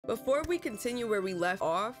Before we continue where we left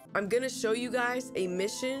off, I'm gonna show you guys a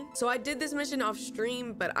mission. So I did this mission off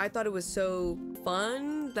stream, but I thought it was so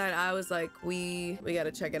fun that I was like, we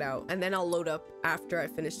gotta check it out. And then I'll load up after I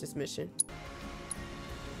finish this mission.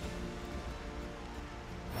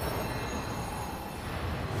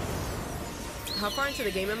 How far into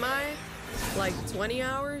the game am I? Like 20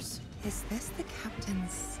 hours? Is this the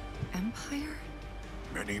captain's empire?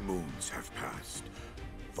 Many moons have passed.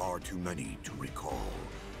 Far too many to recall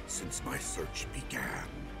since my search began.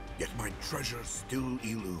 Yet my treasure still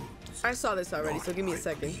eludes. I saw this already, Not so give me a my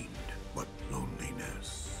second. greed, but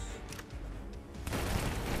loneliness.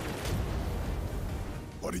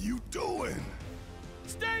 What are you doing?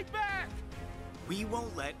 Stay back! We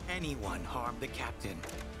won't let anyone harm the captain.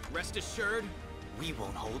 Rest assured, we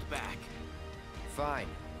won't hold back. Fine.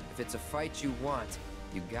 If it's a fight you want,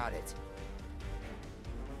 you got it.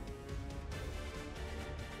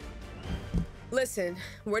 Listen,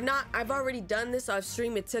 I've already done this off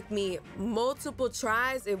stream. It took me multiple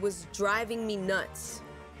tries. It was driving me nuts.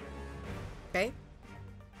 Okay?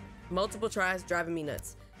 Multiple tries driving me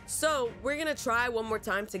nuts. So we're gonna try one more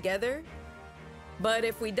time together. But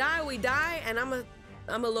if we die, we die, and I'm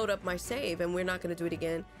gonna load up my save, and we're not gonna do it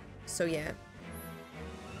again. So yeah.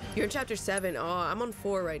 You're in chapter 7. Oh, I'm on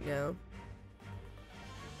 4 right now.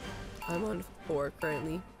 I'm on 4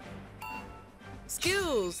 currently.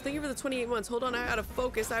 Skills! Thank you for the 28 months. Hold on, I gotta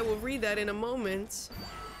focus. I will read that in a moment.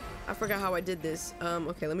 I forgot how I did this.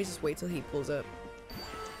 Okay, let me just wait till he pulls up.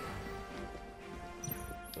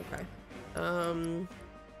 Okay.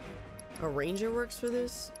 A ranger works for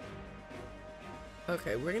this?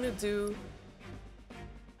 Okay, we're gonna do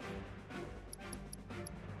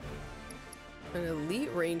an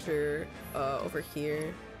elite ranger over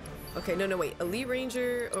here. Okay, no, wait. Elite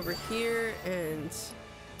ranger over here and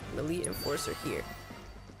an elite enforcer here.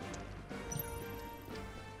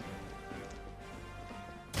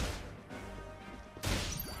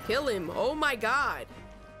 Kill him. Oh my god.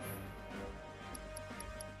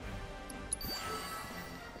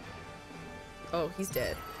 Oh, he's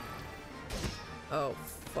dead. Oh,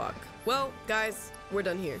 fuck. Well, guys, we're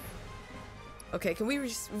done here. Okay, can we'll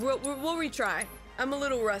retry. I'm a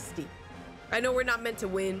little rusty. I know we're not meant to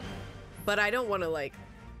win, but I don't want to, like,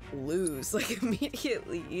 lose, like,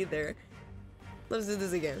 immediately either. Let's do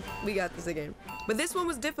this again. We got this again. But this one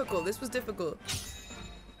was difficult. This was difficult.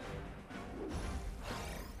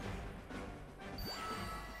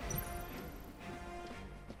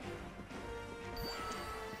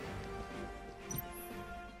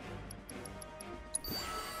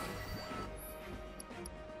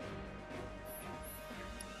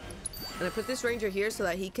 And I put this ranger here so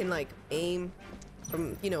that he can, like, aim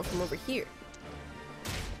from, you know, from over here.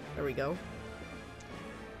 There we go.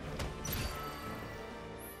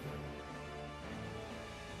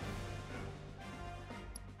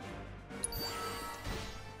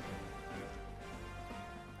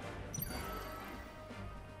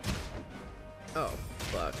 Oh,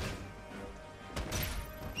 fuck.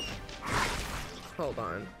 Hold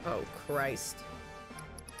on. Oh, Christ.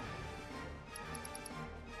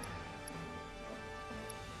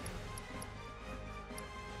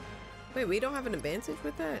 Wait, we don't have an advantage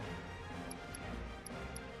with that?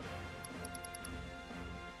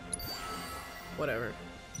 Whatever.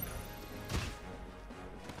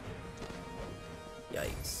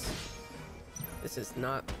 Yikes. This is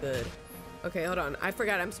not good. Okay, hold on. I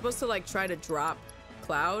forgot. I'm supposed to, like, try to drop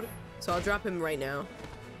Cloud. So I'll drop him right now.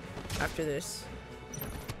 After this.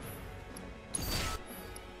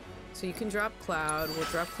 So you can drop Cloud. We'll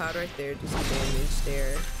drop Cloud right there. Do some damage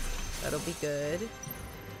there. That'll be good.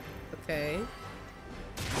 Okay.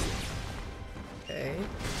 Okay.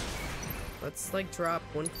 Let's, like, drop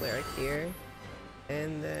one cleric here.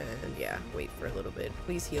 And then, yeah, wait for a little bit.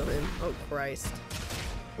 Please heal him. Oh, Christ.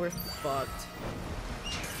 We're fucked.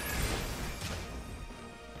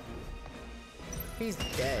 He's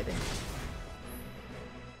dead.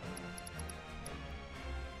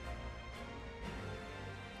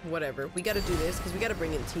 Whatever. We gotta do this, because we gotta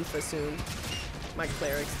bring in Tifa soon. My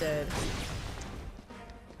cleric's dead.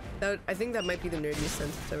 I think that might be the nerdiest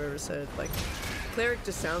sentence I've ever said. Like, cleric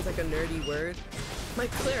just sounds like a nerdy word. My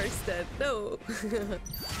cleric's dead. No.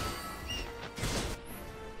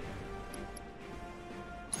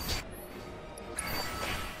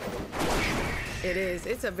 It is.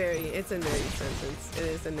 It's a nerdy sentence. It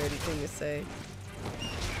is a nerdy thing to say.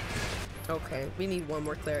 Okay, we need one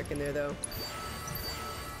more cleric in there though.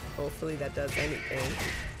 Hopefully that does anything.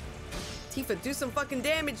 Tifa, do some fucking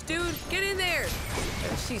damage, dude! Get in there!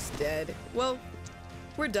 And she's dead. Well,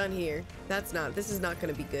 we're done here. This is not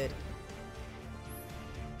gonna be good.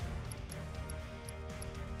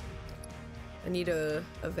 I need a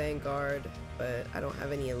Vanguard, but I don't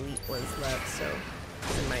have any elite ones left, so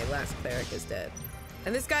and my last cleric is dead.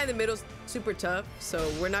 And this guy in the middle's super tough,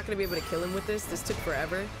 so we're not gonna be able to kill him with this. This took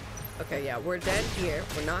forever. Okay, yeah, we're dead here.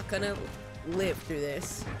 We're not gonna live through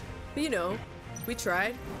this. But you know, we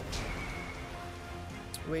tried.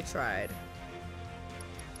 We tried.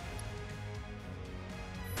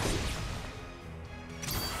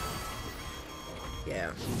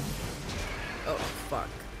 Yeah. Oh, fuck.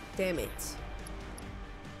 Damn it.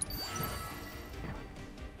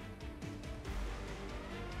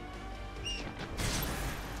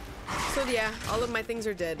 So yeah, all of my things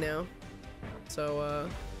are dead now. So,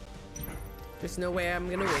 there's no way I'm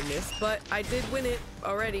gonna win this, but I did win it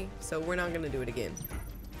already, so we're not gonna do it again.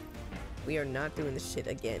 We are not doing this shit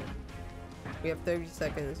again. We have 30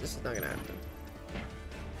 seconds. This is not gonna happen.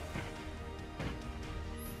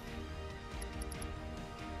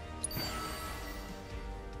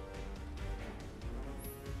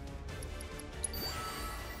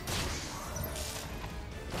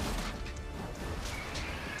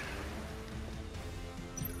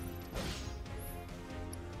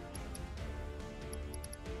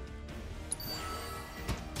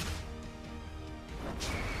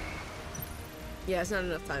 Yeah, it's not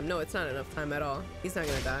enough time. No, it's not enough time at all. He's not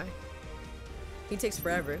gonna die. He takes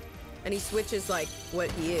forever. And he switches like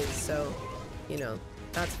what he is, so, you know,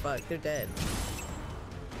 that's fucked. They're dead.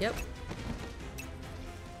 Yep.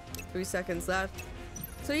 3 seconds left.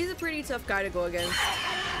 So he's a pretty tough guy to go against.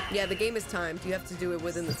 Yeah, the game is timed. You have to do it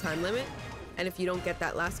within the time limit. And if you don't get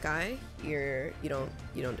that last guy, you don't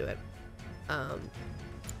do it.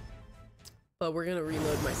 But we're gonna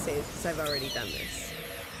reload my save because I've already done this.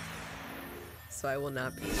 So I will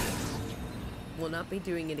not be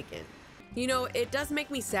doing it again. You know, it does make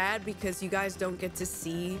me sad because you guys don't get to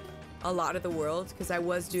see a lot of the world because I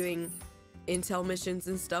was doing intel missions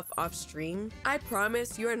and stuff off stream. I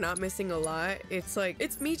promise you are not missing a lot. It's like,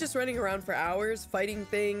 it's me just running around for hours, fighting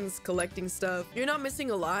things, collecting stuff. You're not missing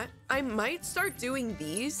a lot. I might start doing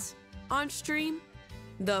these on stream,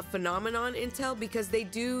 the phenomenon intel, because they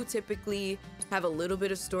do typically have a little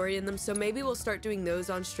bit of story in them, so maybe we'll start doing those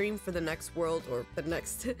on stream for the next world or the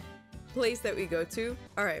next place that we go to.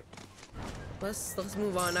 All right, let's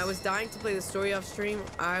move on. I was dying to play the story off stream.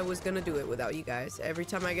 I was gonna do it without you guys. Every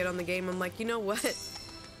time I get on the game, I'm like, you know what?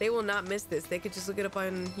 They will not miss this. They could just look it up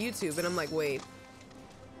on YouTube. And I'm like, wait,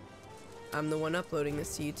 I'm the one uploading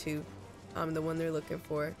this to YouTube. I'm the one they're looking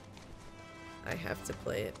for. I have to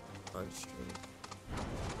play it on stream.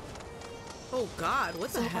 Oh God,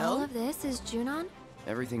 what the hell? All of this is Junon?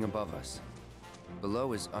 Everything above us.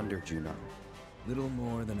 Below is under Junon. Little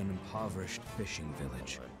more than an impoverished fishing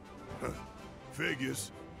village.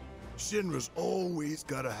 Figures. Shinra's always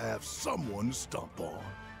gotta have someone to stomp on.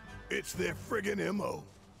 It's their friggin' MO.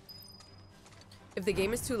 If the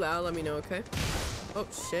game is too loud, let me know, okay? Oh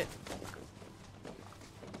shit.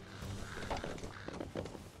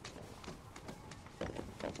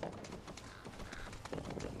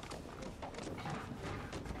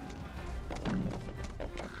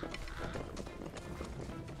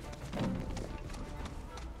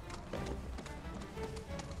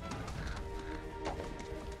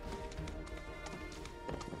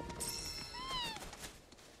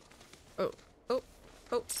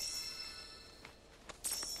 Oh.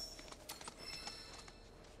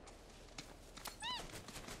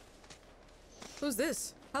 Who's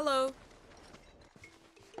this? Hello.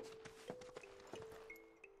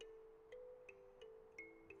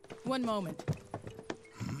 One moment.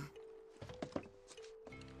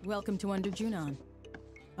 Welcome to Under Junon,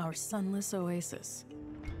 our sunless oasis.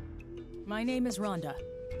 My name is Rhonda.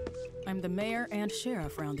 I'm the mayor and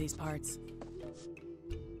sheriff around these parts.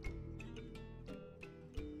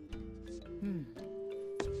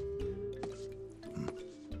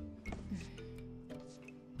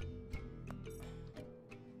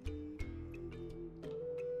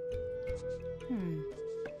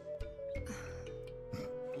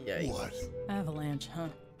 What? Avalanche, huh?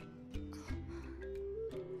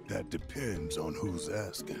 That depends on who's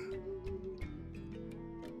asking.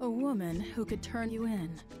 A woman who could turn you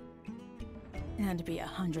in. And be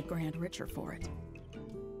 100 grand richer for it.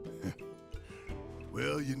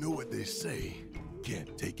 Well, you know what they say.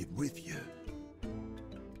 Can't take it with you.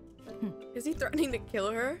 Is he threatening to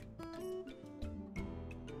kill her?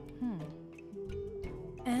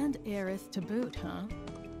 And heiress to boot, huh?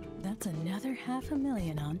 That's another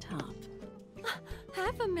 $500,000 on top.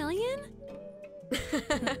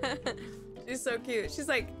 $500,000? She's so cute. She's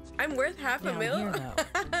like, I'm worth $500,000.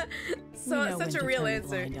 So We know such when a to real turn a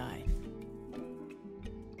answer. blind eye.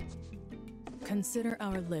 Consider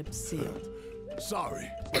our lips sealed. Sorry,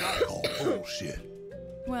 but I call bullshit.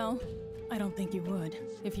 Well, I don't think you would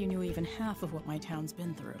if you knew even half of what my town's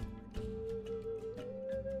been through.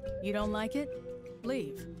 You don't like it?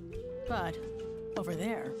 Leave. But over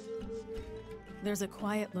there, there's a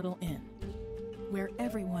quiet little inn where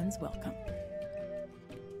everyone's welcome.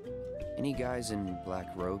 Any guys in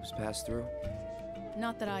black robes pass through?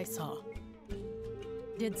 Not that I saw.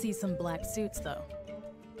 Did see some black suits, though.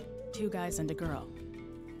 2 guys and a girl.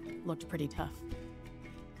 Looked pretty tough.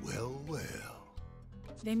 Well.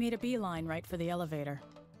 They made a beeline right for the elevator.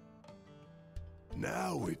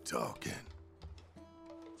 Now we're talking.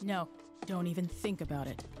 No, don't even think about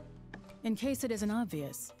it. In case it isn't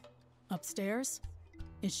obvious, upstairs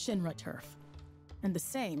is Shinra turf. And the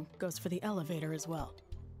same goes for the elevator as well.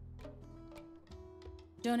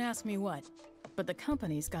 Don't ask me what, but the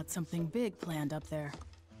company's got something big planned up there,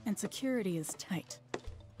 and security is tight.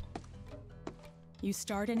 You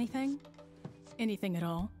start anything at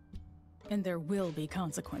all, and there will be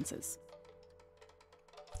consequences.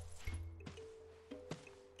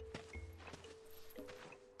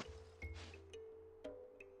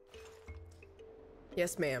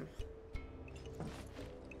 Yes, ma'am.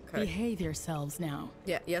 Okay. Behave yourselves now.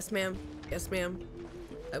 Yeah, yes, ma'am. Yes, ma'am.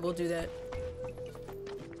 I will do that.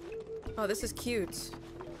 Oh, this is cute.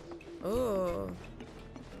 Oh.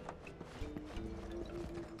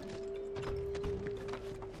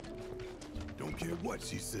 Don't care what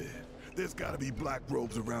she said. There's gotta be black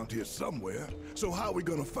robes around here somewhere. So how are we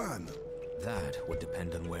gonna find them? That would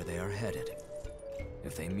depend on where they are headed.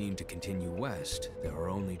 If they mean to continue west, there are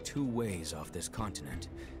only 2 ways off this continent.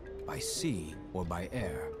 By sea or by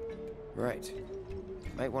air. Right.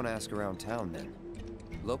 Might want to ask around town then.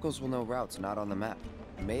 Locals will know routes not on the map.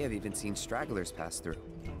 May have even seen stragglers pass through.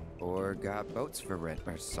 Or got boats for rent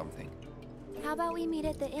or something. How about we meet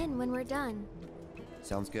at the inn when we're done?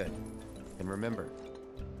 Sounds good. And remember,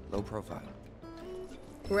 low profile.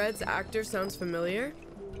 Red's actor sounds familiar.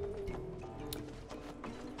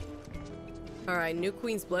 Alright, new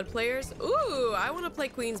Queen's Blood players. Ooh, I want to play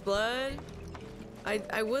Queen's Blood.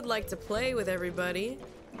 I would like to play with everybody.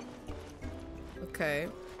 Okay.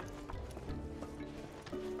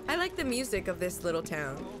 I like the music of this little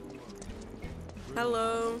town.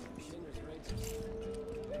 Hello.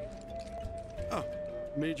 Oh,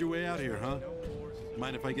 made your way out here, huh?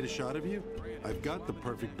 Mind if I get a shot of you? I've got the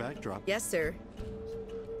perfect backdrop. Yes, sir.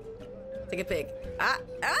 Take a pic. Ah!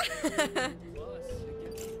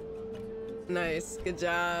 Nice. Good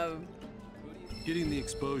job. Getting the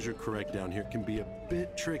exposure correct down here can be a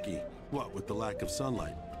bit tricky. What with the lack of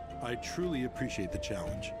sunlight? I truly appreciate the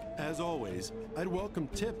challenge. As always, I'd welcome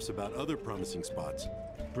tips about other promising spots.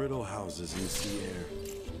 Brittle houses in the sea air.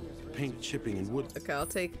 Paint chipping and wood. Okay,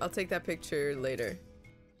 I'll take that picture later.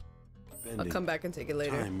 Bending. I'll come back and take it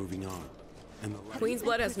later. Time moving on. And the Queen's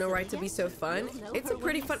Blood has no right to be so fun. It's a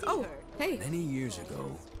pretty fun. Oh, hey. Many years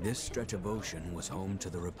ago, this stretch of ocean was home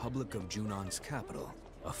to the Republic of Junon's capital,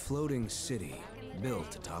 a floating city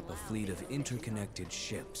built atop a fleet of interconnected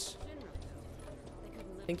ships.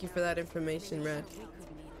 Thank you for that information, Red.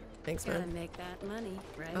 Thanks, man. Gotta make that money,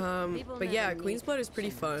 right? But yeah, Queen's Blood is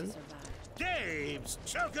pretty fun. Dave's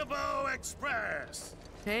Chocobo Express.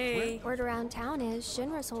 Hey. Word around town is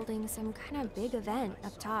Shinra's holding some kind of big event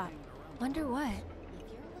up top. Wonder what?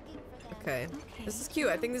 Okay. This is cute.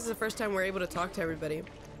 I think this is the first time we're able to talk to everybody.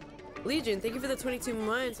 Legion, thank you for the 22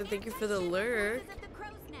 months and thank you for the lurk.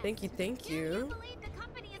 Thank you, thank you.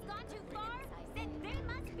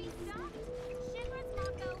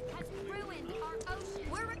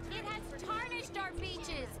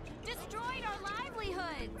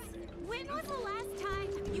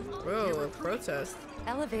 Whoa, a protest.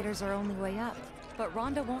 Elevators are only way up, but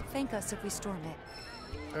Rhonda won't thank us if we storm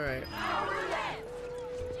it. Alright.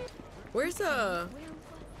 Where's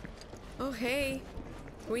Oh, hey.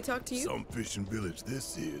 Can we talk to you? Some fishing village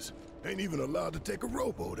this is. Ain't even allowed to take a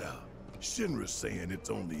rowboat out. Shinra's saying it's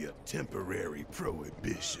only a temporary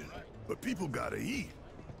prohibition. But people gotta eat.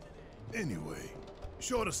 Anyway,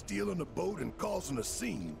 short of stealing a boat and causing a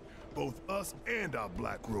scene, both us and our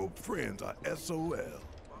black-robed friends are SOL.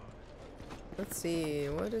 Let's see,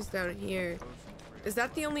 what is down here? Is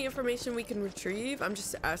that the only information we can retrieve? I'm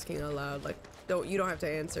just asking out loud. Like, you don't have to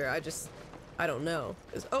answer. I don't know.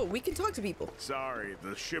 Oh, we can talk to people. Sorry,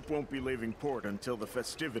 the ship won't be leaving port until the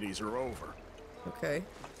festivities are over. Okay.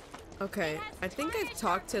 Okay, I think I've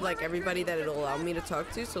talked to like everybody that it'll allow me to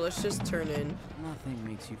talk to, so let's just turn in. Nothing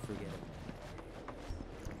makes you forget.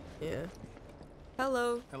 Yeah.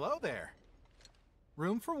 Hello. Hello there.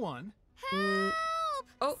 Room for one. Help!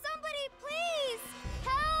 Oh. Somebody, please!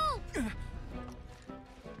 Help!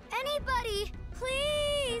 Anybody,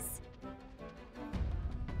 please!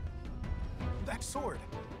 double-edged sword.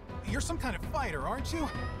 You're some kind of fighter, aren't you?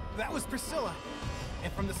 That was Priscilla.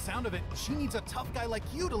 And from the sound of it, she needs a tough guy like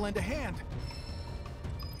you to lend a hand.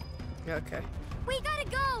 Okay. We gotta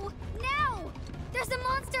go! Now! There's a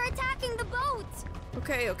monster attacking the boat!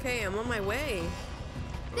 Okay, okay, I'm on my way.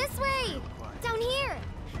 This way! Down here!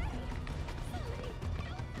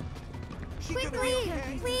 Quickly!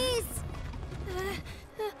 Please!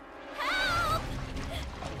 Help!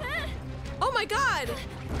 Oh my god!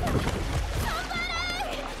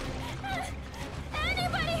 Somebody!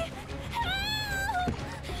 Anybody! Help!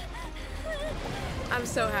 I'm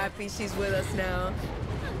so happy she's with us now.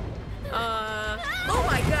 Oh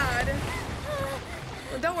my god!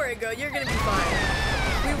 Well, don't worry, girl, you're gonna be fine.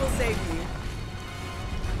 We will save you.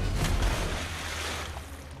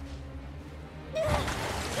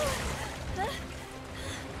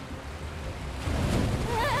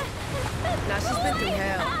 Now she's been through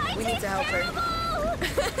hell. We need to help her.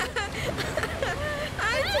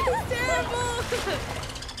 It's terrible!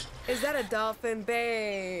 Is that a dolphin,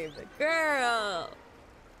 babe? Girl!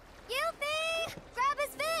 Yuffie! Grab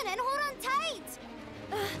his fin and hold on tight!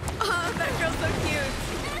 Oh, that girl's so cute.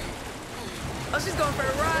 Oh, she's going for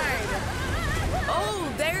a ride.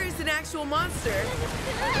 Oh, there's an actual monster.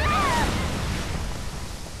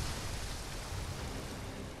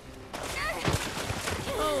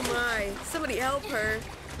 Oh my, somebody help her.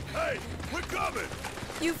 Hey, we're coming.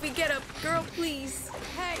 Yuffie, get up. Girl, please.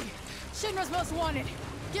 Hey, Shinra's most wanted.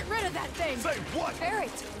 Get rid of that thing. Say what? Barrett,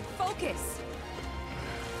 focus.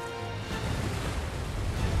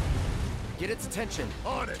 Get its attention.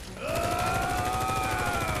 On it.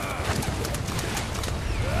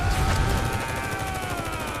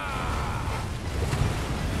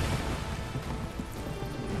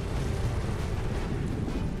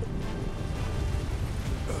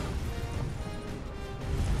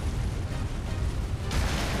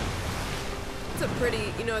 It's a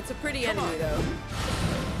pretty, you know, it's a pretty enemy though.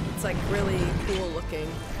 It's like really cool looking.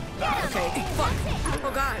 Okay, fuck.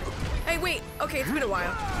 Oh god. Hey, wait. Okay, it's been a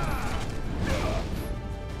while.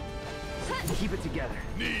 Keep it together.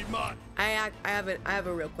 Need my. I have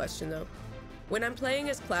a real question though. When I'm playing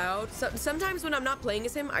as Cloud, sometimes when I'm not playing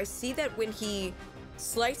as him, I see that when he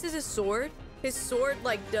slices his sword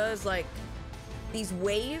like does like these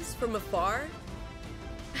waves from afar.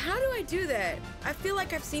 How do I do that? I feel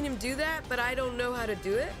like I've seen him do that, but I don't know how to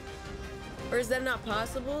do it. Or is that not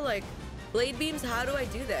possible? Like blade beams, how do I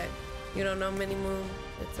do that? You don't know, Mini Moon?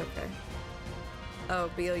 It's okay. Oh,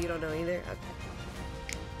 Beal, you don't know either? Okay.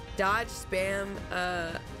 Dodge, spam,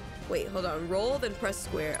 wait, hold on. Roll, then press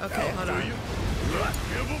square. Okay, hold on.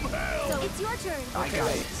 Give them hell. So it's your turn. I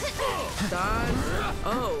got it. Dodge.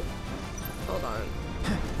 Oh. Hold on.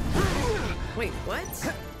 Wait,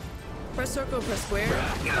 what? Press circle and press square?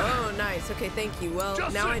 Oh, nice. Okay, thank you. Well,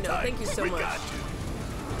 Just now I know. tight. Thank you so We much. got you.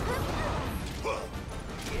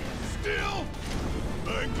 Still?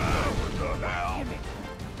 Bang, bang. What the hell?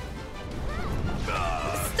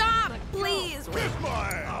 Stop, please. Kiss my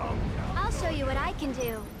ass. I'll show you what I can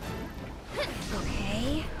do.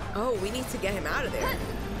 Okay. Oh, we need to get him out of there.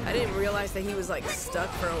 I didn't realize that he was like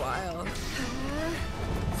stuck for a while.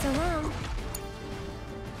 So long.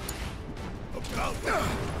 About that.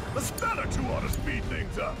 The speller two ought to speed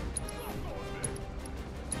things up.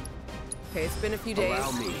 Okay, it's been a few days.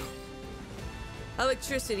 Allow me.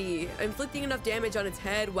 Electricity. Inflicting enough damage on its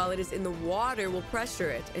head while it is in the water will pressure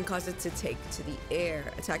it and cause it to take to the air.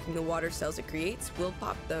 Attacking the water cells it creates will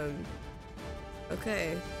pop them.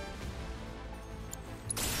 Okay.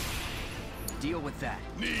 Deal with that.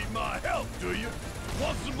 Need my help, do you?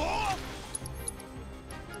 Want some more?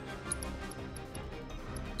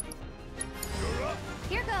 You're up.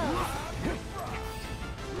 Here goes.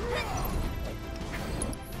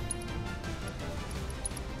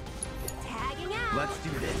 Tagging out. Let's do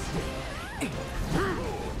this.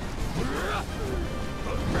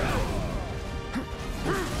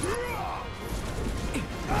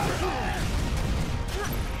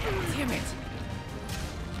 Damn it.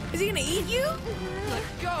 Is he gonna eat you? Let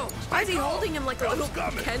go. Why is he holding him like a little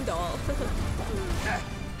Ken doll?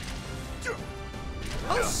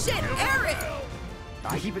 Oh shit, Eric!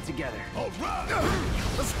 I keep it together. All right.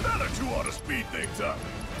 The speller two ought to speed things up.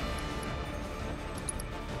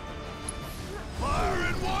 Fire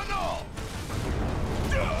in one all.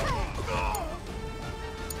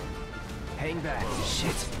 Hang back.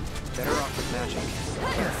 Shit. Better off with magic.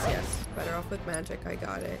 Yes, yes. Better off with magic. I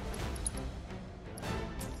got it.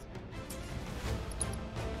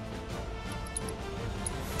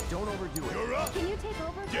 Don't overdo it. You're up. Can you take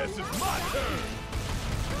over? Guess it's my turn.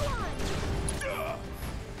 Go on.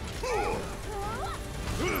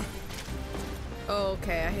 Oh,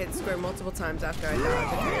 okay, I hit square multiple times after I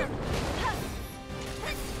dodged.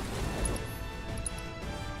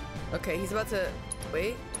 Okay, he's about to...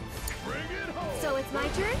 Wait. So it's my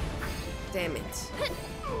turn? Damn it.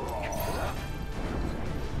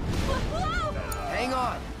 Hang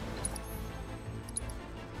on!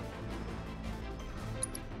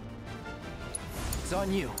 It's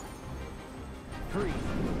on you. Hurry.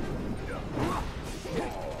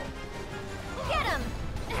 Get him!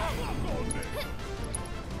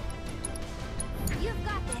 You've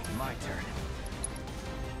got this. My turn.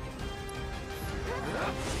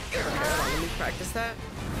 Let me practice that.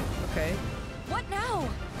 Okay. What now?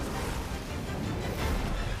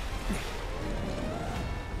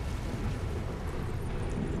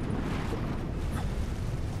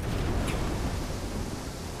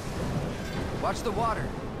 Watch the water.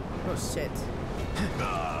 Oh shit.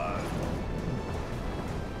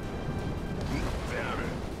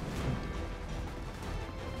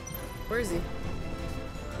 Where is he?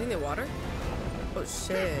 In the water? Oh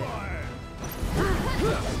shit.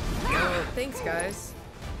 Oh, thanks guys.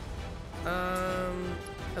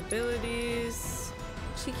 Abilities.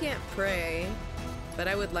 She can't pray, but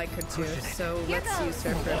I would like her to, so let's use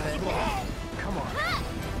her for a bit. Come on.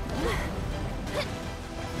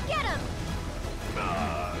 Get him!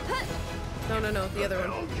 No, the other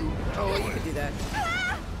one. Oh, well, you could do that.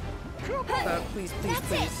 Please.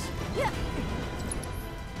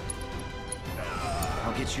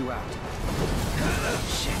 I'll get you out.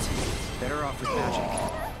 Shit. Better off with magic.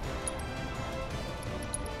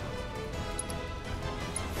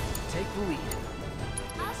 Take the lead.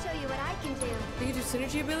 I'll show you what I can do. You can do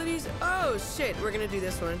synergy abilities? Oh shit, we're gonna do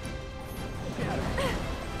this one.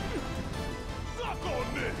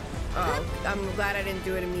 Oh, I'm glad I didn't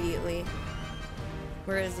do it immediately.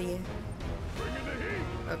 Where is he?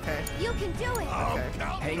 Okay. You can do it. Okay.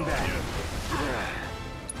 Hang back.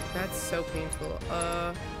 That's so painful.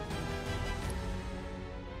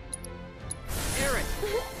 Aaron.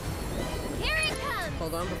 Here it comes.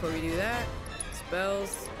 Hold on before we do that.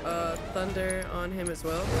 Spells, thunder on him as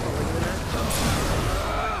well. Oh, we're doing that.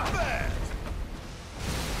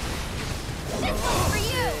 This one's for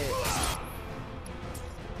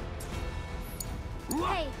you.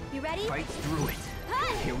 Hey, you ready? Fight through it.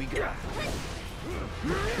 Here we go.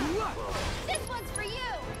 This one's for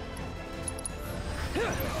you.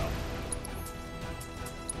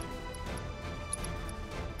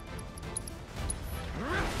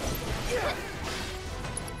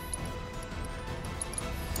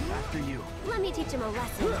 After you. Let me teach him a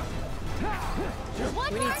lesson.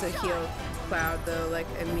 We need to heal Cloud though, like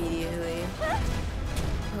immediately.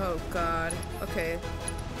 Oh god. Okay.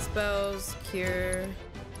 Spells, cure.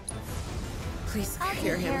 Please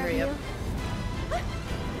cure him, hurry up.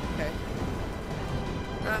 Okay.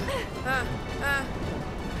 That's it.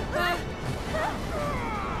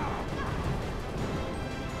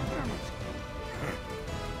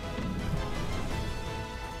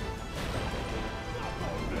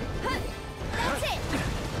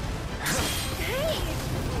 Hey.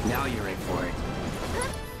 Now you're in for it.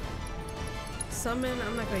 Summon?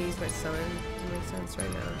 I'm not gonna use my summon. It makes sense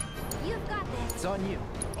right now. You've got this. It's on you.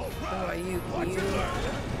 How about you? Can you?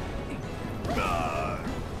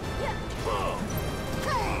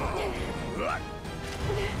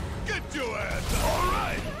 Get your ass up. All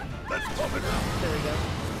right. Let's pump it up. There we go.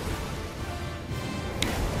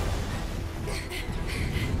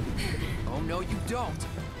 Oh, no, you don't.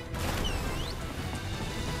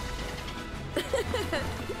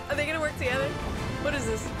 Are they gonna work together? What is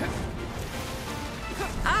this?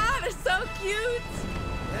 Ah, they're so cute!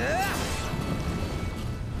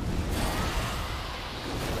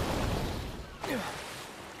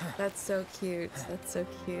 That's so cute. That's so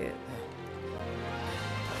cute.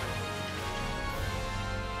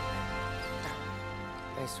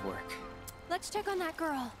 Nice work. Let's check on that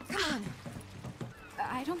girl. Come on.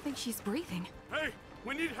 I don't think she's breathing. Hey,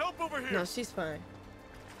 we need help over here. No, she's fine.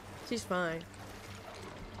 She's fine.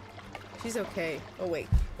 She's okay. Oh wait,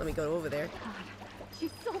 let me go over there. God,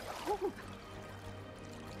 she's so cold.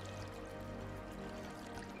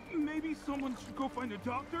 Maybe someone should go find a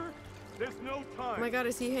doctor? There's no time. Oh my god,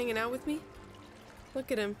 is he hanging out with me?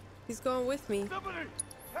 Look at him. He's going with me. Somebody,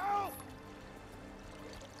 help!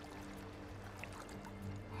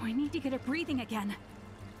 We need to get her breathing again.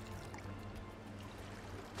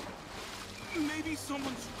 Maybe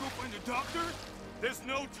someone should go find a doctor? There's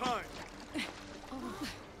no time.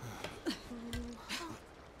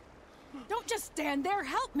 Don't just stand there,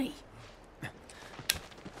 help me!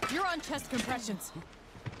 You're on chest compressions.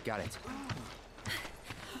 Got it.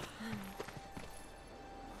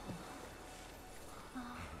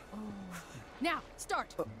 Now,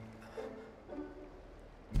 start.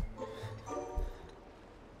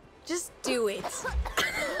 Just do it.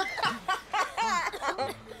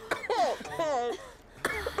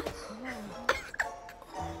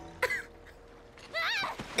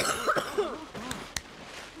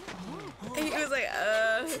 He was like,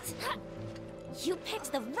 You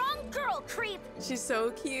picked the wrong girl, creep! She's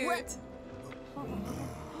so cute. What?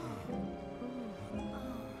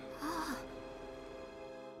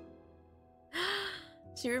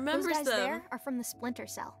 She remembers Those guys them. there are from the Splinter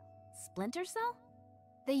Cell. Splinter Cell?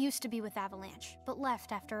 They used to be with Avalanche, but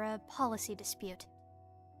left after a policy dispute.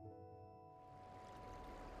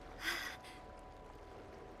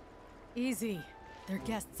 Easy. They're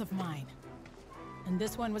guests of mine. And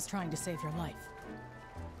this one was trying to save your life.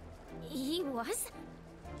 He was?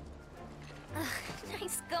 Ugh,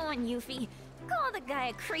 nice going, Yuffie. Call the guy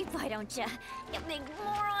a creep, why don't ya? You big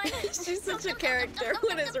moron! She's such a character.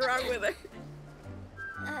 What is wrong with her?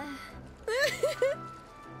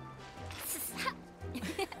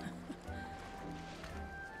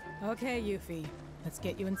 Okay, Yuffie. Let's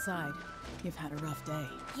get you inside. You've had a rough day.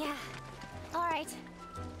 Yeah. Alright.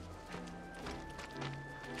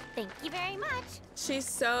 Thank you very much. She's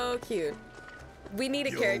so cute. We need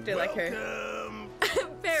a character like her.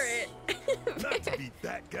 Barrett. Not to be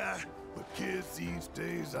that guy, but kids these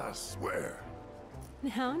days, I swear.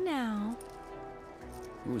 Now.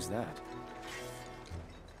 Who's that?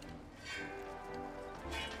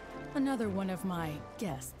 Another one of my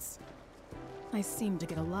guests. I seem to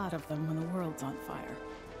get a lot of them when the world's on fire.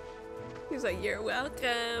 He's like, you're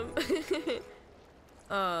welcome.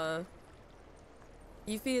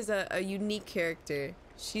 Yuffie is a unique character.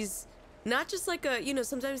 She's not just like a, you know,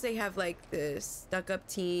 sometimes they have like the stuck-up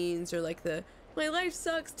teens or like the my life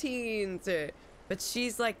sucks teens, but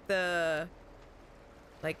she's like the,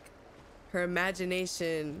 like, her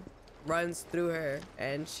imagination runs through her,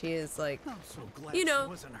 and she is like, I'm so glad you know, she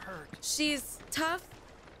wasn't hurt. she's tough,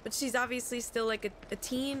 but she's obviously still like a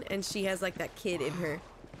teen, and she has like that kid in her,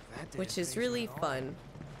 which is really fun.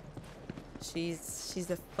 She's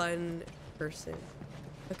a fun person.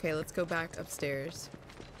 Okay, let's go back upstairs.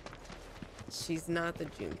 She's not the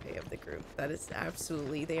Junpei of the group. That is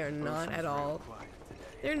absolutely, they are not at all.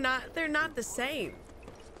 They're not the same.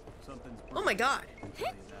 Oh my god.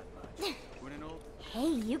 Hey,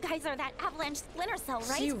 you guys are that Avalanche Splinter Cell,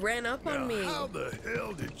 right? She ran up on me. How the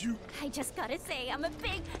hell did you... I just gotta say, I'm a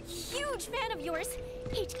big, huge fan of yours.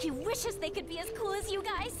 HQ wishes they could be as cool as you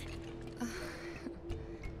guys.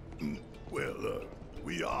 Well,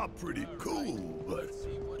 we are pretty cool, but...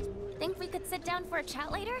 Think we could sit down for a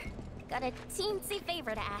chat later? Got a teensy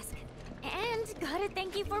favor to ask. And gotta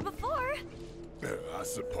thank you for before. I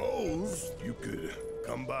suppose you could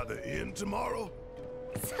come by the inn tomorrow?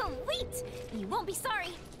 Sweet! You won't be sorry,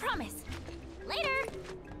 promise. Later!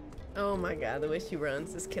 Oh my god, the way she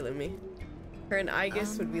runs is killing me. Her and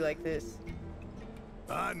Aegis would be like this.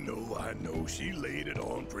 I know, she laid it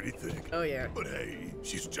on pretty thick. Oh yeah. But hey,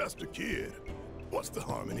 she's just a kid. What's the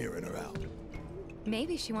harm in hearing her out?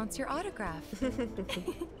 Maybe she wants your autograph.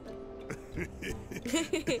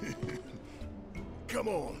 Come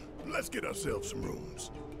on, let's get ourselves some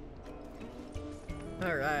rooms.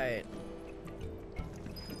 All right.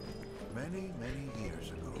 Many years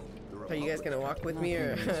ago. Are you guys gonna walk with me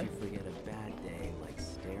or? Nothing makes you forget a bad day like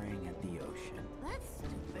staring at the ocean. That's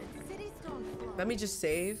stupid. Cities don't flow. Let me just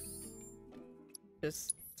save.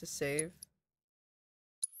 Just to save.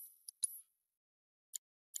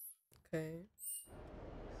 Okay.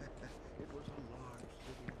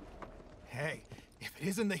 Hey, if it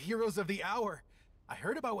isn't the heroes of the hour, I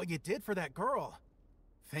heard about what you did for that girl.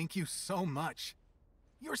 Thank you so much.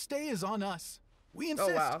 Your stay is on us. We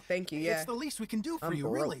insist. Oh wow, thank you. Yeah. It's the least we can do for you,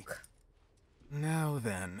 really. Now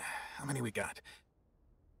then, how many we got?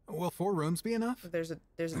 Will 4 rooms be enough? There's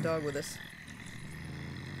a dog with us.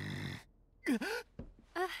 Could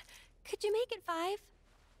you make it 5?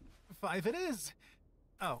 5 it is.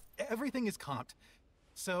 Oh, everything is comped.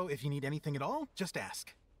 So if you need anything at all, just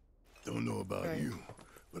ask. Don't know about you,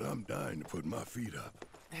 but I'm dying to put my feet up.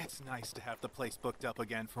 It's nice to have the place booked up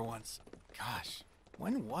again for once. Gosh,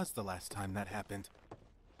 when was the last time that happened?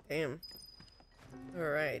 Damn. All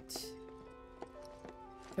right.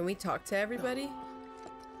 Can we talk to everybody?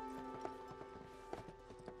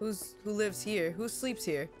 Who lives here? Who sleeps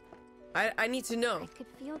here? I need to know. I could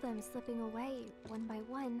feel them slipping away one by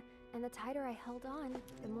one, and the tighter I held on,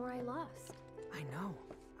 the more I lost. I know.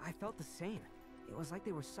 I felt the same. It was like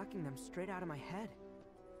they were sucking them straight out of my head.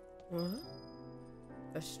 What?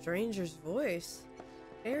 A stranger's voice.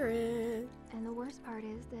 Aaron. And the worst part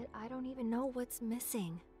is that I don't even know what's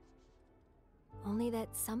missing. Only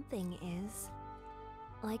that something is.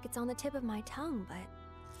 Like it's on the tip of my tongue,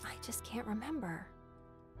 but I just can't remember.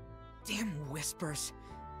 Damn whispers.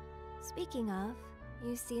 Speaking of,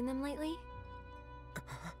 you seen them lately?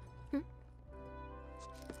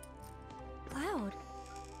 Cloud.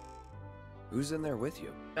 Who's in there with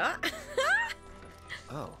you?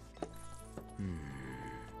 Oh.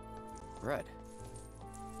 Red.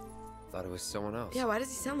 Thought it was someone else. Yeah, why does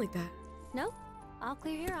he sound like that? Nope. All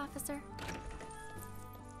clear here, officer.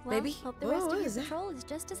 Well, Maybe. Hope the rest of your patrol is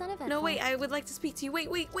just as uneventful. No, wait. I would like to speak to you.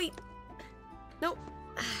 Wait. Nope.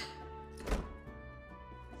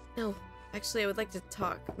 No. Actually, I would like to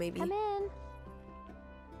talk, maybe. Come in.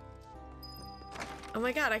 Oh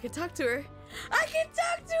my god, I can talk to her. I can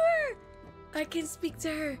talk to her! I can speak to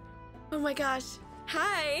her. Oh my gosh.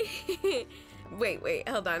 Hi. Wait,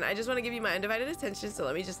 hold on. I just want to give you my undivided attention, so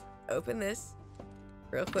let me just open this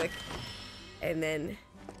real quick. And then,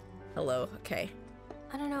 hello, okay.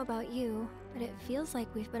 I don't know about you, but it feels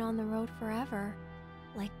like we've been on the road forever.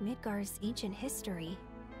 Like Midgar's ancient history.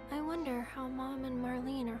 I wonder how Mom and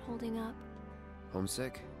Marlene are holding up.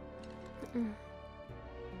 Homesick?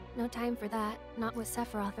 No time for that, not with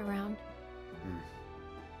Sephiroth around.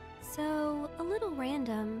 So, a little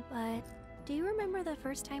random, but do you remember the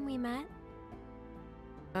first time we met?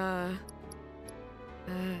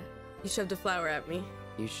 You shoved a flower at me.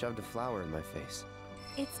 You shoved a flower in my face.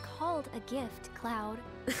 It's called a gift, Cloud.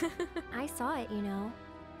 I saw it, you know,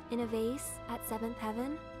 in a vase at 7th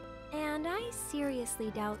Heaven. And I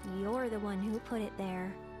seriously doubt you're the one who put it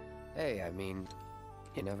there. Hey, I mean,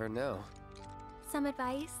 you never know. Some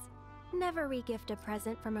advice? Never re-gift a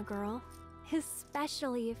present from a girl.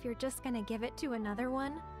 Especially if you're just gonna give it to another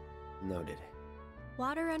one. Noted.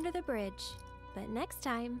 Water under the bridge. But next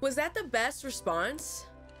time... Was that the best response?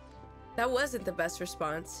 That wasn't the best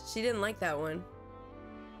response. She didn't like that one.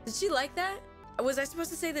 Did she like that? Was I supposed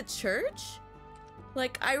to say the church?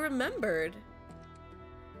 Like, I remembered.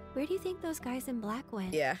 Where do you think those guys in black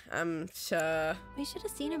went? Yeah, I'm sure. We should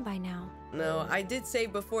have seen him by now. No, I did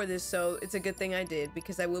save before this, so it's a good thing I did,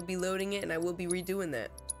 because I will be loading it and I will be redoing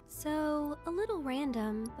that. So, a little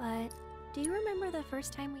random, but do you remember the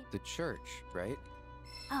first time we... The church, right?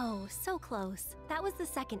 Oh, so close. That was the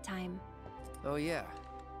second time. Oh yeah,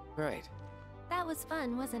 right. That was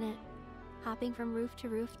fun, wasn't it? Hopping from roof to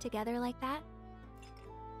roof together like that?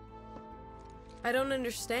 I don't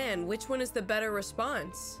understand. Which one is the better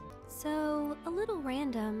response? So, a little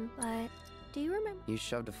random, but do you remember? You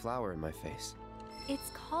shoved a flower in my face.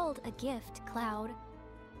 It's called a gift, Cloud.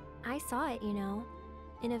 I saw it, you know,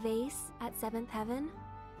 in a vase at 7th Heaven.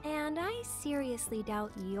 And I seriously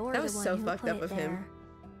doubt you're the one so who fucked put up it of there. him.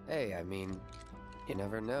 Hey, I mean, you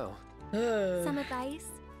never know. Some advice?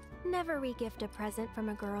 Never re-gift a present from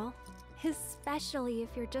a girl. Especially if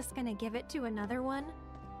you're just gonna give it to another one.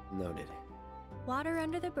 Noted. Water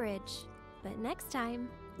under the bridge. But next time...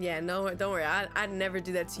 Yeah, no, don't worry. I'd never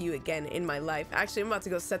do that to you again in my life. Actually, I'm about to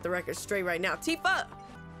go set the record straight right now. Tifa!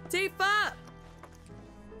 Tifa!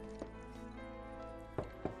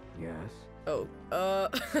 Yes? Oh,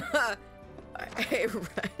 hey,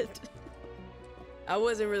 Red. I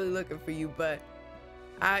wasn't really looking for you, but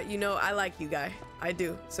you know, I like you, guy. I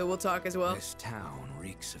do. So we'll talk as well. This town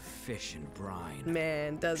reeks of fish and brine.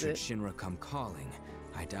 Man, does it? Should Shinra come calling,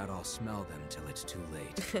 I doubt I'll smell them till it's too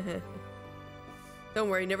late. Don't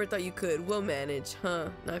worry, never thought you could. We'll manage, huh?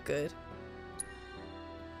 Not good.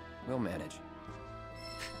 We'll manage.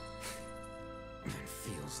 It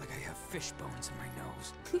feels like I have fish bones in my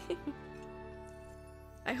nose.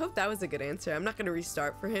 I hope that was a good answer. I'm not gonna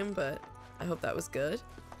restart for him, but I hope that was good.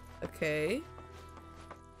 Okay.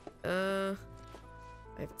 I've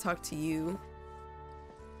talked to you.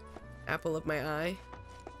 Apple of my eye.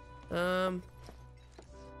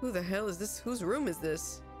 Who the hell is this? Whose room is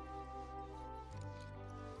this?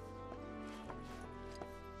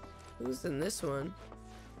 Who's in this one?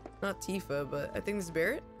 Not Tifa, but I think this is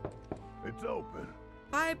Barrett. It's open.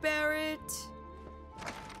 Hi, Barrett.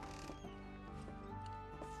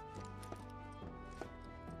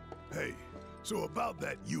 Hey, so about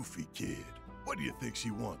that Yuffie kid, what do you think she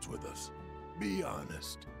wants with us? Be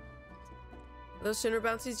honest. Those Shinra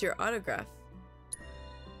bounties, your autograph.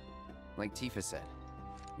 Like Tifa said,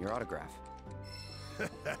 your autograph.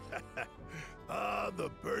 Ah, the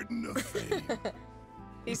burden of fame.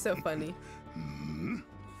 He's so funny.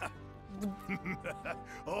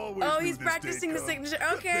 Always oh, knew he's this practicing day the come. signature.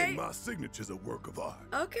 Good Okay. thing my signature's a work of art.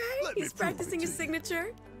 Okay, Let me he's prove it practicing to his you.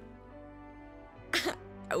 signature.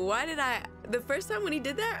 Why did the first time when he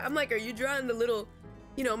did that, I'm like, are you drawing the little,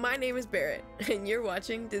 you know, my name is Barrett and you're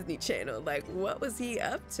watching Disney Channel. Like, what was he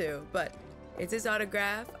up to? But It's his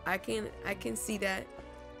autograph. I can see that.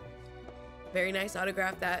 Very nice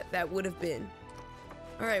autograph that would have been.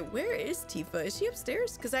 All right, where is Tifa? Is she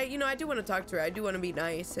upstairs? Because I do want to talk to her. I do want to be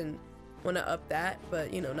nice and want to up that,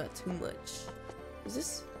 but not too much. Is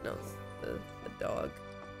this? No, it's the dog.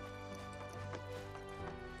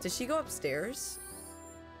 Did she go upstairs?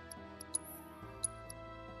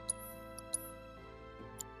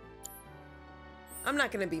 I'm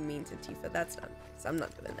not gonna be mean to Tifa. That's not nice. I'm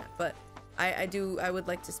not doing that. But I would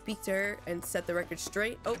like to speak to her and set the record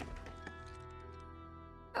straight. Oh.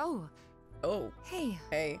 Oh. Oh. Hey.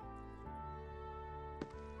 Hey.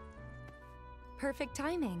 Perfect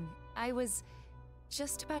timing. I was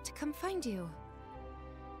just about to come find you.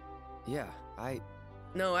 Yeah,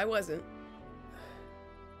 No, I wasn't.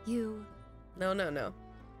 You... No.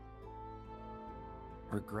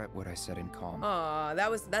 regret what I said in calm. Aw,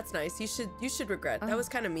 that's nice. You should regret. That was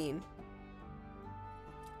kind of mean.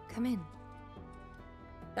 Come in.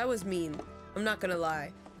 That was mean. I'm not gonna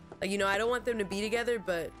lie. Like, I don't want them to be together,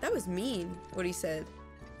 but that was mean, what he said.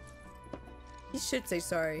 He should say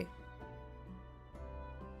sorry.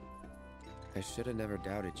 I should have never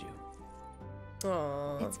doubted you.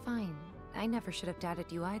 Aww. It's fine. I never should have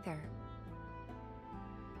doubted you either.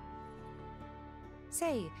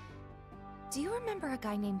 Say, do you remember a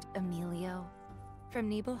guy named Emilio from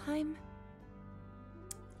Nibelheim?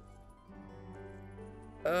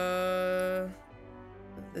 The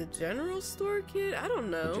general store kid? I don't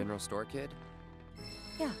know. The general store kid?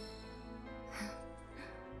 Yeah.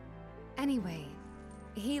 Anyway,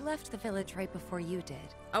 he left the village right before you did.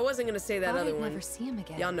 I wasn't gonna say that Thought other I'd one. never see him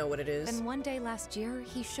again. Y'all know what it is. Then one day last year,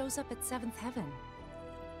 he shows up at 7th Heaven.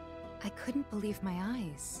 I couldn't believe my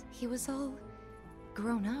eyes. He was all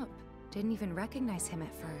grown up. Didn't even recognize him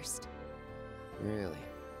at first. Really?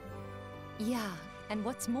 Yeah, and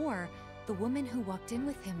what's more, the woman who walked in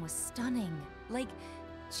with him was stunning. Like,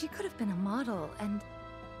 she could have been a model, and...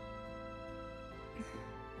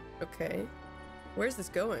 Okay. Where's this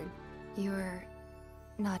going? You're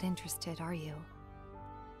not interested, are you?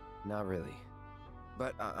 Not really.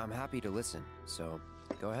 But I'm happy to listen, so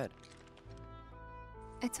go ahead.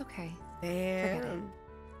 It's okay. Damn. Forget it.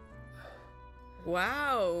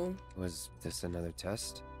 Wow. Was this another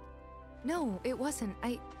test? No, it wasn't.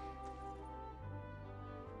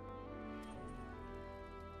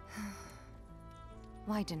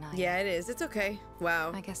 Why deny? Yeah, it is. It's okay.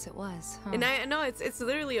 Wow. I guess it was. Huh? And I know it's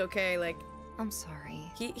literally okay. Like, I'm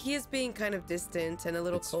sorry. He is being kind of distant and a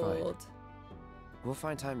little cold. Fine. We'll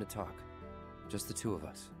find time to talk. Just the two of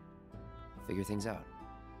us. Figure things out.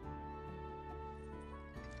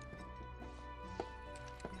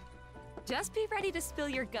 Just be ready to spill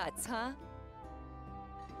your guts, huh?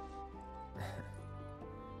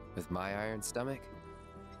 With my iron stomach?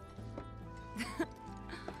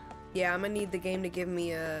 Yeah, I'm gonna need the game to give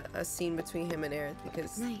me a scene between him and Aerith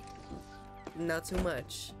because not too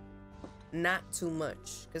much. Not too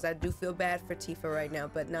much. Because I do feel bad for Tifa right now,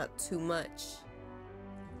 but not too much.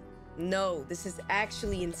 No, this is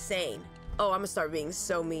actually insane. Oh, I'm gonna start being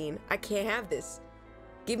so mean. I can't have this.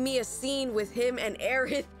 Give me a scene with him and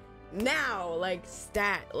Aerith now. Like,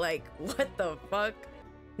 stat. Like, what the fuck?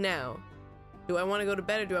 Now, do I want to go to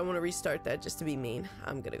bed or do I want to restart that just to be mean?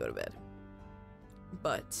 I'm gonna go to bed.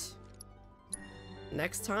 But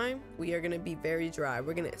next time, we are gonna be very dry.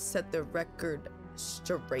 We're gonna set the record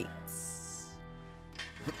straight.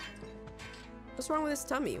 What's wrong with his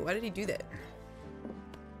tummy? Why did he do that?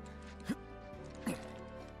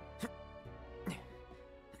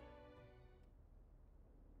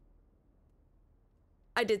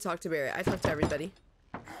 I did talk to Barrett. I talked to everybody.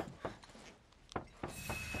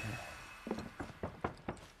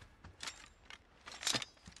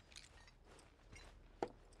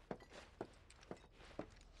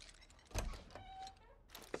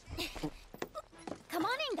 Come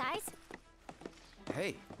on in, guys.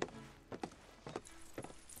 Hey.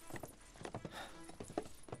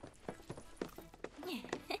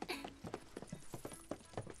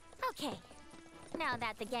 Okay, now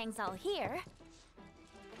that the gang's all here,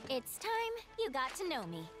 it's time you got to know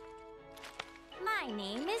me. My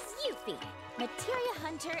name is Yuffie, materia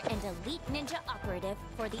hunter and elite ninja operative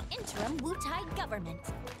for the interim Wutai government.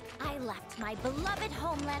 I left my beloved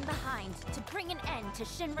homeland behind to bring an end to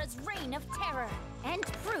Shinra's reign of terror and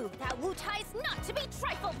prove that Wutai's not to be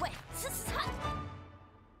trifled with.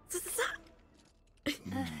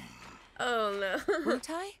 Oh no.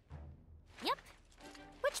 Wutai? Yep.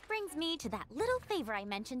 Which brings me to that little favor I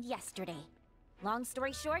mentioned yesterday. Long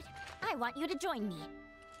story short, I want you to join me.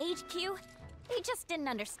 HQ, they just didn't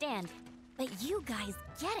understand. But you guys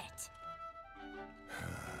get it.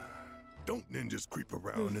 Don't ninjas creep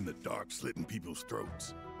around in the dark slitting people's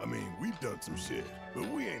throats? I mean, we've done some shit, but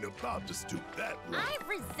we ain't about to stoop that low. I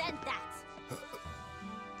resent that.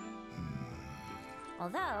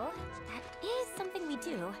 Although, that is something we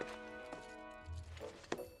do.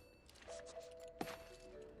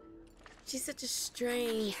 She's such a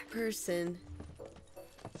strange person.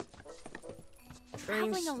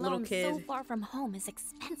 Strange Traveling little alone kid. so far from home is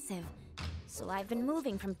expensive. So I've been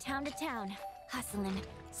moving from town to town, hustling,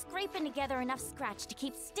 scraping together enough scratch to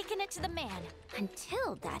keep sticking it to the man.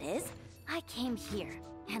 Until, that is, I came here.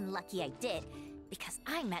 And lucky I did, because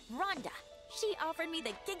I met Rhonda. She offered me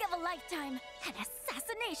the gig of a lifetime, an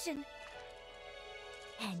assassination.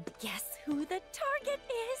 And guess who the target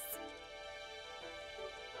is?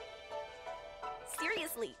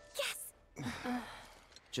 Seriously, guess.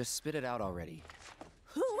 Just spit it out already.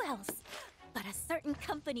 Who else but a certain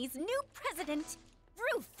company's new president,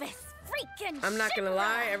 Rufus freaking I'm not gonna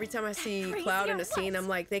lie, Shinra. every time I see Crazy Cloud in or a scene, what? I'm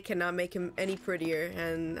like, they cannot make him any prettier,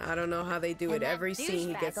 and I don't know how they do it. And that Every scene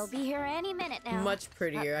he douchebag gets will be here any minute now. much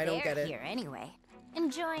prettier. Up I don't there get it. Here anyway,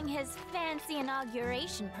 enjoying his fancy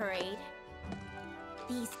inauguration parade.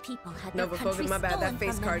 These people had their Nova country Focus, my bad. That stolen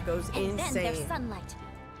face from card them, goes and then their insane. sunlight.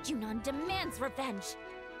 Junon demands revenge.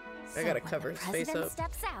 I gotta So cover when his the face president up.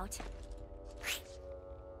 steps out.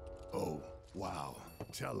 Oh, wow.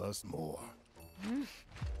 Tell us more.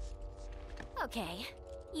 Okay,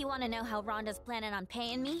 you want to know how Rhonda's planning on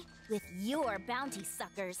paying me? With your bounty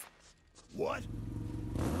suckers. What?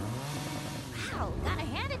 Wow, gotta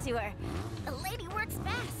hand it to her. The lady works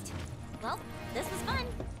fast. Well, this was fun.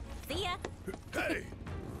 See ya. Hey!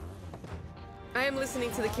 I am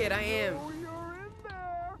listening to the kid. I am.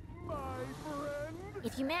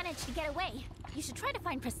 If you manage to get away, you should try to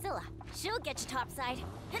find Priscilla. She'll get you topside.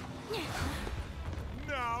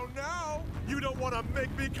 Now, you don't want to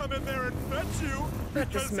make me come in there and fetch you, Not this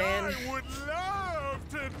because man. I would love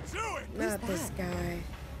to do it. Not this guy.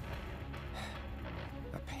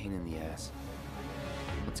 A pain in the ass.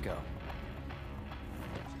 Let's go.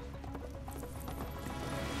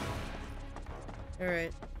 All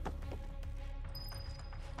right.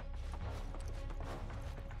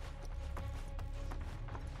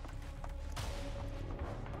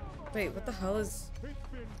 Wait, what the hell is...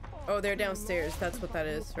 Oh, they're downstairs. That's what that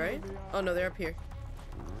is, right? Oh, no, they're up here.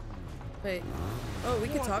 Wait. Oh, we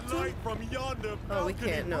can talk to them? From yonder Oh, we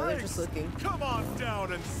balcony can't. No, they're breaks. just looking. Come on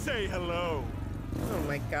down and say hello. Oh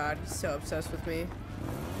my god, he's so obsessed with me.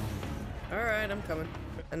 Alright, I'm coming.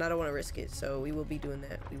 And I don't want to risk it, so we will be doing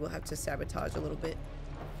that. We will have to sabotage a little bit.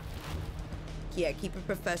 Yeah, keep it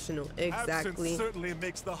professional. Exactly. Absence certainly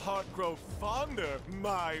makes the heart grow fonder,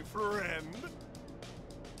 my friend.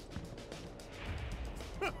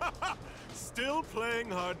 Still playing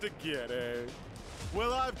hard to get, eh?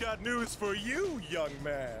 Well, I've got news for you, young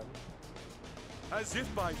man. As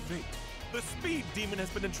if by fate, the Speed Demon has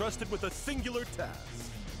been entrusted with a singular task.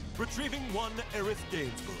 Retrieving one Aerith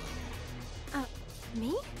Gainsborough.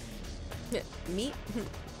 Me? Me?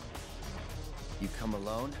 You come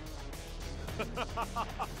alone?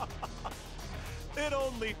 It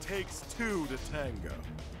only takes two to tango.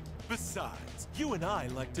 Besides, you and I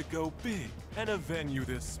like to go big, and a venue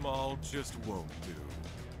this small just won't do.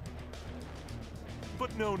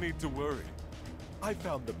 But no need to worry. I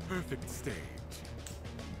found the perfect stage.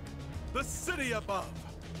 The city above,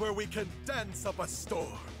 where we can dance up a storm.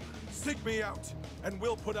 Seek me out, and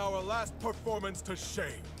we'll put our last performance to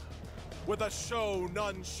shame. With a show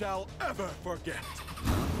none shall ever forget.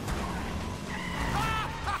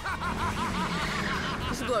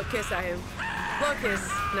 You should blow a kiss at him. Blow a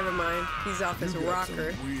kiss. Never mind. He's off his You got some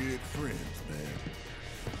rocker. weird friends,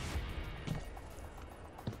 man.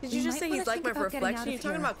 Did you just say he's like my reflection? You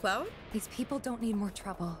talking about Cloud? These people don't need more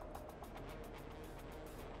trouble.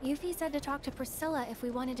 Yuffie said to talk to Priscilla if we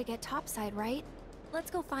wanted to get topside, right? Let's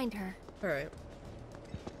go find her. Alright.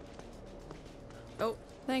 Oh.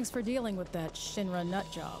 Thanks for dealing with that Shinra nut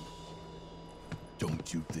job.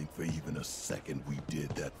 Don't you think for even a second we did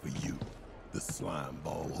that for you? The slime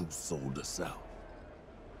ball who sold us out.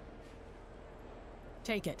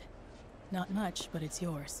 Take it. Not much, but it's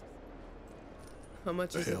yours. How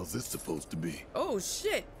much The is it? hell's this supposed to be? Oh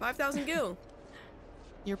shit! 5,000 gil.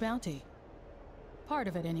 Your bounty. Part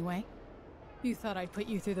of it, anyway. You thought I'd put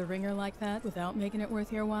you through the ringer like that without making it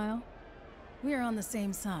worth your while? We're on the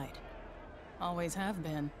same side. Always have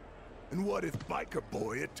been. And what if Biker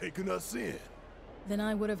Boy had taken us in? Then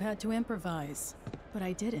I would have had to improvise. But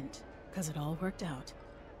I didn't, because it all worked out.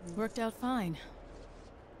 Worked out fine.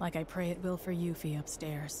 Like I pray it will for Yuffie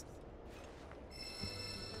upstairs.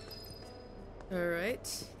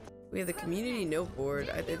 Alright. We have the community note board.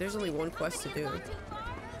 There's only one quest to do.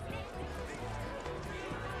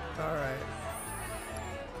 Alright.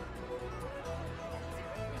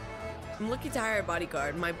 I'm looking to hire a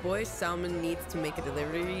bodyguard. My boy Salmon needs to make a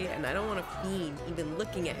delivery, and I don't want a fiend even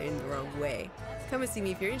looking at him the wrong way. Come and see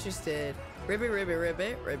me if you're interested. Ribbit, ribbit,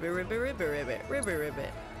 ribbit, ribbit, ribbit, ribbit, ribbit, ribbit,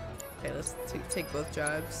 ribbit. Okay, let's take both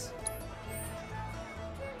jobs.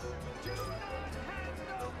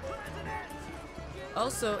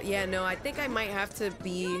 Also, yeah, no, I think I might have to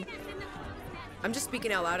be... I'm just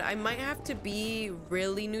speaking out loud. I might have to be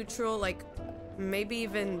really neutral, like maybe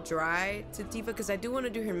even dry to Tifa, because I do want to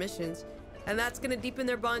do her missions. And that's going to deepen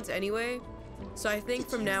their bonds anyway. So I think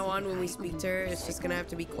from now on when we speak to her, it's just going to have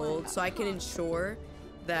to be cold. So I can ensure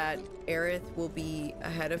that Aerith will be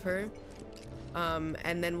ahead of her.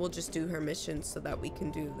 And then we'll just do her missions so that we can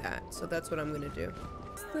do that. So that's what I'm going to do.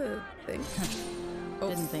 What's the thing?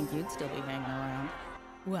 Didn't think you'd still be hanging around.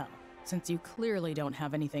 Well, since you clearly don't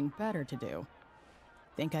have anything better to do,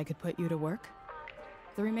 think I could put you to work?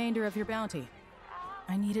 The remainder of your bounty.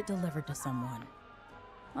 I need it delivered to someone.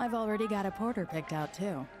 I've already got a porter picked out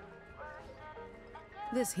too.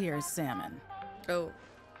 This here's Salmon. Oh.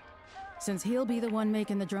 Since he'll be the one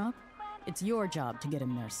making the drop, it's your job to get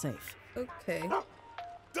him there safe. Okay.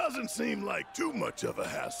 Doesn't seem like too much of a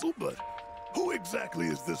hassle, but who exactly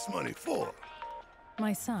is this money for?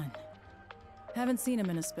 My son. Haven't seen him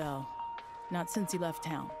in a spell. Not since he left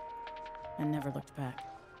town. And never looked back.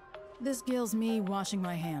 This gills me washing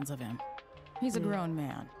my hands of him. He's a grown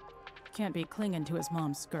man. Can't be clinging to his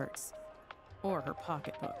mom's skirts. Or her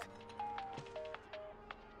pocketbook.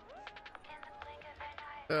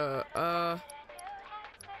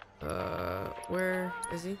 Where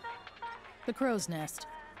is he? The crow's nest.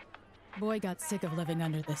 Boy got sick of living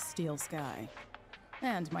under this steel sky.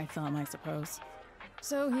 And my thumb, I suppose.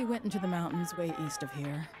 So he went into the mountains way east of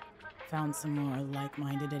here. Found some more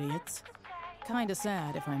like-minded idiots. Kinda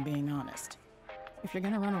sad, if I'm being honest. If you're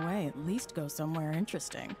gonna run away, at least go somewhere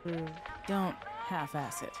interesting. Don't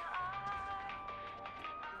half-ass it.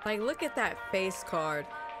 Like, look at that face card.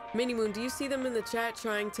 Mini Moon, do you see them in the chat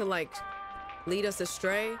trying to, like, lead us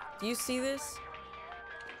astray? Do you see this?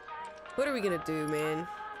 What are we gonna do, man?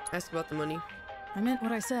 Ask about the money. I meant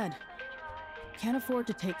what I said. Can't afford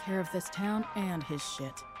to take care of this town and his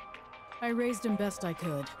shit. I raised him best I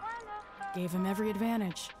could. Gave him every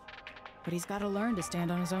advantage. But he's gotta learn to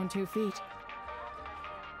stand on his own 2 feet.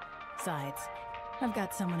 Besides, I've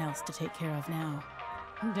got someone else to take care of now.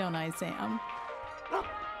 Don't I, Sam?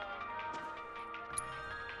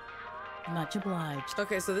 Much obliged.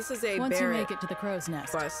 Okay, so this is a Once Barrett you make it to the crow's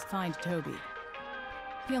nest, quest. find Toby.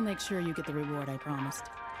 He'll make sure you get the reward I promised.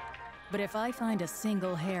 But if I find a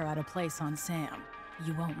single hair out of place on Sam,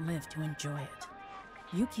 you won't live to enjoy it.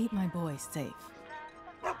 You keep my boy safe.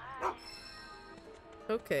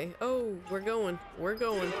 Okay. Oh, we're going. We're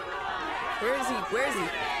going. Where is he? Where is he?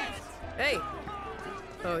 Hey!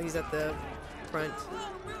 Oh, he's at the front.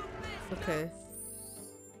 Okay.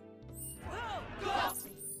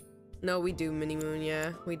 No, we do, Mini Moon,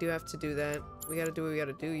 yeah. We do have to do that. We gotta do what we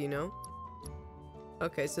gotta do, you know?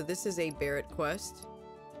 Okay, so this is a Barrett quest.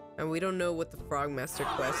 And we don't know what the Frogmaster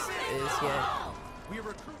quest is yet. We're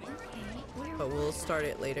recruiting. But we'll start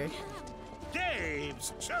it later.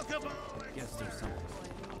 Dave's Chocobo! Guess there's something.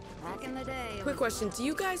 Back in the day. Quick question, do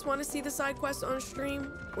you guys want to see the side quests on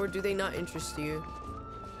stream? Or do they not interest you?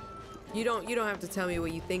 You don't have to tell me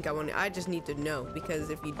what you think I want. I just need to know, because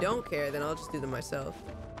if you don't care, then I'll just do them myself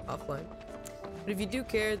offline. But if you do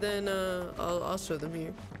care, then I'll show them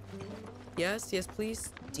here. Yes, yes,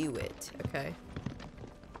 please do it. Okay.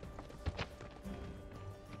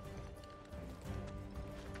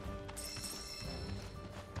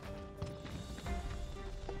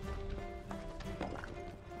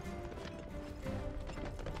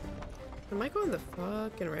 Am I going the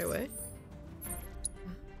fucking right way?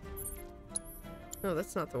 No,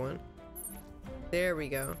 that's not the one. There we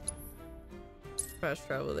go. Fast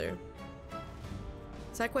travel there.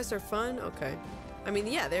 Side quests are fun? Okay. I mean,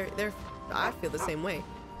 yeah, they're I feel the same way.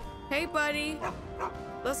 Hey, buddy!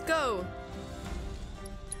 Let's go!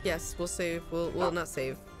 Yes, we'll save. We'll not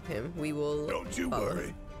save him. We will. Don't you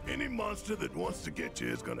worry. Any monster that wants to get you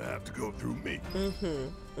is gonna have to go through me.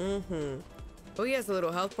 Oh, he has a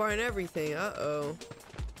little health bar and everything. Uh-oh.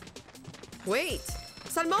 Wait!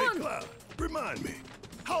 Salmon! Hey, Cloud, remind me.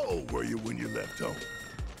 How old were you when you left home?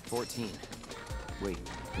 14. Wait,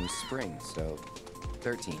 it was spring, so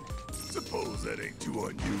 13. Suppose that ain't too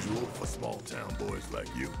unusual for small-town boys like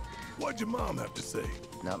you. What'd your mom have to say?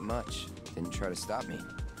 Not much. Didn't try to stop me.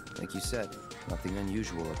 Like you said, nothing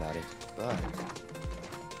unusual about it, but...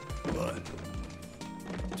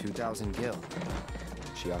 2,000 gil.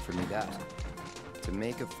 She offered me that. To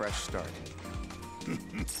make a fresh start.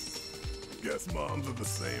 Guess moms are the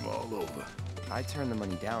same all over. I turned the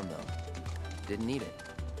money down, though. Didn't need it,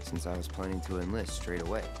 since I was planning to enlist straight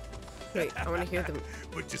away. Wait, I want to hear them.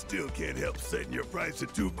 But you still can't help setting your price at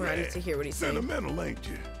 $2 grand. I need to hear what he's saying. Sentimental, ain't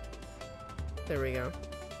you? There we go.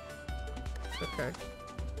 Okay.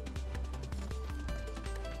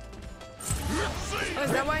 Oh,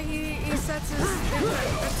 is that why he sets his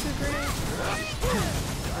at $2 grand?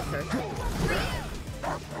 Okay.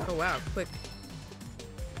 Oh wow, quick.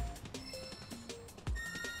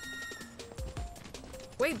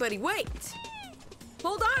 Wait, buddy, wait!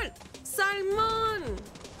 Hold on! Salmon!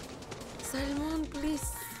 Salmon,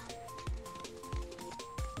 please.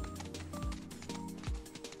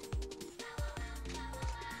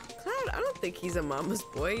 Cloud, I don't think he's a mama's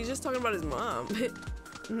boy. He's just talking about his mom.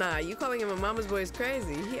 Nah, you calling him a mama's boy is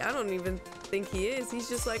crazy. I don't even think he is. He's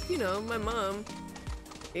just like, you know, my mom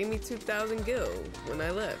gave me 2,000 gil when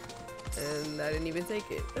I left. And I didn't even take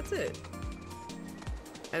it. That's it.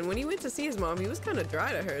 And when he went to see his mom, he was kind of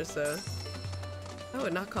dry to her, so I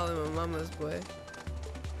would not call him a mama's boy.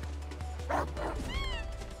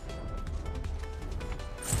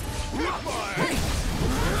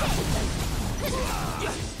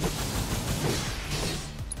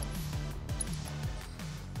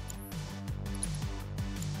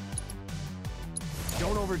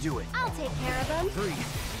 Don't overdo it. I'll take care of them. 3.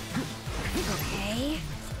 Okay.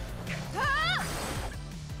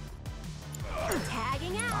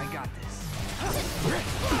 Tagging out. I got this.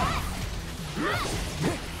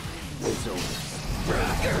 It's over.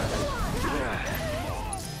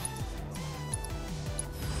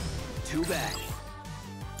 Too bad.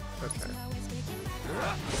 Okay.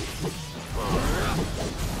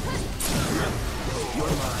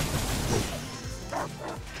 You're mine.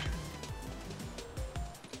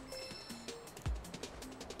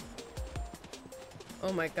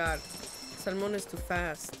 Oh my god. Salmon is too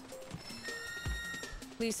fast.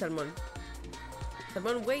 Please, Salmon.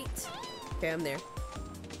 Salmon, wait. Okay, I'm there.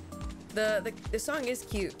 The song is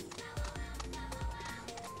cute.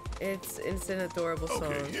 It's an adorable song.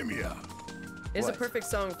 Okay, hear me out. It's a perfect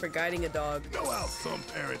song for guiding a dog. Know how some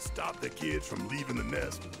parents stop their kids from leaving the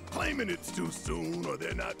nest, claiming it's too soon or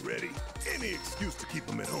they're not ready. Any excuse to keep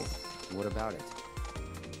them at home. What about it?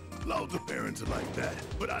 Loads of parents are like that,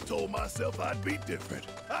 but I told myself I'd be different.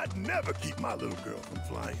 I'd never keep my little girl from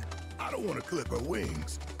flying. I don't want to clip her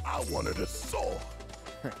wings. I want her to soar.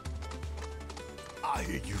 I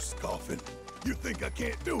hear you scoffing. You think I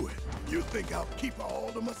can't do it. You think I'll keep her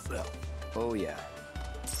all to myself. Oh, yeah.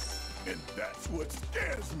 And that's what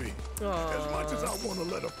scares me. Aww. As much as I want to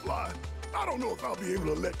let her fly, I don't know if I'll be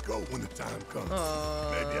able to let go when the time comes.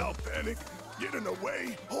 Aww. Maybe I'll panic, get in the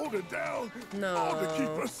way, hold her down, No. all to keep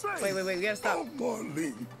her safe. Wait, we gotta stop. Oh,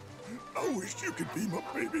 Marlene, I wish you could be my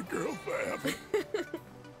baby girl forever.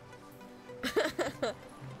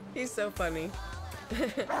 He's so funny.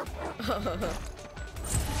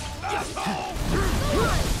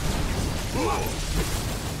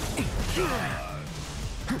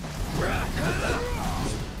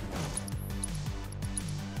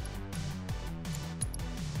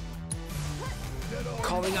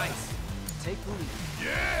 Calling ice. Take the lead.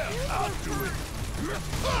 Yeah, I'll do it.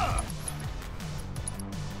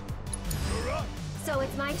 You're up. So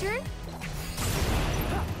it's my turn?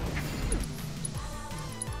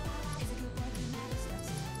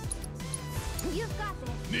 You've got this.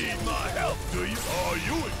 Need my help, do you? Oh,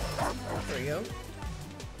 you it. There we go.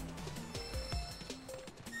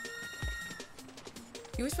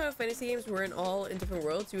 You wish Final Fantasy games weren't all in different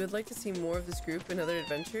worlds? You would like to see more of this group in other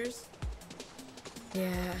adventures?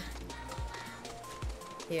 Yeah.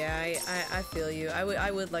 Yeah, I feel you.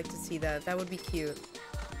 I would like to see that. That would be cute.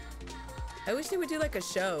 I wish they would do like a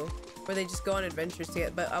show where they just go on adventures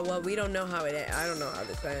together. But well, we don't know how it ends. I don't know how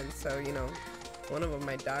this ends. So you know, one of them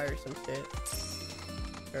might die or some shit,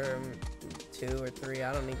 or 2 or 3.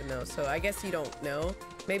 I don't even know. So I guess you don't know.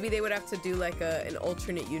 Maybe they would have to do like an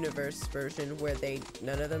alternate universe version where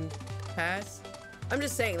none of them pass. I'm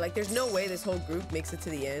just saying, like, there's no way this whole group makes it to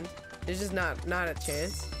the end. There's just not a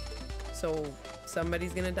chance. So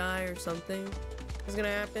somebody's gonna die or something is gonna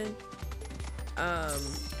happen.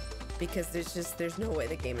 Because there's no way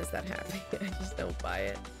the game is that happy. I just don't buy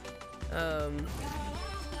it. So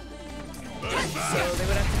they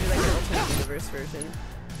would have to do like an alternate universe version.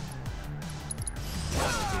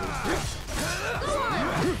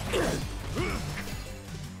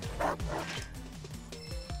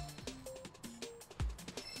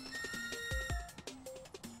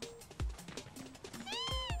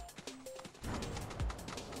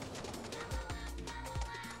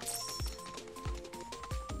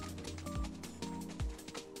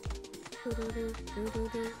 But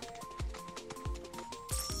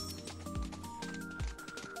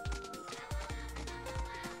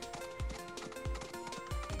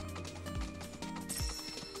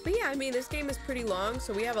yeah, I mean, this game is pretty long,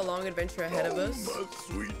 so we have a long adventure ahead of us. My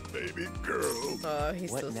sweet baby girl.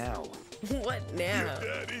 He's what still... now? What now?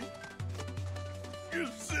 Your daddy. You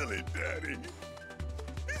silly daddy.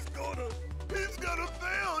 He's gonna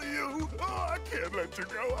fail you. Oh, I can't let you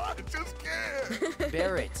go. I just can't.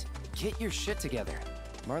 Barrett, get your shit together.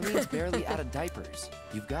 Marlene's barely out of diapers.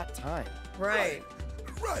 You've got time. Right.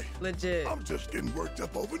 Right. Legit. I'm just getting worked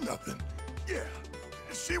up over nothing. Yeah.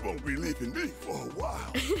 She won't be leaving me for a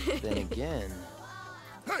while. Then again.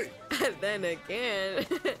 Hey. Then again.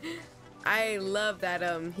 I love that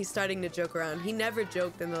he's starting to joke around. He never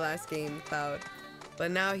joked in the last game, Cloud.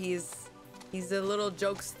 But now he's a little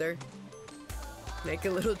jokester. Make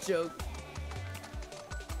a little joke.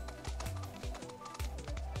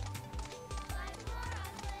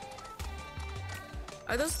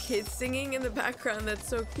 Are those kids singing in the background? That's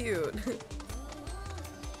so cute.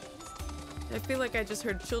 I feel like I just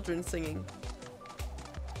heard children singing.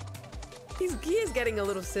 He is getting a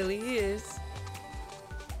little silly, he is.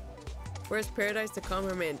 Where's Paradise to calm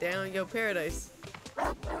her man down? Yo, Paradise.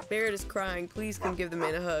 Barrett is crying. Please come give the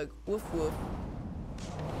man a hug. Woof woof.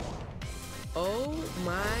 Oh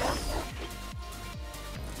my.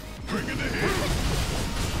 Bring it in.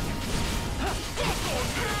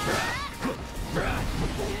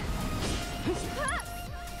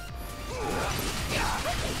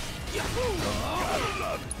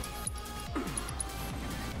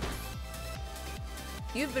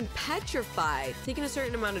 You've been petrified. Taking a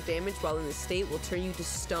certain amount of damage while in this state will turn you to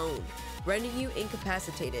stone, rendering you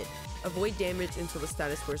incapacitated. Avoid damage until the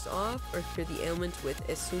status wears off, or cure the ailment with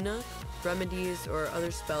Esuna, remedies, or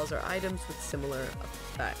other spells or items with similar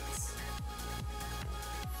effects.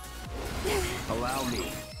 Allow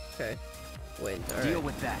me. Okay. Win. All Deal right.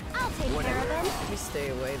 with that. I'll take care of it. Let me stay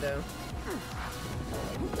away though.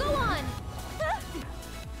 Go on.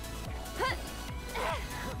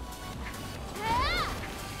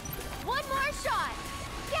 One more shot.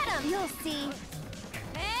 Get him. You'll see.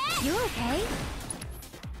 You okay?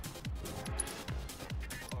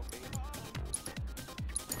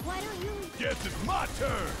 Why don't you? Guess it's my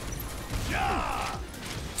turn. Yeah.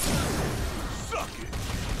 Suck it.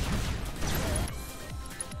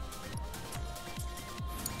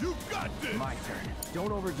 You got this. My turn.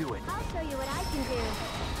 Don't overdo it. I'll show you what I can do.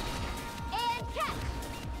 And catch.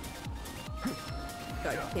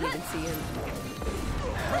 God, you can't even see him.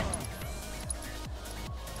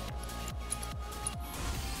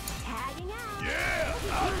 Tagging out. Yeah,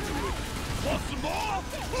 I'll do it. Want some more?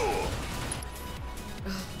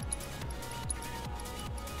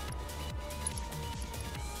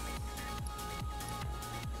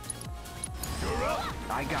 You're up.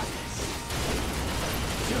 I got this.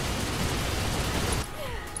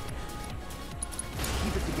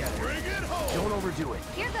 Keep it together. Bring it home. Don't overdo it.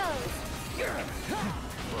 Here goes.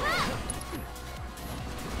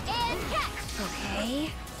 And catch.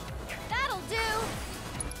 Okay. That'll do.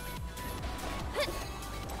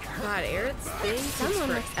 God, Eric's thing takes Someone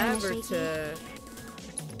looks kinda forever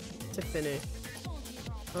to finish.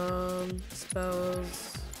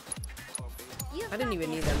 Spells. I didn't even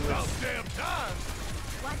need them. About damn time.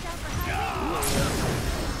 Watch out for high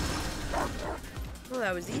winds. Well,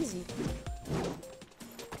 that was easy.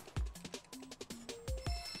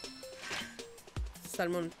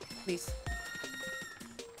 Salmon, please.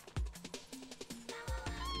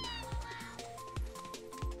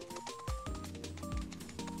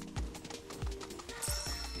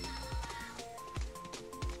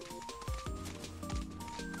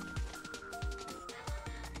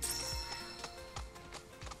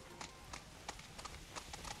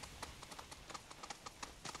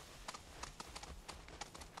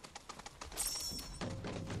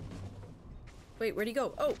 Wait, where'd he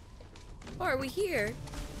go? Oh! Oh, are we here?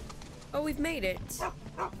 Oh, we've made it.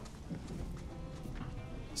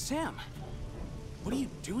 Sam, what are you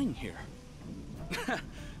doing here?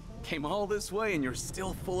 Came all this way and you're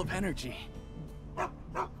still full of energy.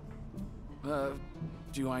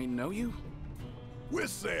 Do I know you? We're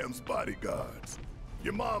Sam's bodyguards.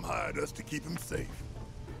 Your mom hired us to keep him safe.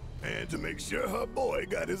 And to make sure her boy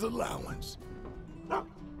got his allowance.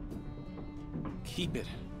 Keep it.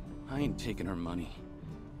 I ain't taking her money.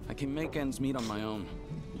 I can make ends meet on my own.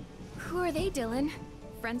 Who are they, Dylan?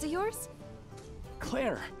 Friends of yours?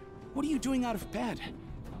 Claire, what are you doing out of bed?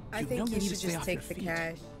 I think you should just take the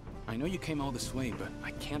cash. I know you came all this way, but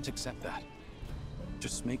I can't accept that.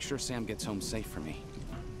 Just make sure Sam gets home safe for me.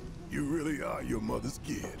 You really are your mother's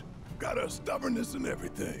kid. Got her stubbornness and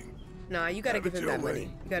everything. Nah, you gotta Have give it him your that way. money.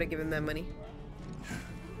 You gotta give him that money.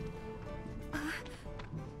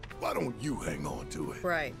 Why don't you hang on to it?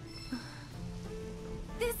 Right.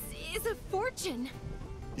 This is a fortune.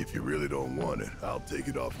 If you really don't want it, I'll take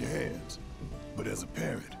it off your hands. But as a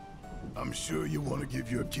parent, I'm sure you want to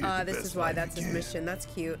give your kid the This best is why life that's you his can. mission. That's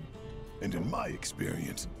cute. And in my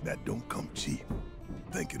experience, that don't come cheap.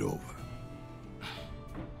 Think it over.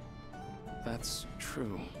 That's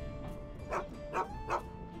true.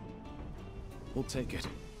 We'll take it.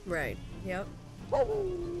 Right. Yep.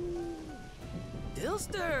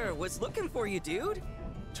 Dilster was looking for you, dude.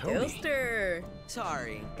 Dilster.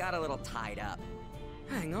 Sorry, got a little tied up.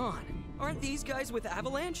 Hang on. Aren't these guys with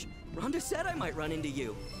Avalanche? Rhonda said I might run into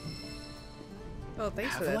you. Oh,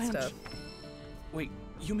 thanks Avalanche? for that stuff. Wait,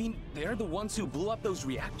 you mean they're the ones who blew up those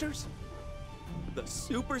reactors? The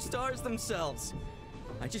superstars themselves.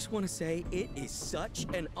 I just want to say it is such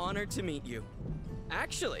an honor to meet you.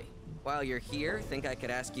 Actually, while you're here, think I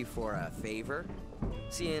could ask you for a favor?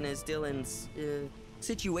 Seeing as Dylan's,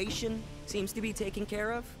 situation seems to be taken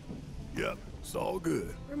care of? Yep, it's all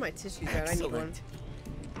good. Where are my tissues at? I need one. Excellent.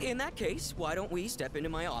 In that case, why don't we step into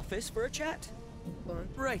my office for a chat? Hold on.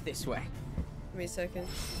 Right this way. Give me a second.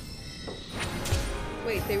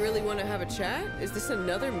 Wait, they really want to have a chat? Is this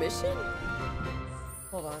another mission?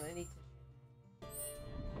 Hold on, I need to...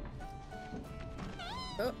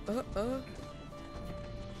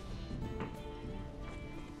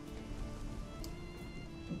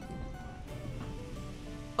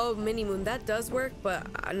 Oh, Mini Moon, that does work, but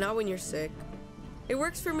not when you're sick. It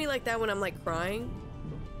works for me like that when I'm like crying,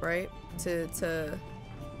 right? To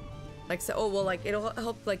like say, oh well, like it'll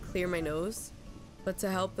help like clear my nose, but to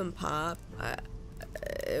help them pop,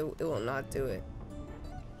 it will not do it.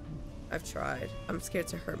 I've tried. I'm scared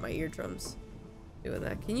to hurt my eardrums doing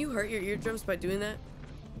that. Can you hurt your eardrums by doing that?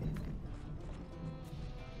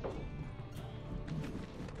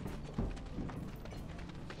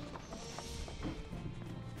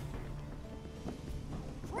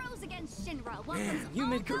 Pros against Shinra. Man, you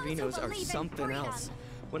mid-Carinos are something else.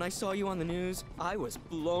 When I saw you on the news, I was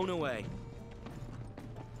blown away.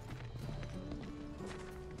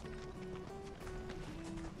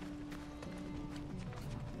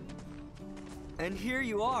 And here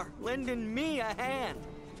you are, lending me a hand.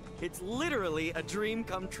 It's literally a dream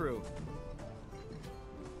come true.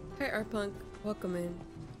 Hi, Arpunk. Welcome in.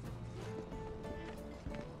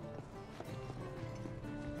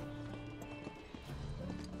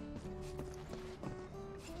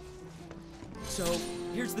 So,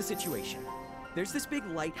 here's the situation. There's this big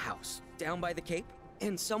lighthouse down by the Cape,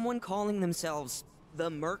 and someone calling themselves the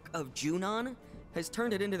Merc of Junon has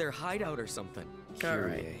turned it into their hideout or something.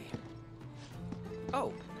 Kyrie.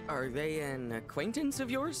 Oh, are they an acquaintance of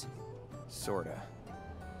yours? Sorta.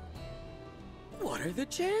 What are the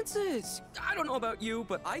chances? I don't know about you,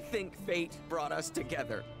 but I think fate brought us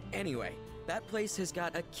together. Anyway, that place has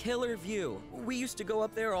got a killer view. We used to go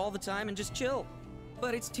up there all the time and just chill.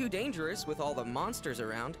 But it's too dangerous with all the monsters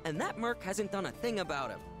around, and that merc hasn't done a thing about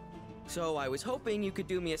him. So I was hoping you could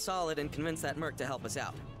do me a solid and convince that merc to help us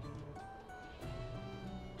out.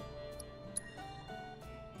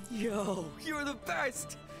 Yo, you're the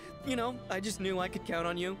best! You know, I just knew I could count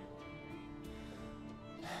on you.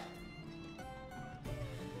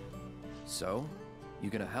 So, you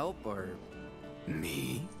gonna help, or...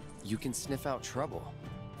 Me? You can sniff out trouble.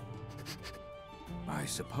 I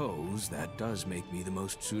suppose that does make me the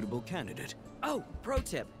most suitable candidate. Oh, pro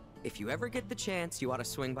tip. If you ever get the chance, you ought to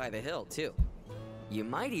swing by the hill, too. You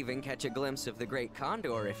might even catch a glimpse of the Great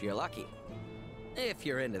Condor if you're lucky. If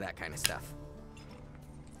you're into that kind of stuff.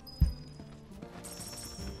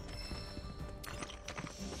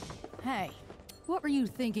 Hey, what were you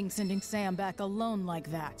thinking sending Sam back alone like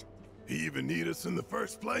that? He even need us in the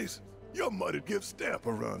first place? Your mother'd give Stamp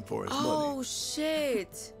a run for his money. Oh,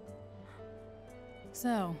 shit.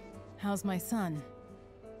 So, how's my son?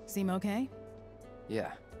 Seem okay?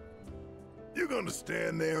 Yeah. You gonna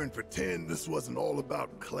stand there and pretend this wasn't all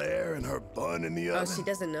about Claire and her bun in the oven? Oh, she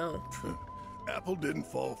doesn't know. Apple didn't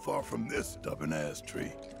fall far from this stubborn-ass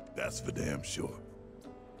tree. That's for damn sure.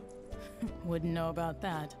 Wouldn't know about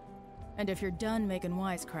that. And if you're done making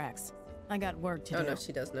wisecracks, I got work to do. Oh, no,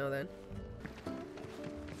 she does know then.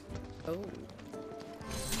 Oh.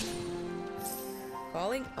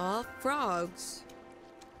 Calling off frogs.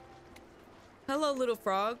 Hello, little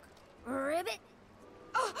frog. Ribbit?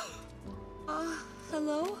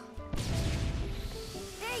 Hello?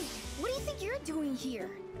 Hey, what do you think you're doing here?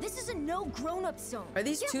 This is a no grown-up zone. Are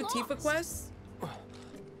these Get two lost. Tifa quests?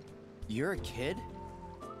 You're a kid?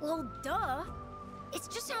 Well, duh. It's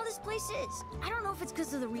just how this place is. I don't know if it's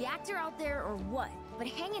because of the reactor out there or what, but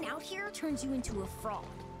hanging out here turns you into a frog.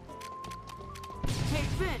 Hey,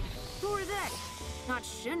 Finn, who are they? Not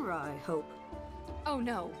Shinra, I hope. Oh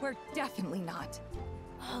no, we're definitely not.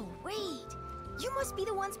 Oh, wait. You must be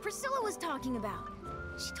the ones Priscilla was talking about.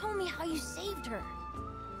 She told me how you saved her.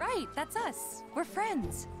 Right, that's us. We're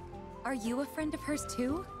friends. Are you a friend of hers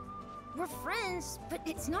too? We're friends, but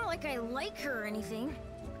it's not like I like her or anything.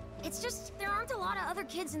 It's just there aren't a lot of other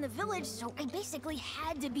kids in the village, so I basically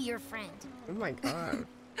had to be your friend. Oh my god.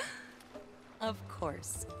 Of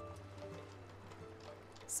course.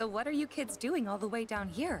 So what are you kids doing all the way down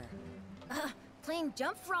here? Playing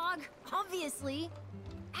Jump Frog, obviously.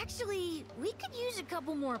 Actually, we could use a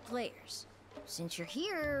couple more players. Since you're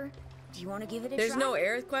here, do you want to give it a There's try? no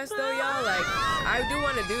Aerith quest though, y'all. Like, I do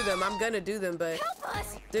want to do them. I'm gonna do them, but help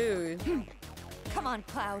us, dude. Come on,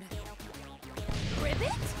 Cloud.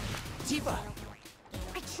 Ribbit? Tifa!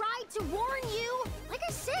 I tried to warn you. Like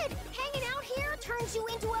I said, hanging out here turns you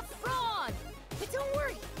into a frog. But don't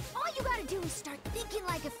worry, all you gotta do is start thinking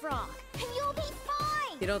like a frog, and you'll be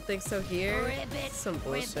fine. You don't think so here? Ribbit, Some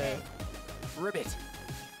bullshit. Ribbit.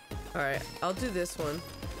 All right, I'll do this one.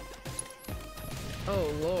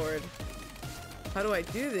 Oh lord, how do I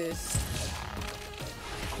do this?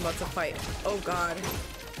 I'm about to fight. Oh god,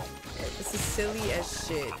 this is silly as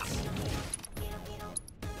shit.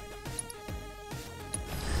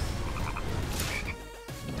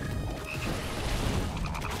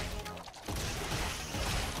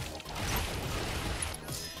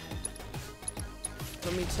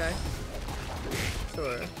 Let me check.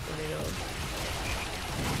 Sure, let me know.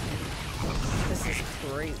 This is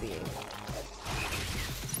crazy.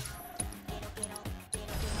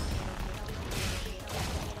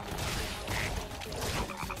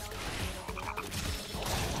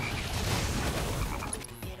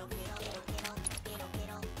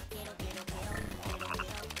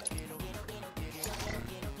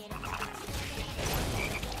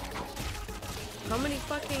 How many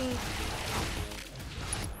fucking...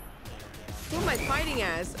 Who am I fighting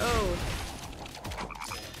as? Oh.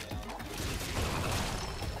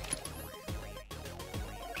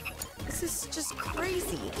 This is just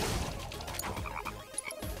crazy.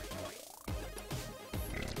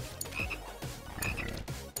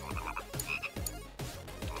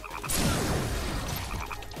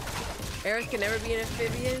 Aerith can never be an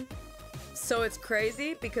amphibian. So it's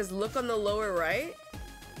crazy because look on the lower right.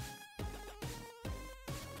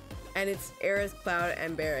 And it's Aerith, Cloud,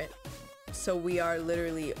 and Barret. So we are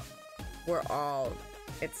literally, we're all,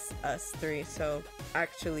 it's us three. So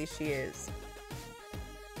actually she is.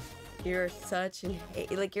 You're such an,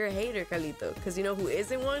 like you're a hater, Calito. Because you know who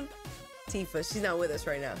isn't one? Tifa. She's not with us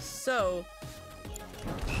right now. So,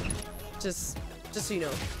 just so you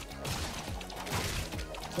know.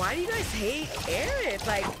 Why do you guys hate Aerith?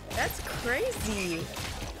 Like, that's crazy.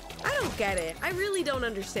 I don't get it. I really don't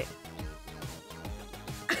understand.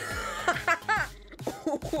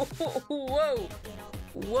 Whoa.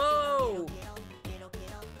 Whoa.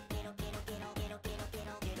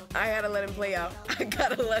 I gotta let him play out. I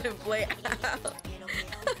gotta let him play out.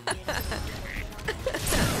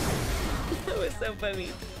 That was so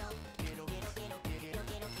funny.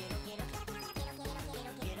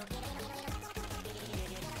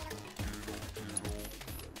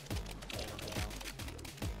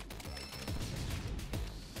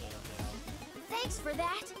 Thanks for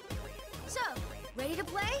that. So, ready to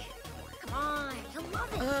play? Come on, you'll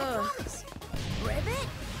love it, I promise. Ribbit?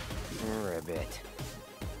 Ribbit.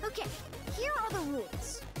 Okay, here are the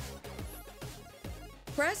rules.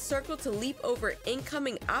 Press circle to leap over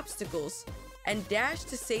incoming obstacles and dash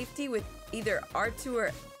to safety with either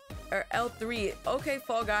R2 or L3. Okay,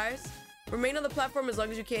 Fall Guys. Remain on the platform as long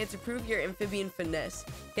as you can to prove your amphibian finesse.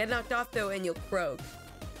 Get knocked off though and you'll croak.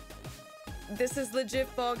 This is legit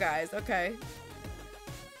Fall Guys, okay.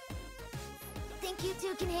 Think you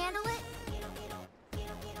two can handle it?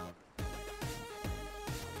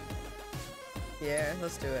 Yeah,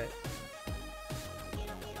 let's do it.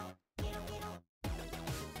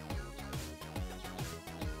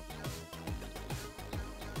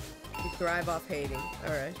 You thrive off hating.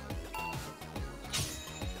 Alright.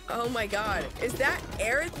 Oh my god. Is that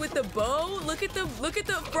Aerith with the bow? Look at the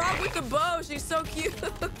frog with the bow. She's so cute.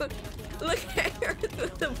 Look at Aerith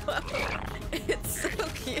with the bow. It's so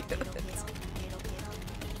cute.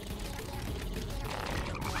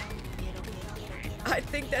 I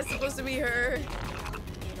think that's supposed to be her.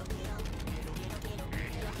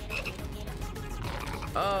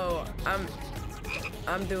 Oh,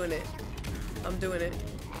 I'm doing it. I'm doing it.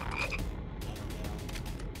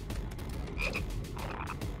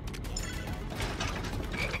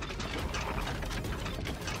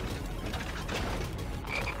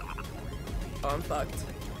 I'm fucked.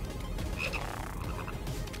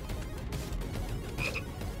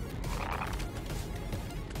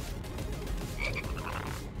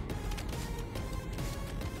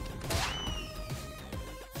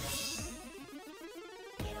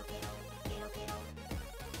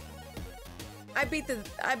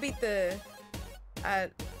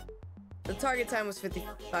 The target time was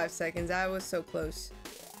 55 seconds. I was so close.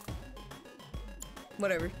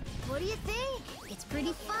 Whatever. What do you think? It's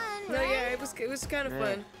pretty fun, No, right? yeah, it was kind of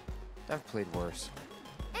fun. I've played worse.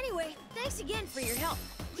 Anyway, thanks again for your help.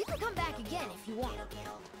 You can come back again if you want.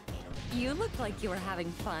 You look like you were having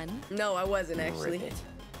fun. No, I wasn't actually.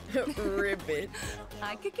 Ribbit.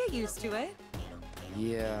 I could get used to it.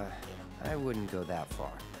 Yeah, I wouldn't go that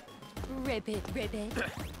far. Ribbit, ribbit.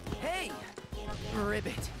 Hey!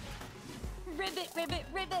 Ribbit. Ribbit, ribbit,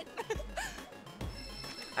 ribbit.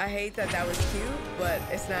 I hate that that was cute, but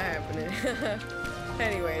it's not happening.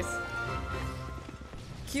 Anyways.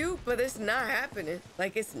 Cute, but it's not happening.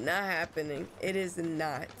 Like, it's not happening. It is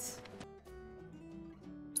not.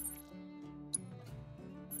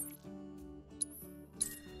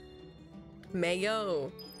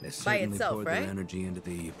 Mayo. They By certainly itself, poured right? their energy into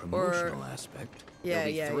the promotional aspect. Yeah, They'll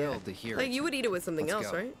be yeah, thrilled yeah. to hear Like, it. you would eat it with something Let's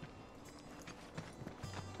else, go. right?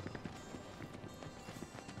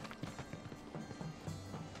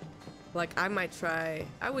 Like, I might try.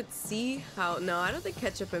 I would see how. No, I don't think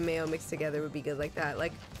ketchup and mayo mixed together would be good like that.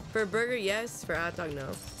 Like, for a burger, yes. For a hot dog, no.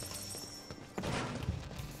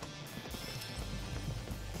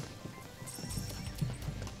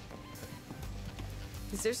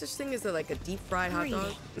 Is there such thing as like a deep fried hot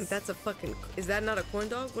dog? That's a fucking. Is that not a corn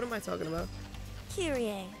dog? What am I talking about?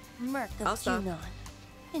 Kyrie, Merc I'll of stop. Junon.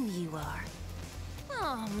 And you are.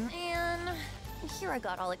 Oh, man. Here I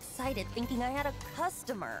got all excited thinking I had a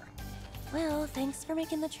customer. Well, thanks for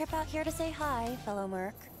making the trip out here to say hi, fellow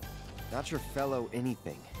Merc. Not your fellow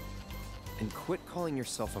anything. And quit calling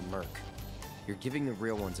yourself a merc. You're giving the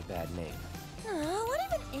real ones a bad name. What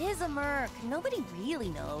even is a Merc? Nobody really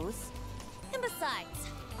knows. And besides,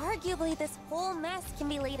 arguably this whole mess can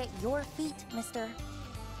be laid at your feet, mister.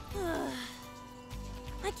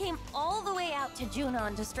 I came all the way out to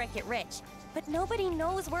Junon to strike it rich, but nobody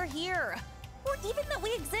knows we're here. Or even that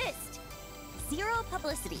we exist. Zero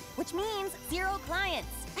publicity, which means zero clients.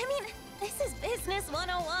 I mean, this is business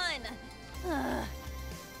 101.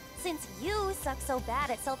 Since you suck so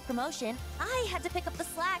bad at self-promotion, I had to pick up the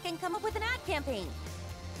slack and come up with an ad campaign.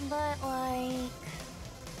 But like,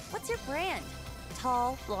 what's your brand?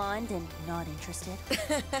 Tall, blonde, and not interested.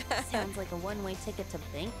 Sounds like a one-way ticket to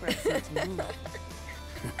bankruptcy to me.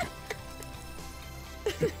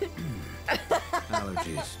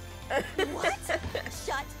 Allergies. What?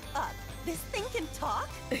 Shut up. This thing can talk?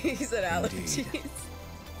 He said allergies.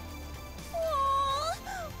 Aww,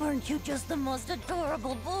 aren't you just the most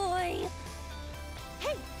adorable boy?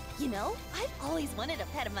 Hey, you know, I've always wanted a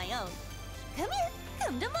pet of my own. Come here,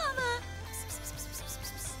 come to mama.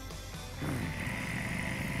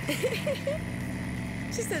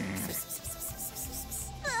 She said.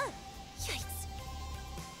 Yikes.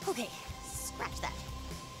 Okay, scratch that.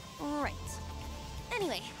 Right.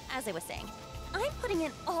 Anyway, as I was saying, I'm putting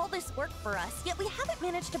in all this work for us, yet we haven't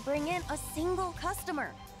managed to bring in a single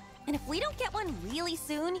customer. And if we don't get one really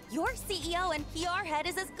soon, your CEO and PR head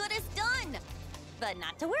is as good as done. But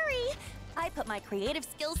not to worry, I put my creative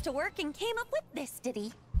skills to work and came up with this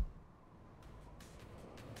ditty.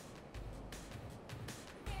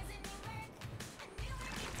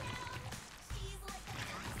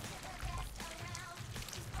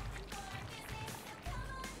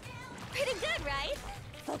 Pretty good, right?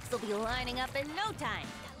 Folks will be lining up in no time.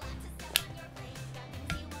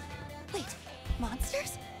 Wait,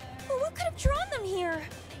 monsters? Well, what could have drawn them here?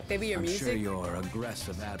 Maybe your I'm music? sure your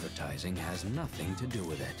aggressive advertising has nothing to do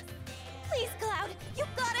with it. Please, Cloud, you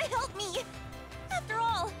gotta help me! After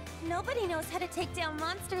all, nobody knows how to take down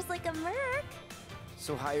monsters like a Merc.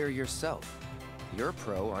 So hire yourself. You're a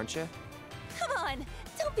pro, aren't you? Come on,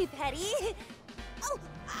 don't be petty. Oh,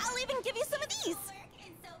 I'll even give you some of these.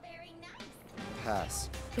 Pass.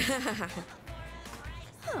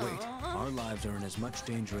 Wait, our lives are in as much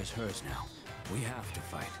danger as hers now. We have to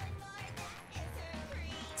fight.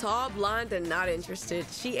 Tall, blonde, and not interested.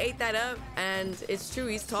 She ate that up, and it's true.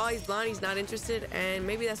 He's tall, he's blonde, he's not interested, and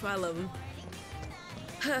maybe that's why I love him.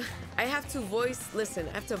 I have to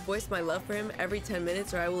voice my love for him every 10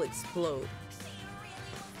 minutes or I will explode.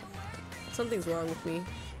 Something's wrong with me.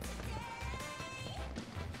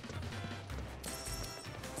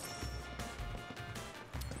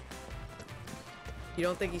 You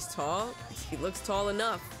don't think he's tall? He looks tall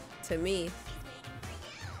enough to me.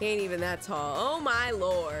 He ain't even that tall. Oh my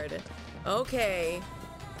lord. Okay.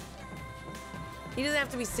 He doesn't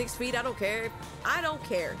have to be 6 feet. I don't care. I don't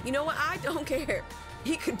care. You know what? I don't care.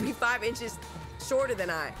 He could be 5 inches shorter than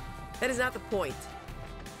I. That is not the point.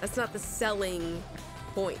 That's not the selling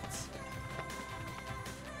point.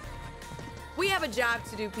 We have a job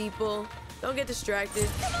to do, people. Don't get distracted.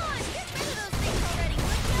 Come on, get rid of those things already, would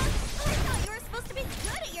ya? I thought you were supposed to be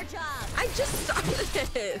good at your job. I just started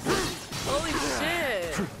this. Holy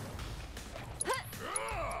shit.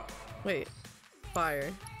 Wait.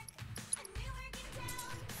 Fire.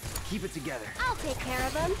 Keep it together. I'll take care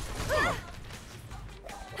of him.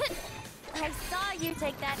 I saw you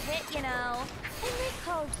take that hit, you know. And they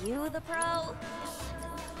call you the pro.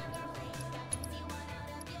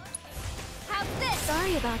 How's this?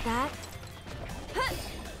 Sorry about that.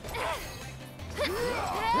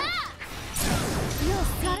 You'll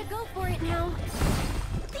gotta go for it now.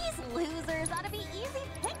 These losers ought to be easy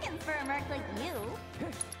pickings for a merc like you.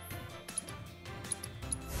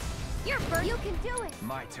 You're first. You can do it.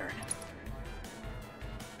 My turn.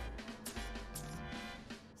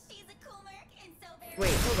 Wait,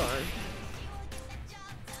 hold on.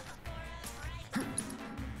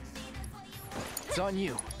 It's on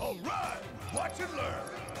you. All right, watch and learn.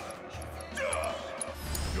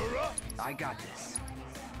 You're up. I got this.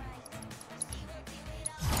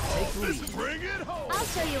 Bring it home. I'll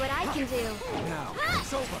show you what I can do. Now,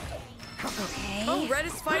 it's over. Okay. Oh, Red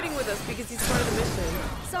is fighting with us because he's part of the mission.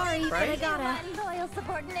 Sorry, but I Right? gotta. Loyal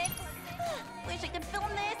subordinates. Wish I could film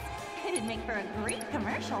this. It'd make for a great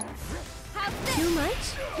commercial. How's this? Too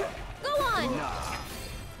much? Go on. Nah.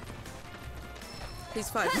 He's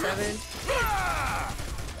 5'7".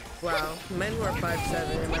 Wow, men who are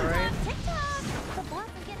 5'7", am I right? TikTok. The boss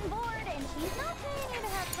is getting bored, and she's not paying you to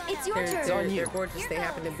have fun. It's your They're, turn. they're, they're gorgeous. They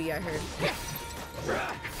happen to be, I heard.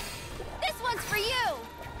 This one's for you.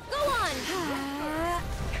 Go on.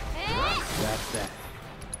 That's that.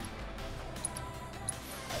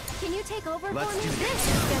 Can you take over Let's for me? do This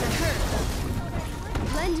is gonna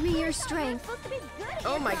hurt. Lend me your strength.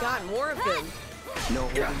 Oh my god, more of them. No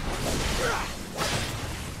holding.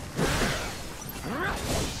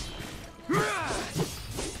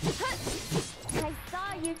 I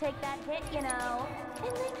saw you take that hit, you know.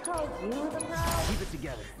 And they call you the pro. Keep it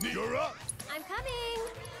together. You're up. I'm coming.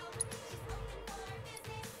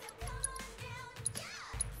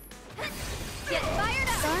 Get fired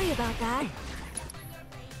up. Sorry about that.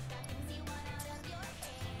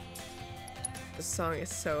 This song is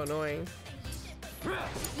so annoying.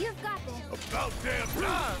 You've got this. About damn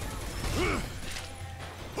time.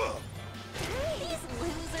 These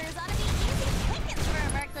losers ought to be easy pickings for a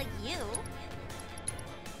merc like you.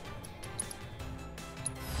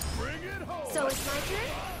 Bring it home. So it's my turn?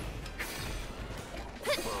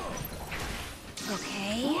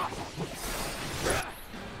 Okay.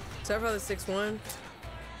 Sorry for the 6'1".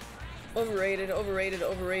 Overrated, overrated,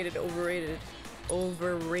 overrated, overrated.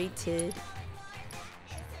 Overrated.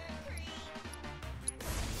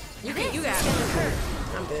 You got it.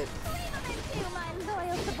 I'm good. You, my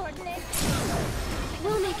loyal subordinate.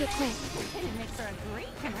 We'll make it quick. It'd make for a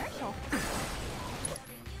great commercial.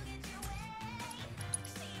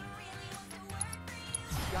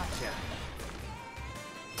 Gotcha.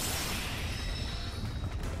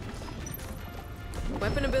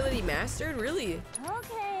 Weapon ability mastered? Really?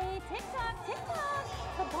 Okay, tick-tock, tick-tock.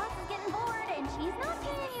 The boss is getting bored, and she's not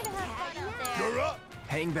paying you to have fun out there. You're up.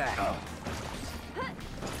 Hang back.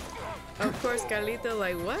 Of course, Carlito,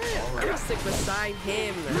 like, what? I'm gonna stick beside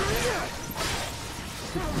him.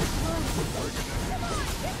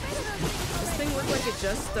 This thing looked like it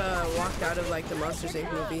just walked out of, like, the Monsters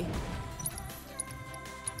Inc. movie.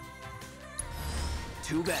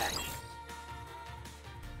 Too bad.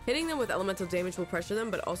 Hitting them with elemental damage will pressure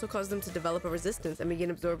them, but also cause them to develop a resistance and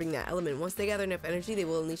begin absorbing that element. Once they gather enough energy, they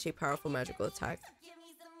will unleash a powerful magical attack.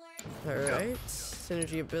 Alright.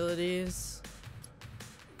 Synergy abilities.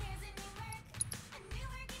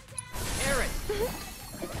 Aaron!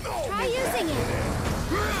 Try using it.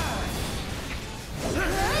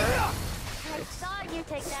 I saw you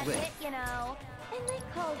take that hit, you know. And they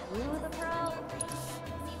call you the pro.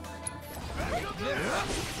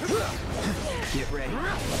 Get ready.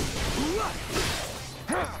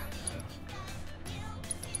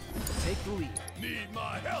 Take the lead. Need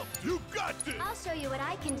my help. You got this. I'll show you what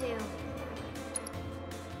I can do.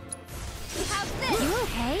 How's this? You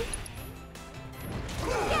okay?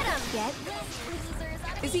 Get him! Get.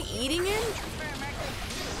 Is he eating it?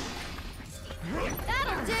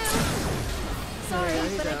 That'll do! Sorry,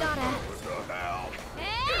 Yeah, but I gotta.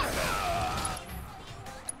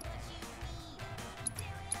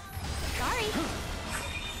 Sorry.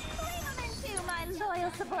 Leave him into my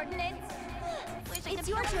loyal subordinates. It's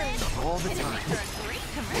your turn. All the time. Great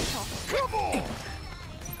commercial. Come on!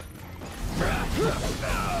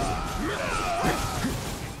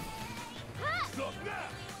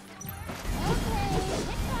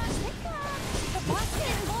 The boss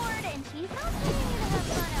is bored and she's not planning to have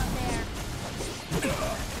fun out there.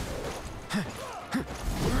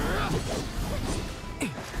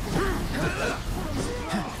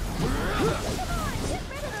 Come on, get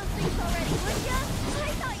rid of those things already, would ya?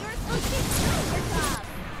 I thought you were supposed to be doing your job.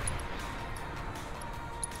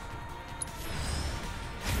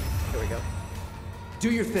 Here we go. Do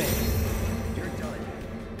your thing. You're done.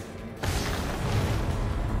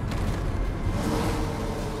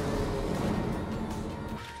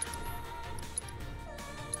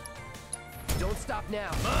 Don't stop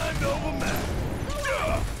now. Mind over matter.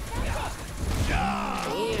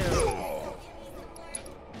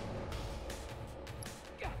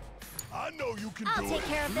 I know you can I'll do it. take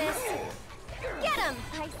care of this. Get him!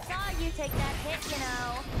 I saw you take that hit, you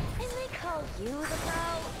know. And they call you the pro.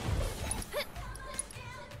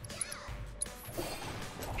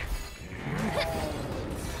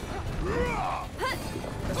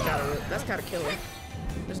 That's gotta kill her.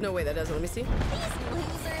 There's no way that doesn't. Let me see. These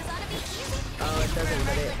losers ought to be easy. Oh, it doesn't,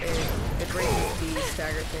 but it breaks the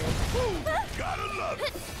stagger thing. Gotta love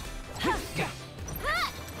it.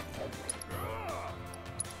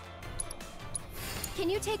 Can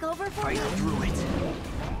you take over for me? Through it.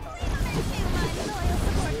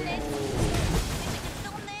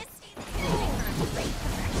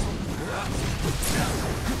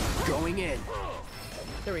 Going in.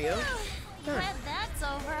 There we go. Glad that's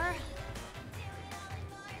over.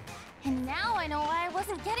 And now I know why I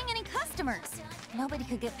wasn't getting any customers. Nobody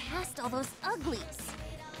could get past all those uglies.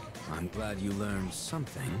 I'm glad you learned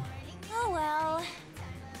something. Oh well.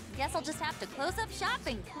 Guess I'll just have to close up shop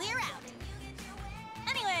and clear out.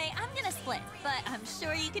 Anyway, I'm gonna split, but I'm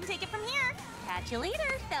sure you can take it from here. Catch you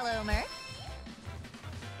later, fellow merc.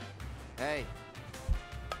 Hey.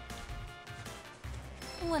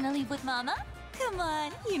 Wanna leave with Mama? Come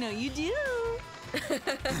on, you know you do.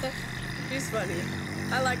 She's funny.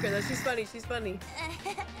 I like her though. She's funny. She's funny.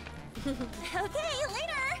 Okay,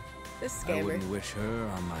 later. This I scammer. wouldn't wish her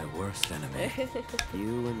on my worst enemy.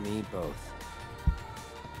 You and me both.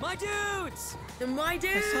 My dudes! My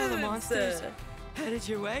dudes! I saw the monsters headed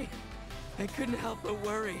your way. I couldn't help but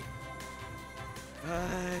worry.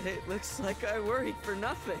 But it looks like I worried for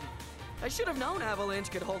nothing. I should have known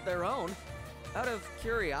Avalanche could hold their own. Out of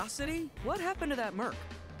curiosity, what happened to that merc?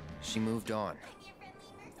 She moved on.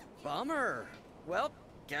 Bummer. Well,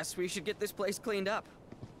 guess we should get this place cleaned up.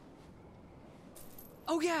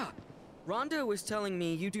 Oh yeah, Rhonda was telling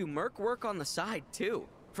me you do merc work on the side too.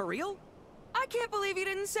 For real? I can't believe you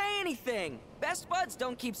didn't say anything. Best buds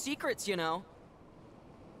don't keep secrets, you know.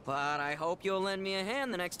 But I hope you'll lend me a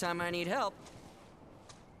hand the next time I need help.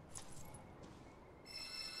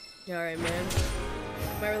 Alright, man.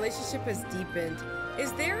 My relationship has deepened.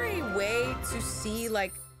 Is there a way to see,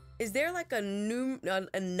 like, is there like a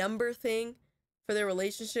number thing for their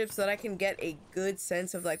relationship so that I can get a good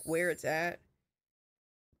sense of like where it's at?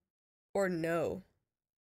 Or no?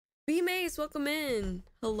 B-Mace, welcome in.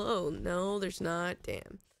 Hello. No, there's not.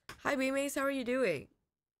 Damn. Hi, B-Mace. How are you doing?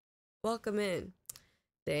 Welcome in.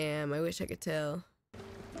 Damn, I wish I could tell.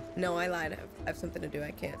 No, I lied. I have something to do.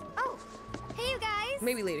 I can't. Oh, hey, you guys.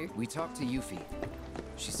 Maybe later. We talked to Yuffie.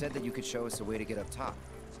 She said that you could show us a way to get up top.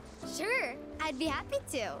 Sure, I'd be happy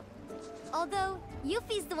to. Although,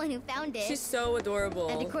 Yuffie's the one who found it. She's so adorable.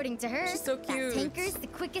 And according to her, she's so cute. That tanker's the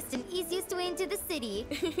quickest and easiest way into the city.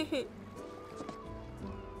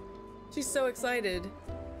 She's so excited.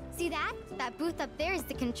 See that? That booth up there is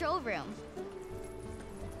the control room.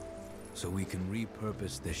 So we can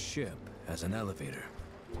repurpose this ship as an elevator.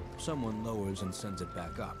 Someone lowers and sends it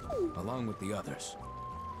back up, along with the others.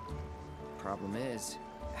 Problem is,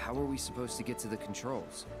 how are we supposed to get to the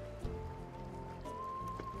controls?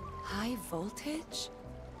 High voltage?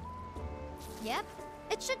 Yep.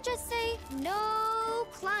 It should just say, no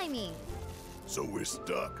climbing. So we're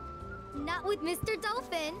stuck? Not with Mr.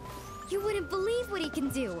 Dolphin. You wouldn't believe what he can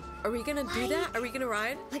do. Are we gonna do that? Are we gonna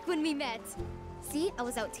ride? Like when we met. See, I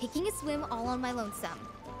was out taking a swim all on my lonesome.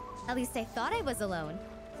 At least I thought I was alone.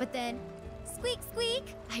 But then, squeak, squeak,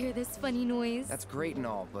 I hear this funny noise. That's great and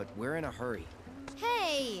all, but we're in a hurry.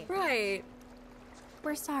 Hey! Right.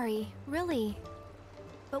 We're sorry, really.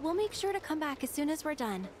 But we'll make sure to come back as soon as we're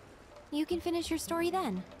done. You can finish your story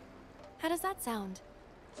then. How does that sound?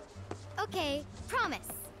 Okay, promise.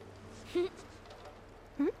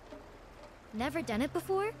 Never done it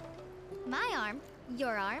before? My arm,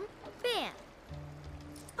 your arm, bam!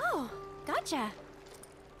 Oh, gotcha.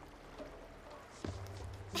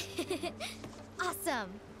 Awesome.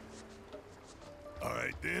 All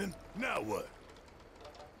right then, now what?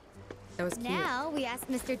 That was cute. Now we ask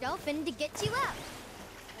Mr. Dolphin to get you up.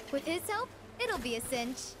 With his help, it'll be a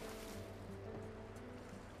cinch.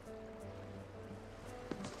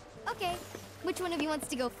 Okay, which one of you wants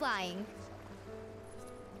to go flying?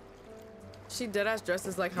 She deadass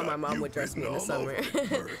dresses like how my mom would dress me in the summer.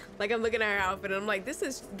 Like I'm looking at her outfit and I'm like, this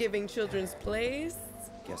is giving children's plays.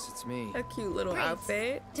 Guess it's me. A cute little Great.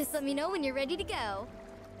 outfit. Just let me know when you're ready to go.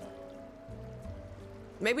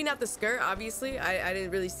 Maybe not the skirt, obviously. I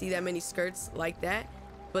didn't really see that many skirts like that.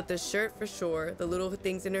 But the shirt for sure. The little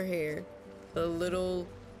things in her hair. The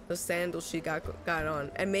sandals she got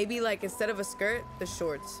on. And maybe like instead of a skirt, the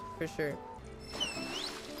shorts for sure.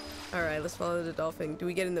 All right, let's follow the dolphin. Do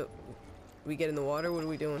we get in the water? What are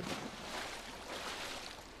we doing?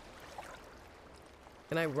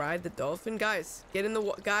 Can I ride the dolphin? Guys, get in the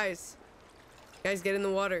guys, get in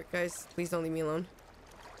the water. Guys, please don't leave me alone.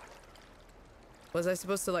 Was I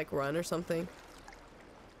supposed to like run or something?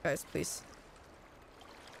 Guys, please.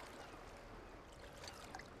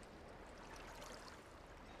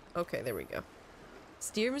 Okay, there we go.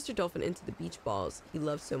 Steer Mr. Dolphin into the beach balls he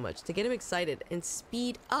loves so much to get him excited and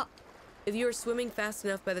speed up. If you are swimming fast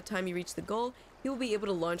enough by the time you reach the goal, he will be able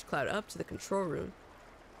to launch Cloud up to the control room.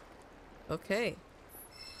 Okay.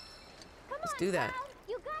 Let's do that.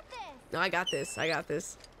 You got this. No, I got this. I got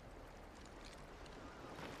this.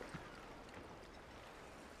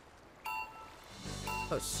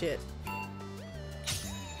 Oh, shit.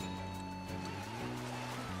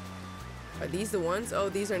 Are these the ones? Oh,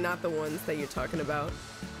 these are not the ones that you're talking about.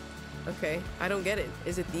 Okay, I don't get it.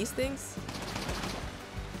 Is it these things?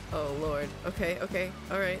 Oh, Lord. Okay, okay.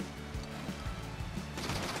 All right.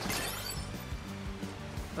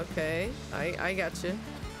 Okay, I got you.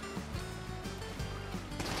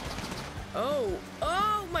 Oh,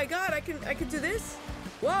 oh my God! I can do this.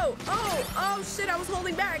 Whoa! Oh shit! I was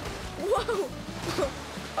holding back. Whoa!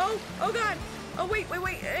 Oh God! Oh wait!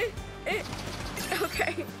 Okay.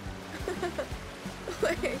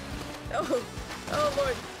 Wait. Oh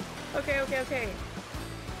Lord. Okay.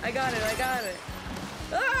 I got it.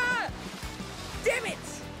 Ah! Damn it!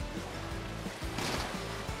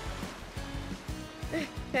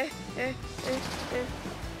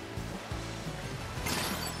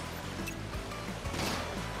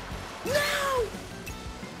 No!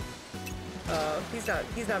 Oh,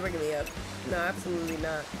 he's not bringing me up. No, absolutely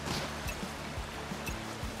not.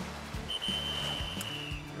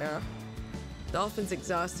 No. Dolphin's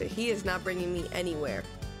exhausted. He is not bringing me anywhere.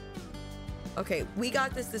 Okay, we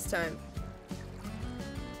got this time.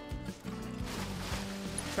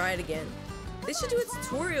 Try it again. They should do a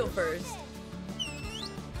tutorial first.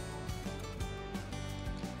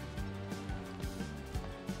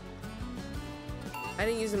 I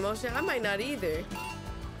didn't use emotion. I might not either.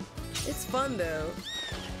 It's fun though.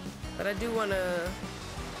 But I do wanna...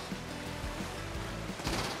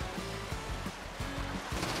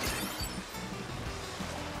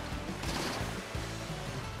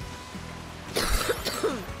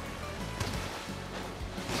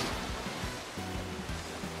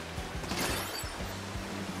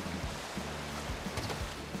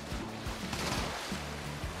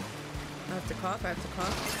 I have to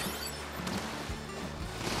cough.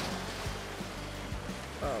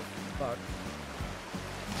 Oh, fuck.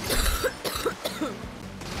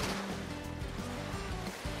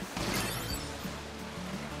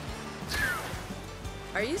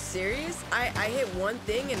 Are you serious? I hit one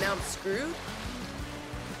thing and now I'm screwed?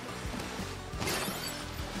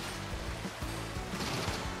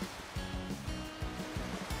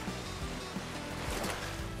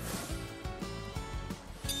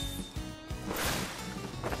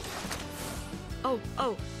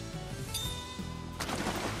 Oh.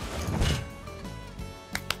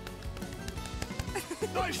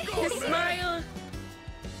 Nice going, man. Smile.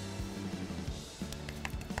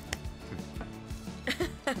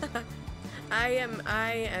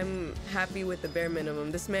 I am happy with the bare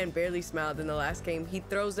minimum. This man barely smiled in the last game. He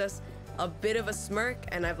throws us a bit of a smirk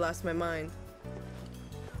and I've lost my mind.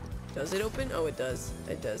 Does it open? Oh, it does.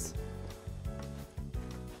 It does.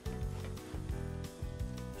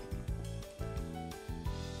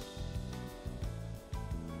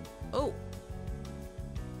 Oh.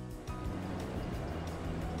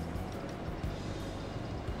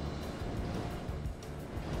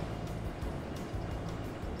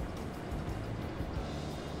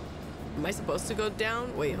 Am I supposed to go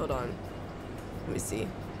down? Wait, hold on. Let me see.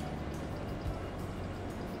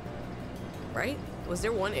 Right? Was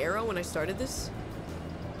there one arrow when I started this?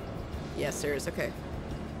 Yes, there is. Okay.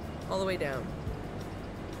 All the way down.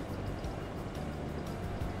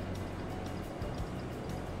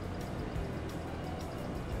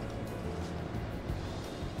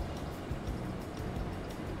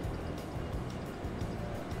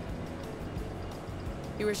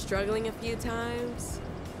 You were struggling a few times.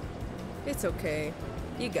 It's okay.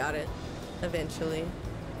 You got it. Eventually.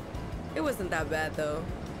 It wasn't that bad though.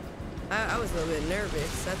 I was a little bit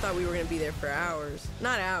nervous. I thought we were gonna be there for hours.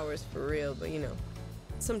 Not hours for real, but you know,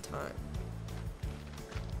 some time.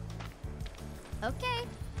 Okay,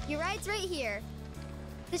 your ride's right here.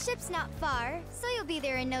 The ship's not far, so you'll be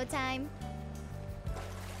there in no time.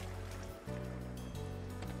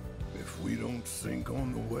 If we don't sink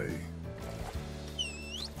on the way.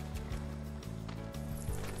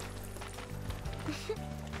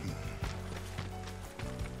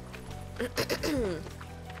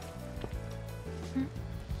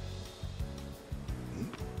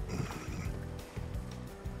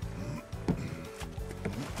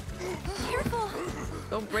 Careful!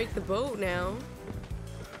 Don't break the boat now.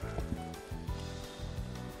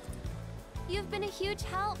 You've been a huge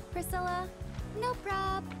help, Priscilla. No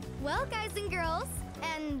prob. Well, guys and girls,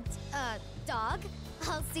 and, dog,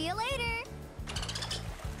 I'll see you later.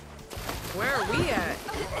 Where are we at?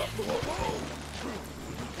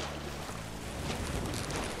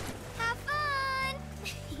 Have fun!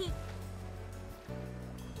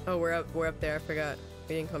 Oh, we're up there. I forgot.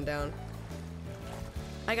 We didn't come down.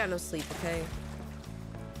 I got no sleep, okay?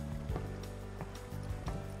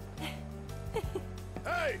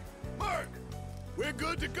 Hey, Mark! We're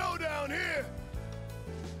good to go down here!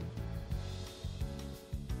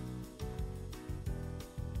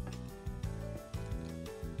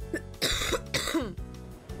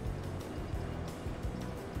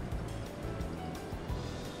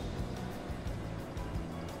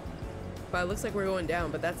 Wow, it looks like we're going down,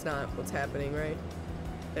 but that's not what's happening, right?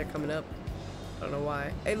 They're coming up. I don't know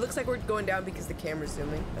why. It looks like we're going down because the camera's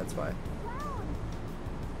zooming. That's why.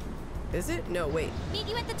 Is it? No, wait. Meet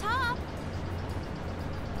you at the top.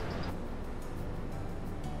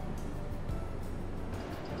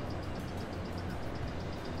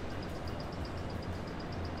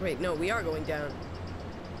 Wait, no, we are going down.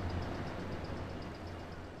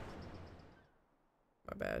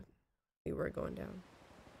 My bad. We were going down.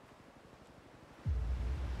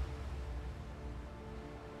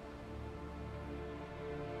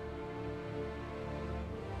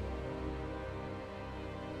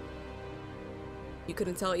 You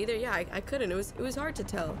couldn't tell either? Yeah, I couldn't. It was hard to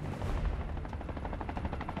tell.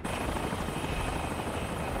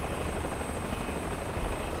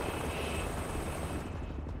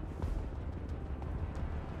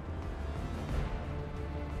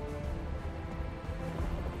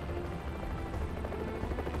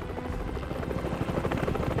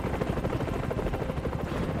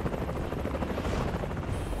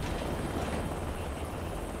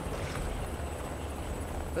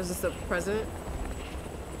 Was this the president?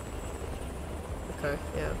 Okay,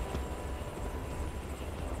 yeah.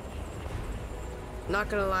 Not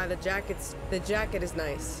gonna lie, the jacket is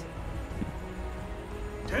nice.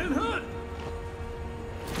 10 Hood!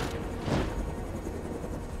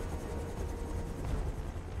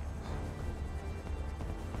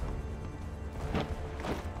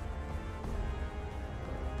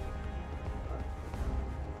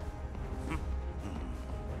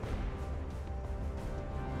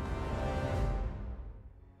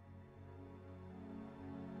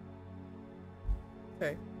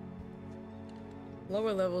 Okay.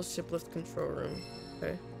 Lower level ship lift control room.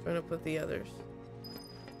 Okay, join up with the others.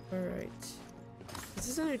 Alright. Is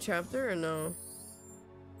this a new chapter or no?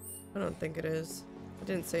 I don't think it is. It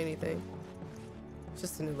didn't say anything. It's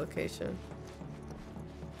just a new location.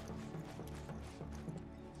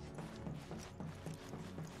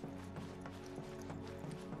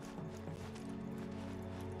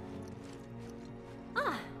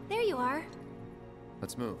 Ah, there you are.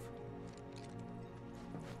 Let's move.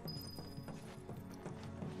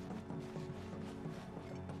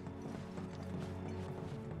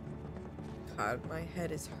 God, my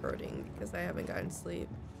head is hurting because I haven't gotten sleep.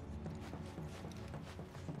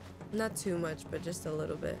 Not too much, but just a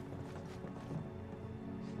little bit.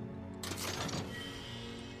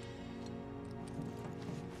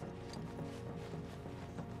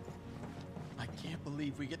 I can't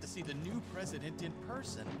believe we get to see the new president in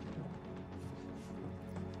person.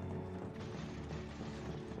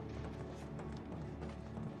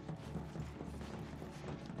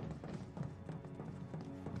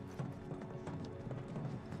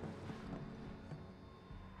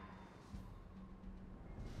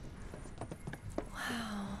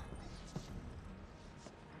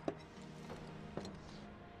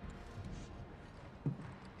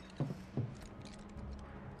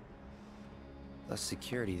 Less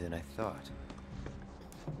security than I thought.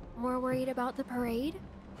 More worried about the parade?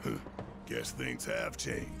 Guess things have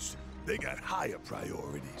changed. They got higher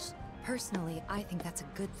priorities. Personally, I think that's a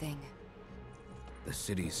good thing. The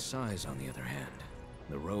city's size, on the other hand,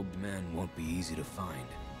 the robed men won't be easy to find.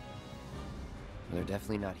 They're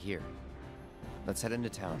definitely not here. Let's head into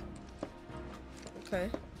town. Okay.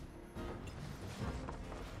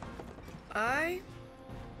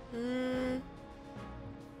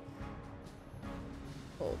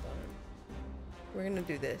 Hold on. We're gonna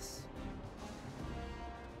do this.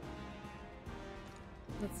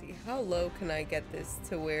 Let's see, how low can I get this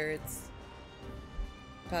to where it's...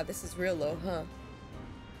 God, this is real low, huh?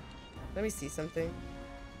 Let me see something.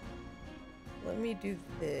 Let me do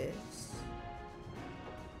this.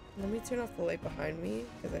 Let me turn off the light behind me,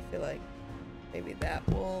 because I feel like maybe that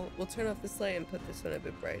will... We'll turn off this light and put this one a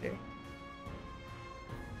bit brighter.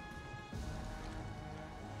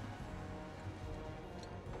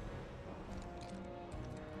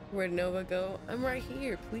 Where'd Nova go? I'm right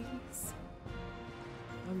here, please.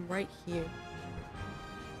 I'm right here.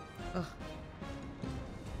 Ugh.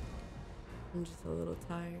 I'm just a little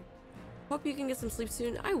tired. Hope you can get some sleep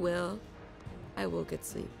soon. I will. I will get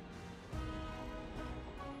sleep.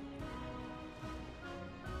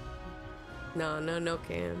 No,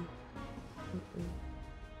 Cam.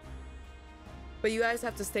 But you guys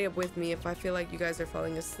have to stay up with me. If I feel like you guys are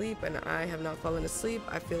falling asleep and I have not fallen asleep,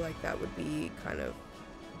 I feel like that would be kind of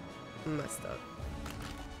messed up.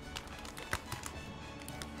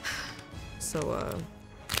 So,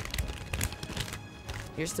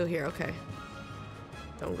 you're still here, okay.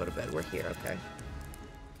 Don't go to bed, we're here, okay.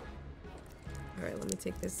 Alright, let me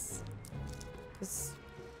take this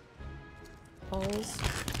Halls.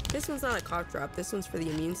 This one's not a cough drop, this one's for the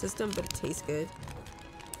immune system, but it tastes good.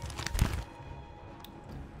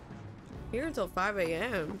 Here until 5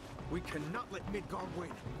 a.m. We cannot let Midgard win.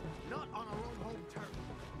 Not on our own home turf.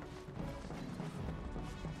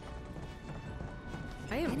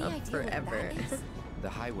 I am up forever. The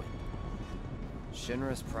Highway.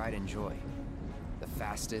 Shinra's pride and joy. The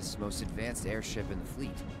fastest, most advanced airship in the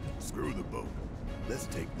fleet. Screw the boat. Let's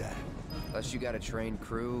take that. Unless you got a trained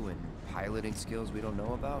crew and piloting skills we don't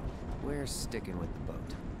know about, we're sticking with the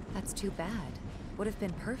boat. That's too bad. Would have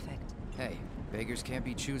been perfect. Hey, beggars can't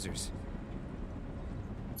be choosers.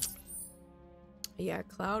 Yeah,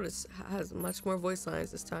 Cloud has much more voice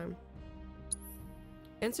lines this time.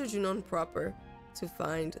 Enter Junon proper to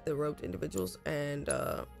find the robed individuals and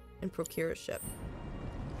procure a ship.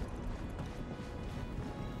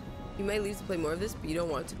 You might leave to play more of this, but you don't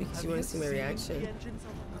want to because you want to see my reaction.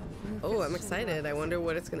 Oh, I'm excited. I wonder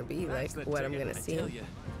what it's gonna be like, what I'm gonna see.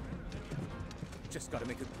 Just gotta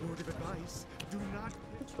make a word of advice. Do not.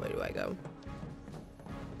 Which way do I go?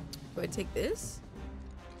 Do I take this?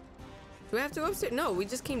 Do I have to go upstairs? No, we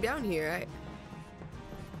just came down here.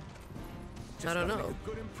 I don't know.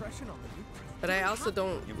 But I also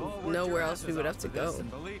don't know where else we would have to go.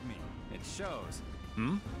 Believe me, it shows.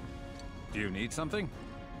 Hmm? Do you need something?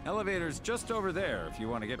 Elevator's just over there if you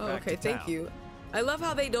want to get back to town. Okay, thank you. I love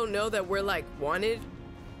how they don't know that we're like wanted.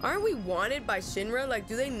 Aren't we wanted by Shinra? Like,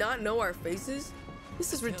 do they not know our faces?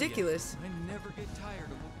 This is ridiculous. I never get tired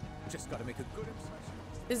of just gotta make a good impression.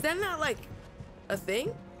 Is that not like a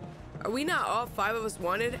thing? Are we not all 5 of us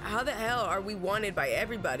wanted? How the hell are we wanted by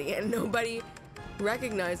everybody and nobody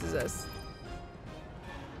recognizes us?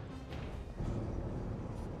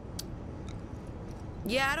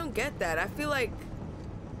 Yeah, I don't get that. I feel like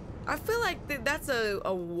that's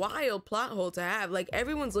a wild plot hole to have. Like,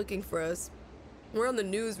 everyone's looking for us. We're on the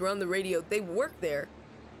news, we're on the radio. They work there.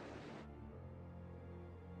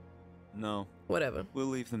 No. Whatever. We'll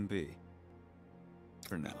leave them be.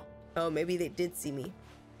 For now. Oh, maybe they did see me.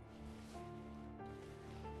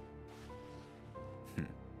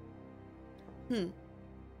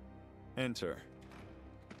 Enter.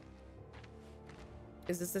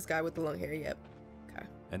 Is this guy with the long hair? Yep. Okay.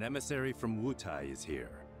 An emissary from Wutai is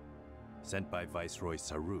here, sent by Viceroy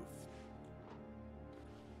Saruf.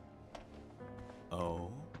 Oh?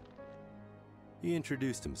 He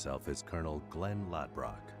introduced himself as Colonel Glenn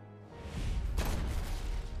Ladbrock.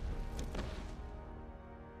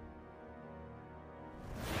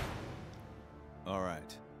 All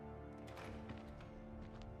right.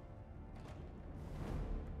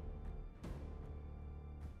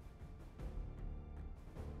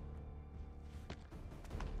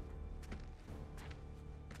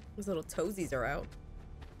 Those little toesies are out.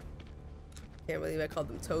 Can't believe I called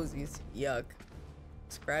them toesies. Yuck.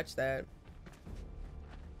 Scratch that.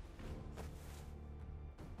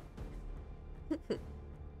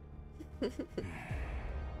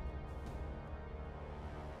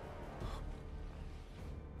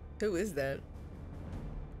 Who is that?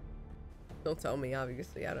 Don't tell me,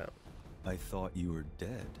 obviously. I don't. I thought you were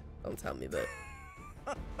dead. Don't tell me, but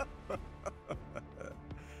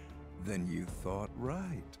Then you thought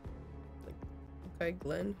right. Okay,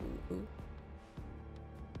 Glenn, who?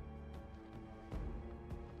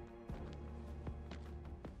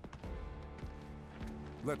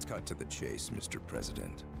 Let's cut to the chase, Mr.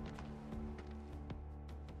 President.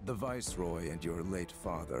 The Viceroy and your late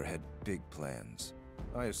father had big plans.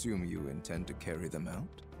 I assume you intend to carry them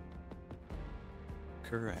out?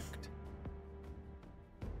 Correct.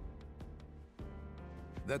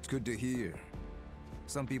 That's good to hear.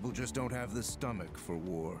 Some people just don't have the stomach for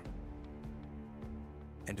war.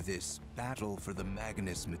 And this battle for the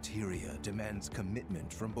Magnus Materia demands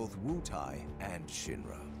commitment from both Wutai and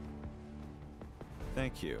Shinra.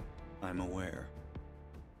 Thank you. I'm aware.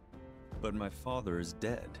 But my father is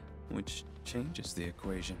dead, which changes the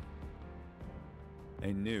equation. A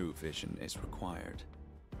new vision is required.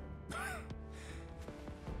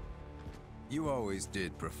 You always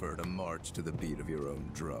did prefer to march to the beat of your own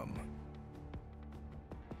drum.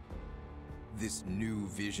 This new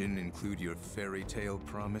vision include your fairy tale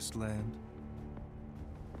promised land?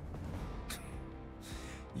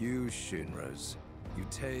 You Shinras, you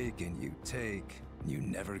take and you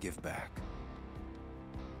never give back.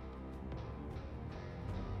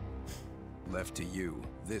 Left to you,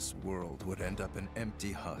 this world would end up an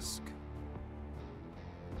empty husk.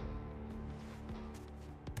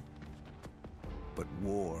 But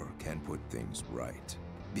war can put things right,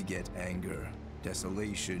 beget anger,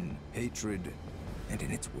 desolation, hatred, and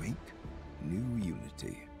in its wake, new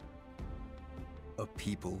unity. A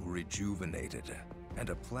people rejuvenated, and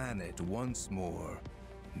a planet once more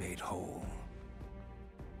made whole.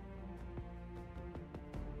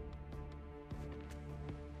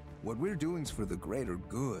 What we're doing's for the greater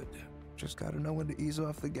good. Just gotta know when to ease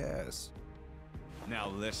off the gas. Now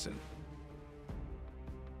listen.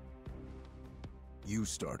 You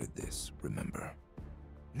started this, remember?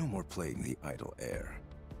 No more playing the idle heir.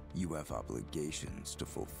 You have obligations to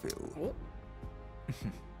fulfill.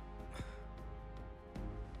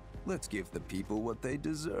 Let's give the people what they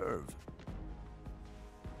deserve.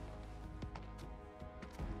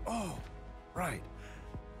 Oh, right.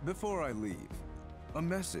 Before I leave, a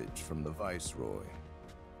message from the Viceroy.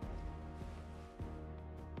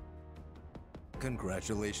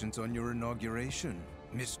 Congratulations on your inauguration,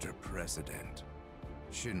 Mr. President.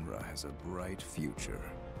 Shinra has a bright future.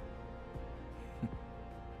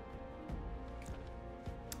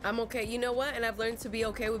 I'm okay. You know what? And I've learned to be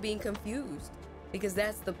okay with being confused. Because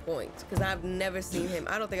that's the point. Because I've never seen him.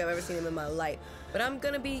 I don't think I've ever seen him in my life. But I'm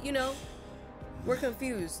gonna be, you know, we're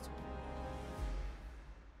confused.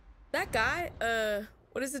 That guy,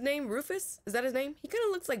 what is his name? Rufus? Is that his name? He kind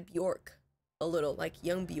of looks like Bjork. A little, like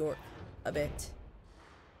young Bjork. A bit.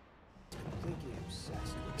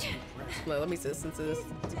 Well, let me listen to this.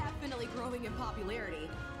 He's definitely growing in popularity.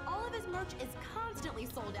 All of his merch is constantly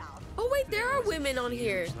sold out. Oh wait, there are women on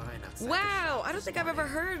here. Wow, I don't think I've ever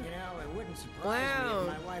heard. You know, it wouldn't surprise me if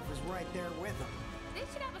my wife was right there with him. They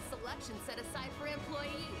should have a selection set aside for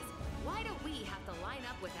employees. Why do we have to line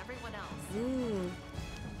up with everyone else?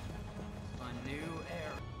 A new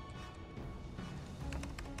era.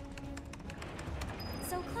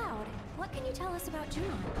 So, Cloud, what can you tell us about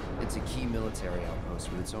Junon? It's a key military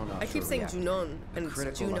outpost with its own offshore I keep saying reactor. Junon, and it's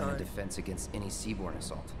critical line Junon. of defense against any seaborne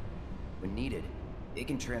assault. When needed, it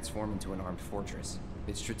can transform into an armed fortress.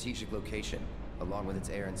 Its strategic location, along with its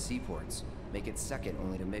air and seaports, make it second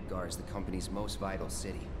only to Midgar as the company's most vital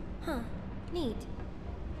city. Huh. Neat.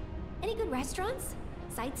 Any good restaurants?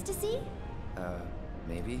 Sights to see?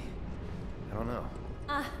 Maybe? I don't know.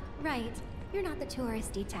 Right. You're not the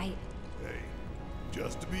touristy type. Hey,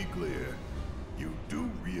 just to be clear, you do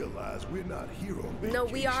realize we're not here on vacation. No,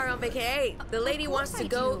 we are on vacation. Hey, the lady wants to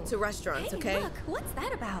go to restaurants, Hey, okay? look, what's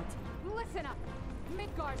that about? Listen up.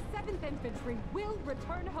 Midgar's 7th Infantry will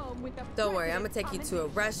return home with the Don't worry, I'm gonna take you to a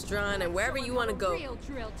restaurant and wherever you want to go. Real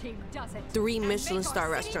drill team does it. 3 Michelin star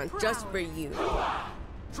restaurants just for you.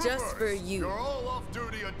 Just for you. You're all off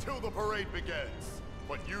duty until the parade begins.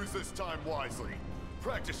 But use this time wisely.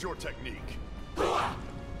 Practice your technique.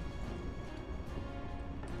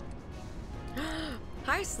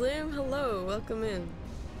 Hi, Slim. Hello. Welcome in.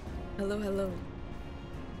 Hello, hello.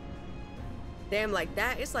 Damn, like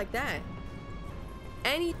that? It's like that.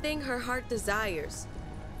 Anything her heart desires,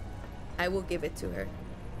 I will give it to her.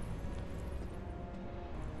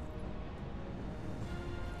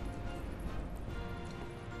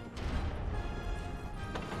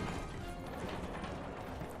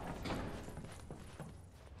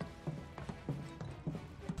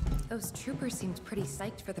 Those troopers seemed pretty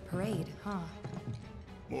psyched for the parade, huh?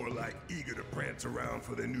 More like eager to prance around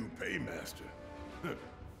for their new paymaster.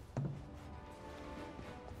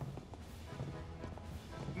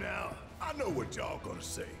 Now, I know what y'all gonna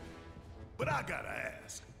say, but I gotta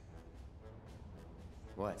ask.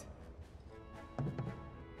 What?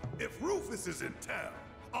 If Rufus is in town,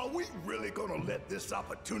 are we really gonna let this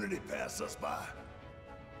opportunity pass us by?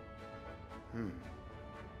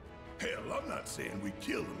 Hell, I'm not saying we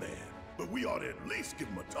kill the man, but we ought to at least give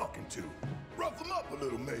him a talking to. Rough him up a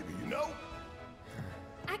little maybe, you know?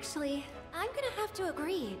 Actually, I'm gonna have to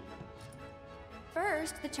agree.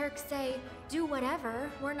 First, the Turks say, do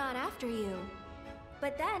whatever, we're not after you.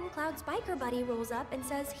 But then Cloud's biker buddy rolls up and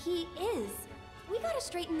says he is. We gotta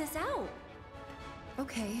straighten this out.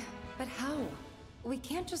 Okay, but how? We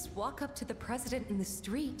can't just walk up to the president in the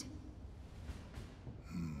street.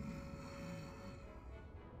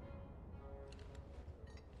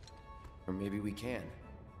 Or maybe we can.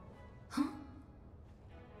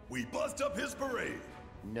 We bust up his parade.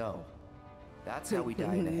 No. That's how we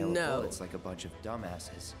die in a hail of No. bullets like a bunch of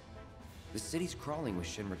dumbasses. The city's crawling with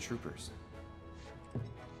Shinra troopers.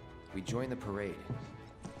 We join the parade.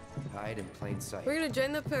 Hide in plain sight. We're gonna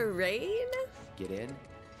join the parade? Get in,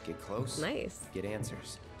 get close. Nice. Get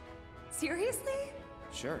answers. Seriously?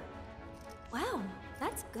 Sure. Wow,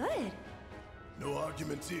 that's good. No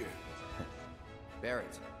arguments here.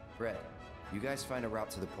 Barrett, Brett, you guys find a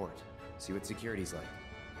route to the port. See what security's like.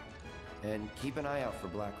 And keep an eye out for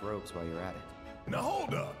black robes while you're at it. Now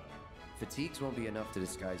hold up! Fatigues won't be enough to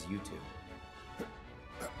disguise you two.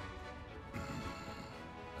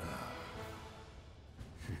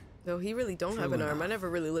 No, he really don't have an arm. I never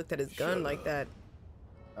really looked at his gun like that.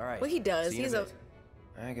 All right. Well, he does. see you in He's a a bit.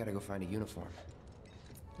 I gotta go find a uniform.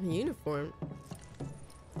 uniform.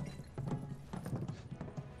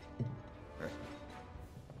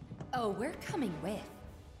 Oh, we're coming with.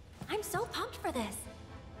 I'm so pumped for this.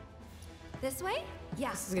 This way?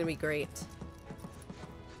 Yeah. This is gonna be great.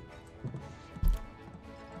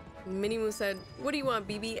 Minimoo said, "What do you want,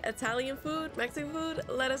 BB? Italian food? Mexican food?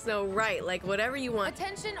 Let us know." Right, like whatever you want.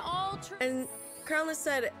 Attention all And Carolyn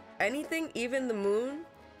said, "Anything, even the moon."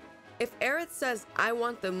 If Aerith says, "I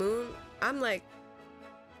want the moon," I'm like,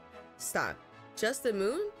 stop. Just the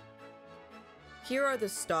moon? Here are the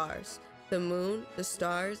stars. The moon, the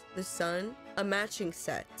stars, the sun, a matching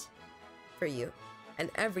set for you, and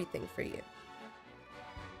everything for you.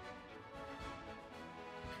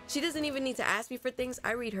 She doesn't even need to ask me for things.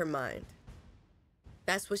 I read her mind.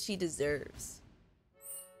 That's what she deserves.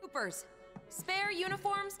 troopers. Spare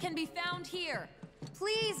uniforms can be found here.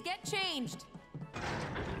 Please get changed.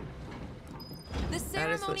 The That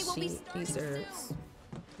is what ceremony will be she starting deserves. soon.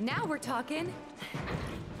 Now we're talking.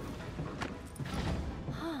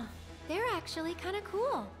 Huh. They're actually kind of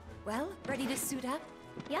cool. Well, ready to suit up?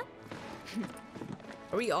 Yep.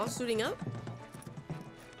 Are we all suiting up?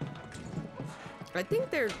 I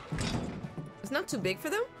think it's not too big for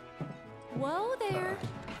them. Whoa there.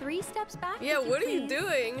 3 steps back. Yeah, would what are you please?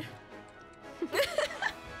 doing?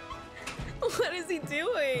 What is he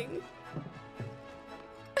doing?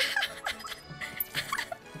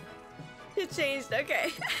 It changed,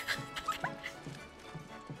 okay.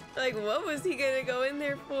 Like, what was he gonna go in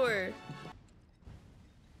there for?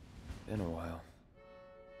 Been a while.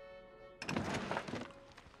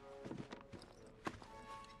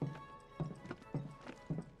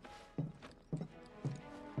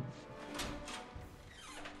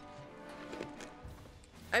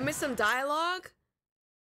 I missed some dialogue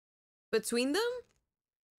between them?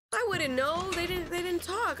 I wouldn't know. They didn't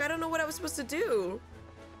talk. I don't know what I was supposed to do.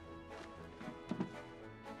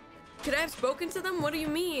 Could I have spoken to them? What do you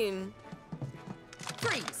mean?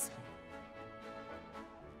 Freeze.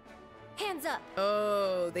 Hands up.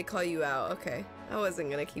 Oh, they call you out. Okay. I wasn't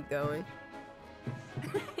gonna keep going.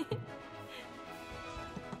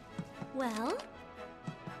 Well?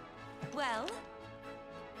 Well?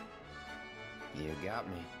 You got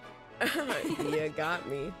me. You got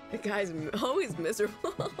me. The guy's always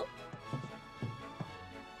miserable.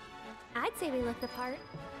 I'd say we look the part.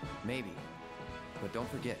 Maybe. But don't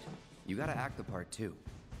forget, you gotta act the part too.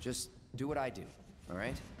 Just do what I do,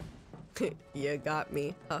 alright? You got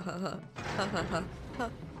me. Ha ha ha. Ha ha ha. Ha.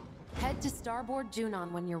 Head to Starboard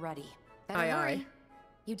Junon when you're ready. Better Aye, hurry. aye.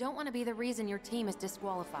 You don't want to be the reason your team is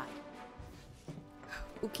disqualified.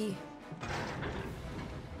 Okay.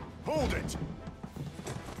 Hold it!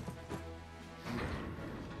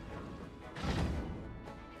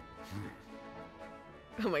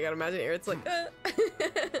 Oh my god, imagine Aerith's like,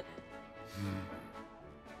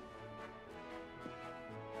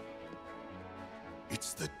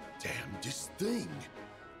 It's the damnedest thing.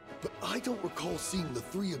 But I don't recall seeing the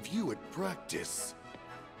 3 of you at practice.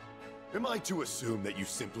 Am I to assume that you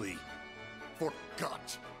simply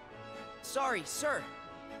forgot? Sorry, sir.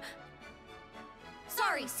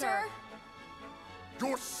 Sorry, sir.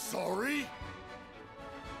 You're sorry?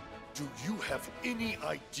 Do you have any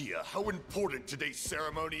idea how important today's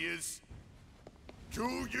ceremony is?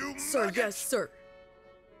 Do you, Sir, maggot? yes, sir.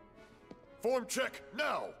 Form check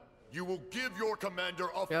now. You will give your commander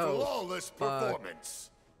a flawless performance.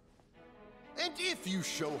 And if you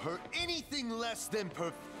show her anything less than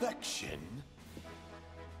perfection,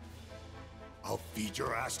 I'll feed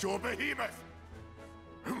your ass to a behemoth.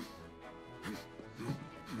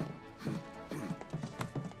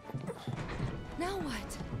 Now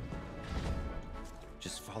what?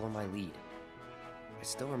 Just follow my lead. I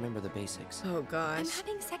still remember the basics. Oh gosh. I'm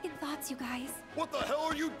having second thoughts, you guys. What the hell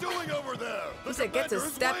are you doing over there? He said get to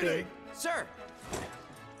stepping. Sir!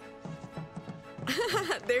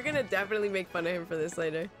 They're gonna definitely make fun of him for this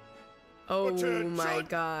later. Oh my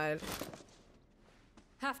god.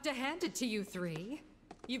 Have to hand it to you three.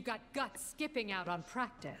 You've got guts skipping out on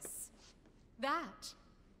practice. That,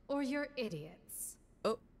 or you're idiots.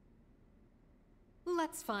 Oh.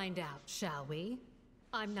 Let's find out, shall we?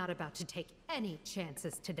 I'm not about to take any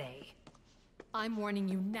chances today. I'm warning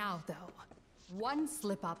you now, though. One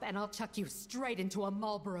slip up and I'll chuck you straight into a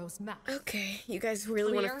Marlboro's mouth. Okay, you guys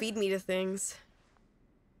really want to feed me to things.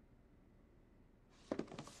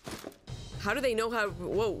 How do they know how?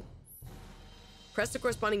 Whoa. Press the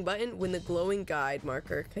corresponding button when the glowing guide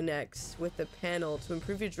marker connects with the panel to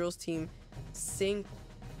improve your drills team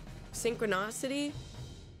synchronicity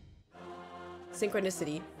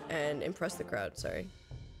and impress the crowd. Sorry.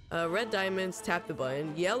 Red diamonds, tap the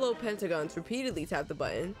button. Yellow pentagons, repeatedly tap the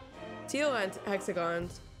button. Teal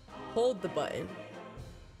hexagons, hold the button.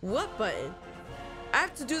 What button? I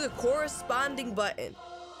have to do the corresponding button.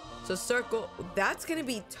 So circle, that's gonna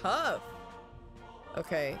be tough.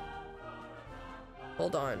 Okay.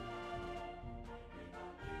 Hold on.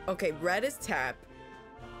 Okay, red is tap.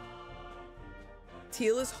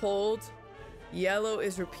 Teal is hold. Yellow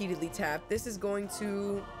is repeatedly tap. This is going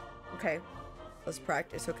to... Okay. Let's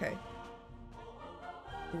practice, okay.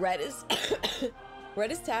 Red is...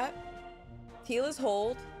 Red is tap. Teal is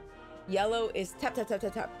hold. Yellow is tap, tap, tap,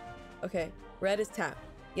 tap, tap. Okay. Red is tap.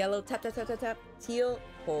 Yellow, tap, tap, tap, tap, tap. Teal,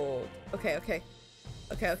 hold. Okay, okay.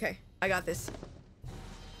 Okay, okay. I got this.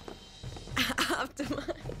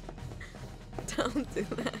 Optimize. Don't do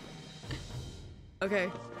that. Okay.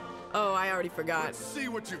 Oh, I already forgot. Let's see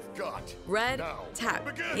what you've got. Red, now, tap.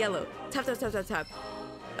 begin. Yellow, tap, tap, tap, tap, tap.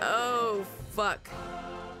 Oh, fuck.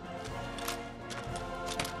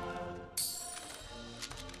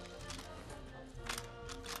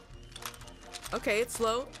 Okay, it's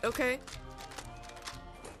slow. Okay.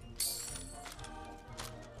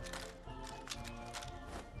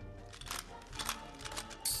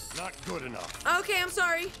 Not good enough. Okay, I'm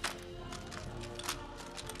sorry.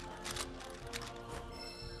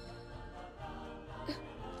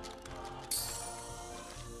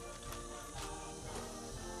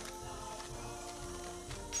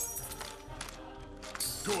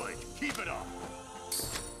 Good. Keep it up.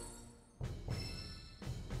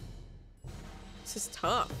 This is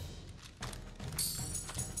tough.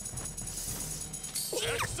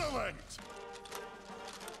 Excellent.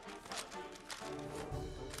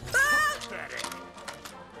 Ah! Pathetic.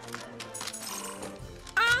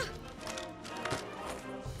 Ah!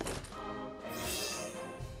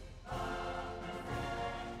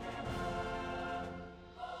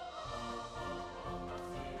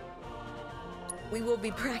 We will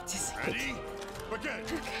be practicing. Ready? Begin.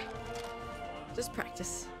 Okay. Just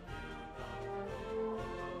practice.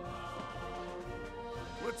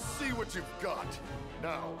 Let's see what you've got.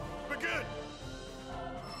 Now, begin.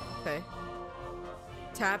 Okay.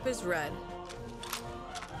 Tap is red.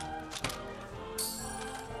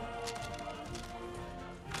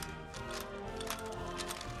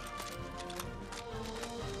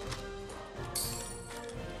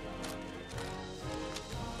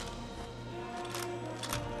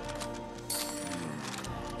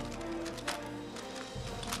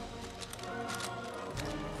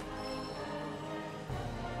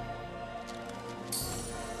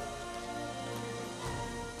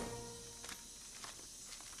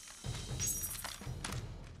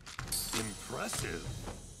 Impressive.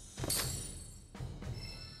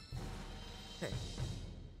 Okay.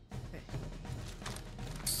 Okay.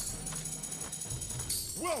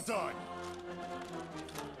 Well done.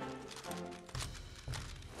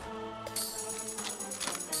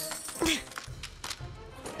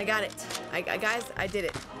 I got it. Guys, I did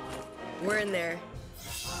it. We're in there.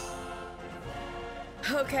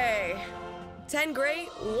 Okay. 10 great,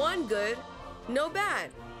 1 good, no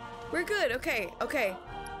bad. We're good. Okay, okay.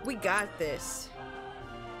 We got this.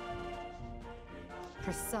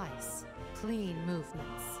 Precise, Clean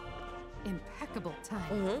movements. Impeccable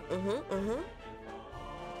timing.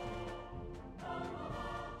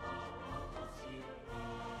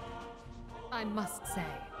 I must say,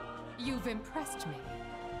 you've impressed me.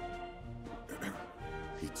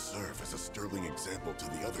 He'd serve as a sterling example to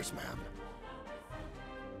the others, ma'am.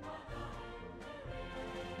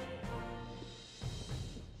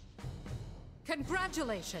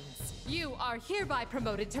 Congratulations! You are hereby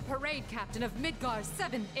promoted to Parade Captain of Midgar's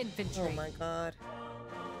 7th Infantry. Oh my god.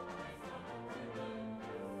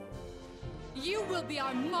 You will be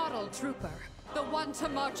our model trooper, the one to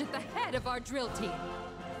march at the head of our drill team.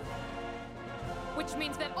 Which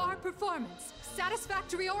means that our performance,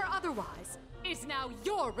 satisfactory or otherwise, is now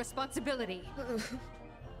your responsibility.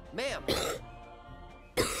 Ma'am!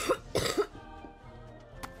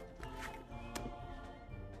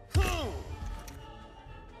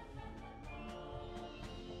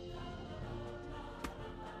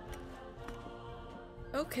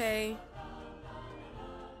 Okay.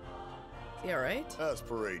 You alright? As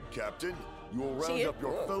parade captain, you will round up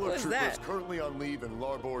your fellow troopers currently on leave in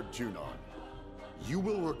Larboard Junon. You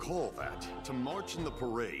will recall that, to march in the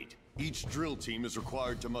parade, each drill team is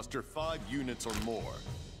required to muster 5 units or more.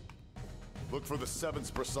 Look for the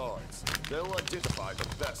 7th Brassards. They'll identify the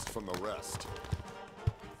best from the rest.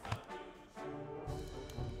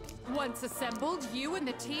 Once assembled, you and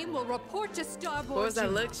the team will report to Starboard. What was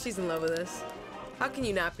that look? She's in love with us. How can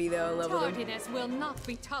you not be though in love with him? Tardiness will not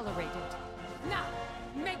be tolerated. Now,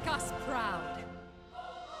 make us proud.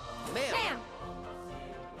 Ma'am!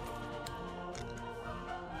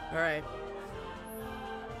 Alright.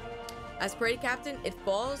 As parade captain, it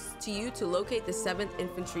falls to you to locate the 7th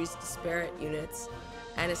Infantry's disparate units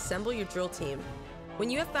and assemble your drill team. When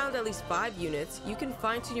you have found at least 5 units, you can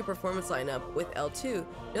fine-tune your performance lineup with L2.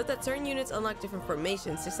 Note that certain units unlock different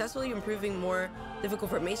formations. Successfully improving more difficult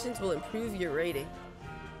formations will improve your rating.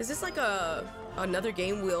 Is this like another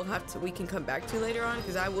game we can come back to later on?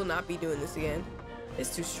 Because I will not be doing this again.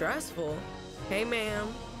 It's too stressful. Hey, ma'am.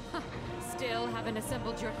 Still haven't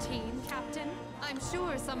assembled your team, Captain? I'm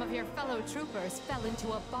sure some of your fellow troopers fell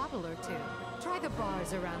into a bottle or two. Try the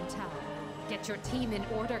bars around town. Get your team in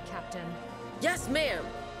order, Captain. Yes, ma'am.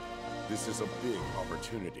 This is a big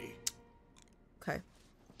opportunity. Okay.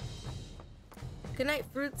 Good night,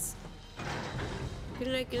 fruits. Good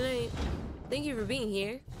night, good night. Thank you for being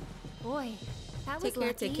here. Boy, that was Take care,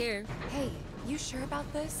 lucky. take care. Hey, you sure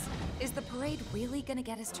about this? Is the parade really gonna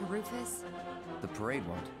get us to Rufus? The parade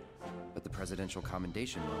won't, but the presidential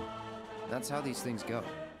commendation will. That's how these things go.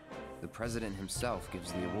 The president himself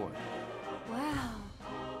gives the award. Wow.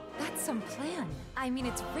 That's some plan. I mean,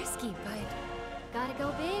 it's risky, but... Gotta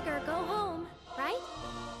go big or go home, right?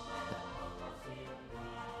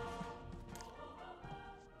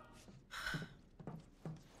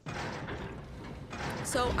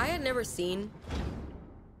 So I had never seen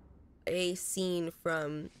a scene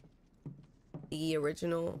from the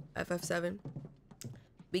original FF7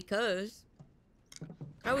 because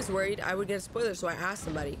I was worried I would get a spoiler, so I asked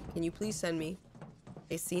somebody, can you please send me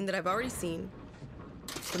a scene that I've already seen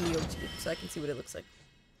from the OG so I can see what it looks like.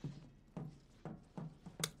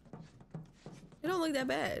 It don't look that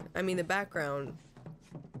bad. I mean, the background,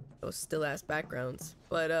 those still ass backgrounds,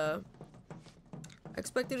 but I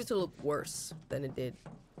expected it to look worse than it did.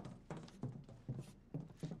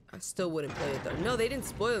 I still wouldn't play it though. No, they didn't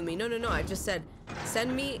spoil me. No. I just said,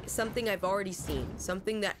 send me something I've already seen.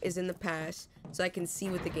 Something that is in the past so I can see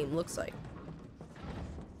what the game looks like.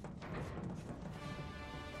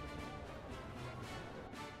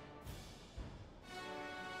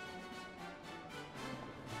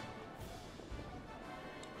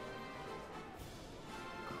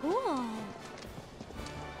 Cool.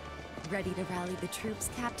 Ready to rally the troops,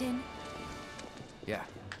 Captain? Yeah,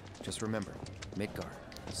 just remember, Midgar,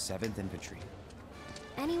 7th Infantry.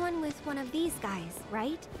 Anyone with one of these guys,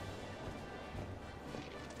 right?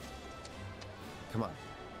 Come on.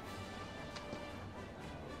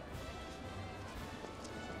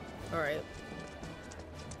 All right.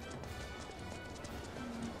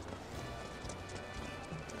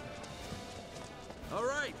 All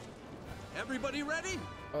right. Everybody ready?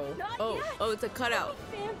 Oh, it's a cutout.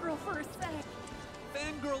 Fangirl for a sec.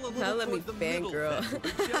 Fangirl a little Now let me toward the middle,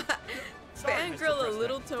 fangirl. Fangirl a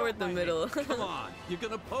little toward the middle. Come on, you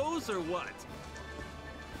gonna pose or what?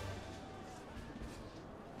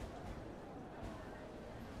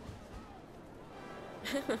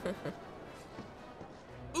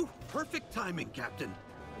 Ooh, perfect timing, Captain.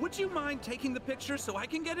 Would you mind taking the picture so I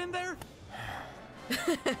can get in there?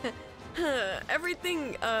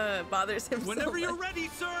 Everything bothers him Whenever so you're much. ready,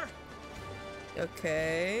 sir.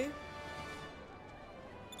 Okay.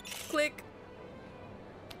 Click.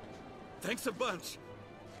 Thanks a bunch.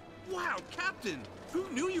 Wow, Captain! Who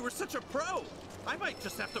knew you were such a pro? I might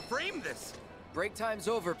just have to frame this. Break time's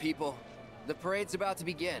over, people. The parade's about to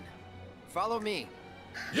begin. Follow me.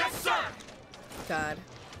 Yes, sir! God,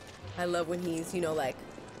 I love when he's, you know, like,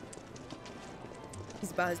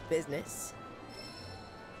 he's about his business.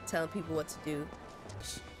 Telling people what to do.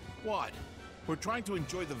 What? We're trying to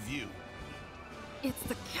enjoy the view. It's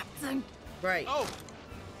the captain. Right. Oh!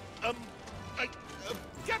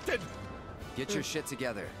 Captain! Get your shit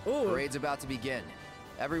together. Ooh. Parade's about to begin.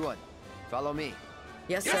 Everyone, follow me.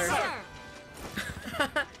 Yes, sir. Yes, sir.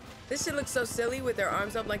 This shit looks so silly with their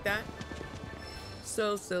arms up like that.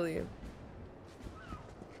 So silly.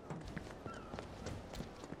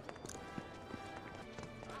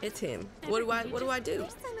 It's him. What do I do?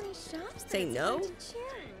 There's so many shops. Say no? that it's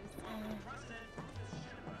hard to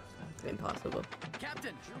choose. Impossible.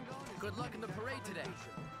 Captain, good luck in the parade today.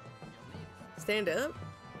 Stand up?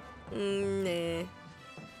 Nah.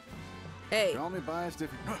 Hey. Call me biased if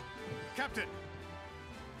you... Captain!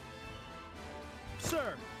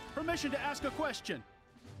 Sir, permission to ask a question.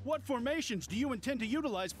 What formations do you intend to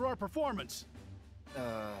utilize for our performance?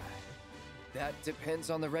 That depends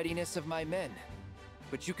on the readiness of my men.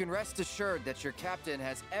 But you can rest assured that your captain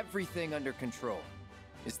has everything under control.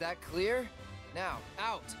 Is that clear? Now,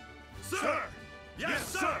 out! Sir! Yes,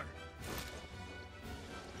 sir!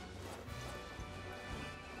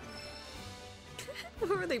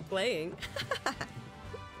 What were they playing?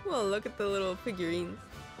 Well, look at the little figurines.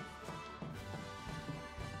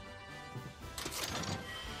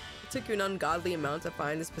 It took you an ungodly amount to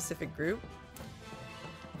find a specific group.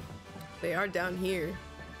 They are down here,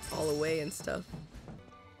 all away and stuff.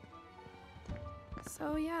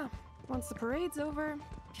 So yeah, once the parade's over,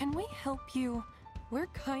 can we help you? We're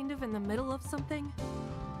kind of in the middle of something.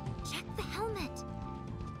 Check the helmet.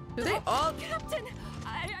 Do they all? Captain,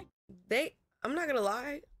 I'm not gonna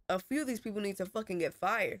lie. A few of these people need to fucking get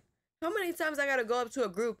fired. How many times I gotta go up to a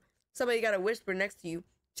group, somebody gotta whisper next to you,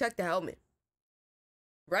 check the helmet.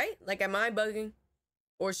 Right? Like, am I bugging?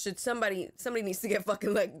 Or should somebody needs to get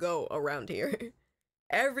fucking let go around here?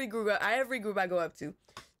 Every group I go up to,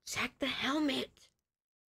 check the helmet.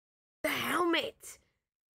 The helmet.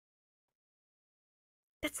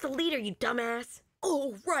 That's the leader, you dumbass.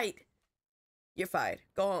 Oh, right. You're fired.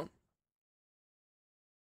 Go home.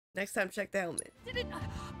 Next time, check the helmet.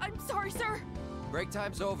 I'm sorry, sir. Break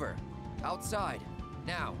time's over. Outside.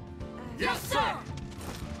 Now. Yes, sir!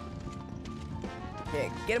 Yeah,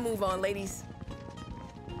 get a move on, ladies.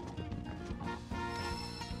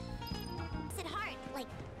 Is it hard? Like,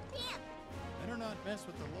 bam! Better not mess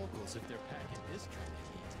with the locals if they're packing this trying to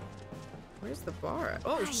eat. Where's the bar?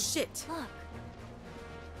 Oh, shit. Look.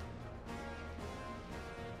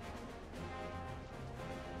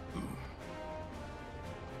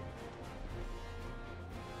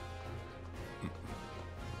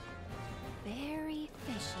 Very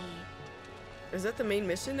fishy. Is that the main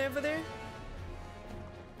mission over there?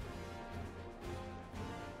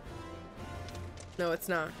 No, it's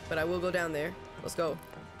not, but I will go down there. Let's go.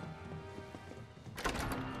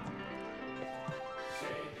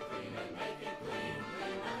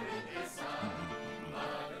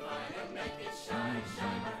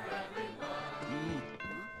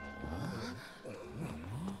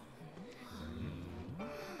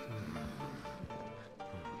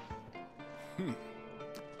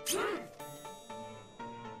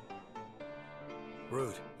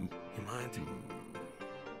 Rude, you mind?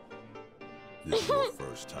 This is your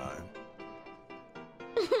first time.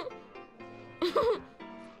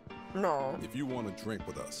 No. If you want to drink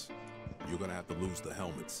with us, you're gonna have to lose the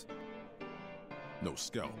helmets. No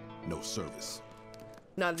scout, no service.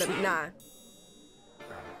 Nah.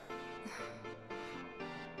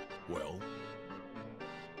 Well,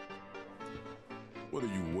 what are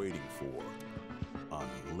you waiting for?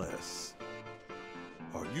 Unless...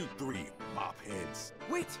 Are you three mop heads?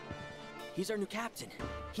 Wait! He's our new captain.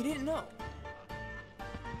 He didn't know.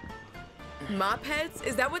 Mop heads?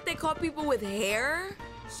 Is that what they call people with hair?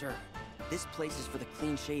 Sir, this place is for the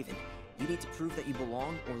clean-shaven. You need to prove that you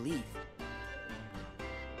belong or leave.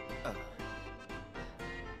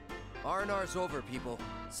 R&R's over, people.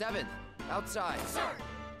 7th, outside. Sir!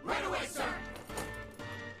 Right away, sir!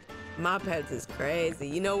 Mop heads is crazy.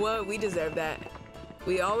 You know what? We deserve that.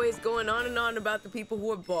 We always going on and on about the people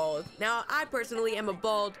who are bald. Now, I personally am a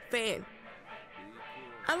bald fan.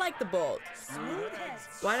 I like the bald.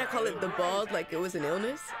 Why not call it the bald like it was an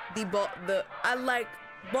illness? I like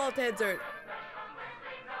bald heads are...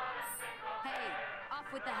 Hey,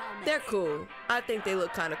 off with the helmet. They're cool. I think they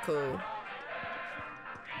look kind of cool.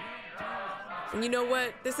 And you know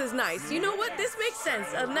what? This is nice. You know what? This makes sense.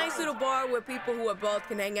 A nice little bar where people who are bald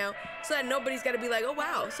can hang out so that nobody's got to be like, oh,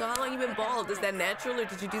 wow, so how long you been bald? Is that natural or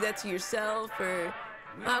did you do that to yourself? Or,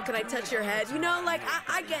 oh, can I touch your head? You know, like,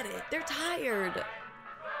 I get it. They're tired.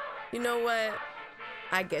 You know what?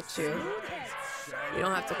 I get you. You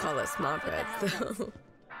don't have to call us mopheads, though.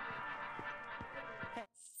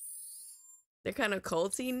 They're kind of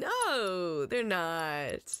culty? No, they're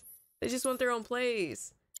not. They just want their own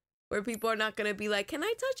place where people are not gonna be like, can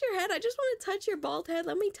I touch your head? I just want to touch your bald head.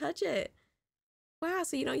 Let me touch it. Wow,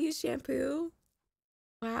 so you don't use shampoo?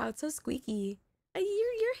 Wow, it's so squeaky.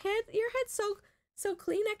 Your head's so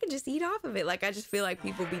clean. I can just eat off of it. Like, I just feel like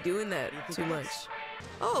people be doing that too much.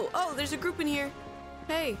 Oh, there's a group in here.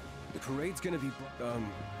 Hey. The parade's gonna be,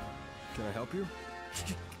 can I help you?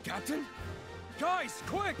 Captain? Guys,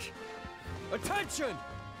 quick! Attention!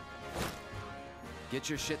 Get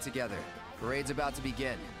your shit together. Parade's about to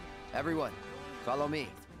begin. Everyone, follow me.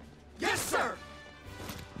 Yes, sir!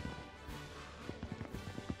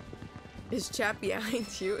 Is chat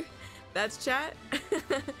behind you? That's chat?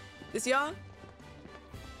 This y'all?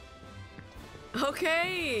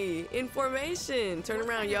 Okay, information. Turn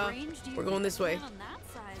around, y'all. We're going this way.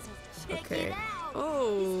 Okay.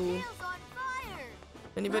 Oh.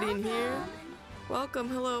 Anybody in here? Welcome.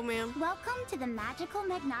 Hello, ma'am. Welcome to the Magical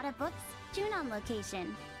Magnata Books Junon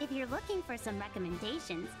location. If you're looking for some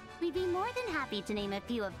recommendations, we'd be more than happy to name a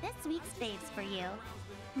few of this week's faves for you.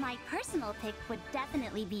 My personal pick would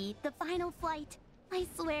definitely be The Final Flight. I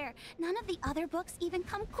swear, none of the other books even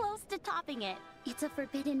come close to topping it. It's a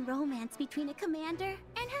forbidden romance between a commander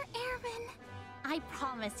and her airman. I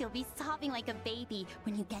promise you'll be sobbing like a baby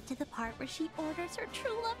when you get to the part where she orders her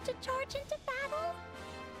true love to charge into battle.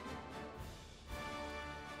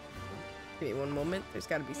 Give me one moment. There's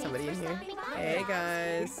got to be somebody in here. Hey,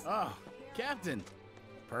 guys. Oh, Captain.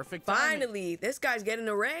 Perfect timing. Finally, this guy's getting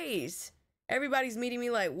a raise. Everybody's meeting me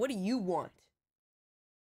like, what do you want?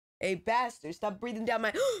 Hey, bastard, stop breathing down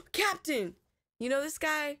my... Captain! You know this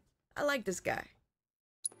guy? I like this guy.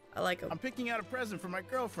 I like him. I'm picking out a present for my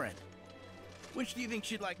girlfriend. Which do you think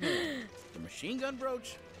she'd like more? The machine gun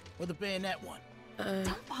brooch or the bayonet one?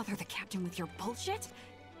 Don't bother the captain with your bullshit.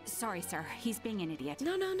 Sorry, sir. He's being an idiot.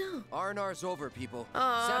 No. R&R's over, people.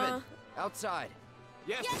 Aww. 7, outside.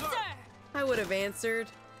 Yes, sir! I would have answered.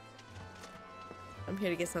 I'm here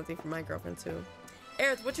to get something for my girlfriend, too.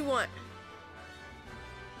 Aerith, what you want?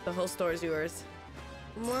 The whole store is yours.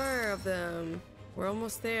 More of them. We're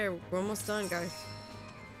almost there. We're almost done, guys.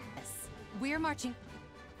 Yes. We're marching.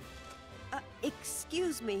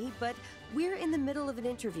 Excuse me, but we're in the middle of an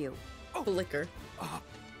interview. Oh, Blicker.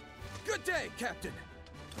 Good day, Captain.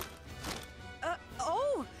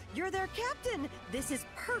 Oh, you're their captain. This is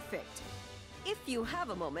perfect. If you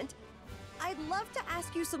have a moment, I'd love to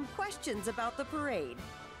ask you some questions about the parade.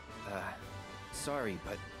 Sorry,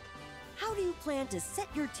 but... How do you plan to set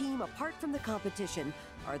your team apart from the competition?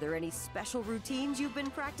 Are there any special routines you've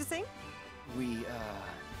been practicing?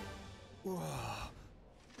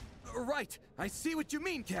 Right, I see what you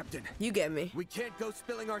mean, Captain. You get me. We can't go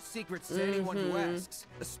spilling our secrets to anyone who asks,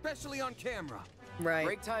 especially on camera. Right.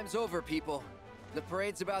 Break time's over, people. The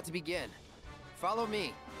parade's about to begin. Follow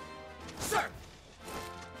me. Sir!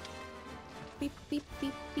 Beep, beep,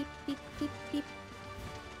 beep, beep, beep, beep, beep.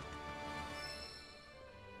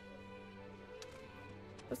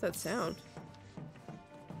 What's that sound?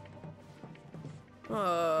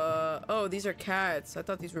 Oh, these are cats. I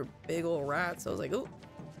thought these were big old rats. I was like, ooh.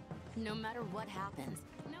 No matter what happens.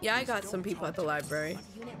 Yeah, I got some people at the library.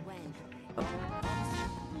 Unit when? Oh.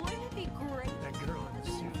 Wouldn't it be great? That girl in the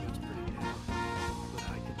suit looks pretty now. But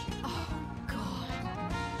I could change. Oh, God.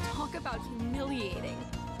 Talk about humiliating.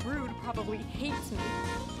 Brood probably hates me.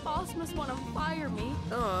 Boss must want to fire me.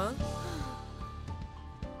 Aw.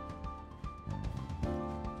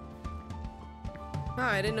 Oh,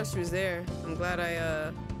 I didn't know she was there. I'm glad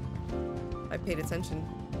I paid attention.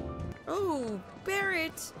 Oh,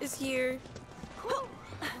 Barrett is here. Whoa.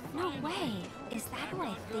 No way. Is that who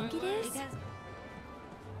I think it is?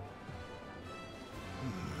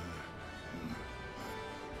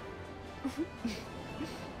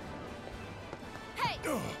 Hey!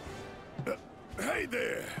 Hey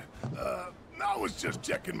there. I was just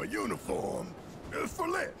checking my uniform. For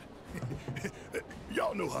Lynn.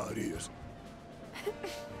 Y'all know how it is.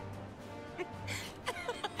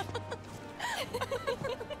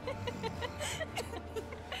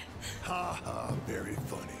 Ha ha, very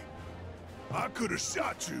funny. I could have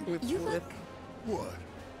shot you. You look... What?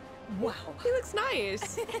 Wow. He looks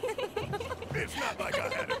nice. It's not like I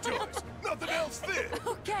had a choice. Nothing else fit.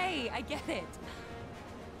 Okay, I get it.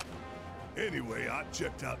 Anyway, I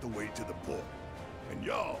checked out the way to the port. And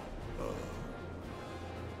y'all,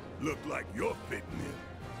 look like you're fitting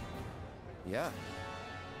in. Yeah.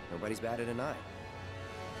 Nobody's batted an eye.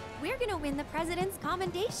 We're gonna win the president's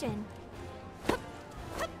commendation.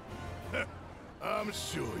 I'm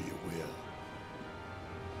sure you will.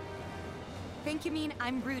 Think you mean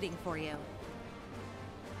I'm rooting for you?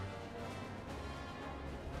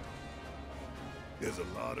 There's a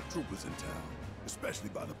lot of troopers in town, especially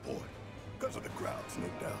by the port. Because of the crowds, no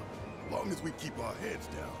doubt. As long as we keep our heads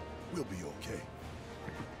down, we'll be okay.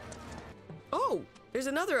 Oh, there's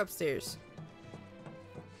another upstairs.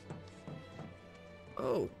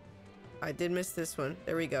 Oh, I did miss this one.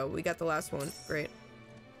 There we go. We got the last one. Great.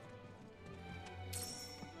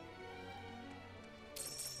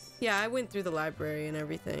 Yeah, I went through the library and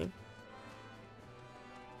everything.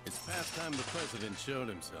 It's past time the president showed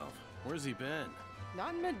himself. Where's he been?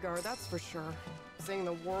 Not in Midgar, that's for sure. Seeing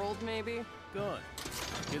the world, maybe? Good.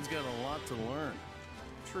 Kid's got a lot to learn.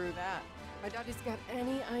 True that. I doubt he's got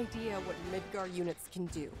any idea what Midgar units can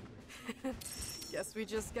do. Guess we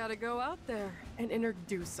just gotta go out there and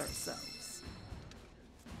introduce ourselves.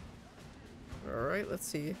 Alright, let's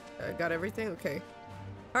see. I got everything? Okay.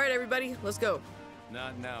 Alright, everybody, let's go.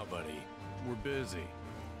 Not now, buddy. We're busy.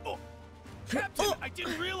 Oh! Captain! I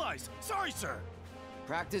didn't realize! Sorry, sir!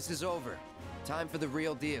 Practice is over. Time for the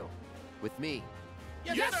real deal. With me.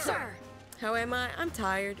 Yes, sir! How am I? I'm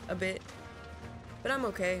tired a bit, but I'm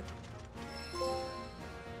okay.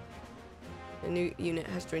 A new unit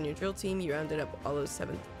has joined your drill team. You rounded up all those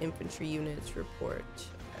 7th Infantry units. Report.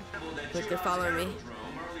 Look, they're following me.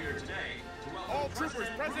 All troopers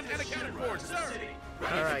present and accounted for, sir!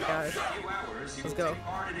 All right, guys. Let's go.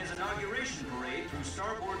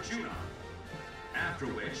 After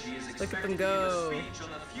which he is Look at them expected to give go. a speech on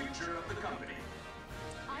the future of the company.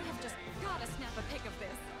 I have just gotta snap a pic of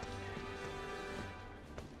this.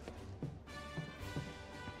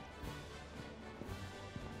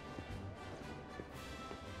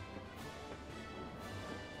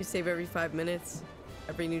 You save every 5 minutes,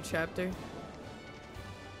 every new chapter.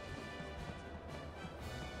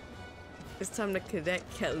 It's time to cadet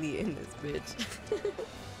Kelly in this bitch.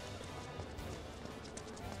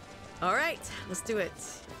 All right, let's do it.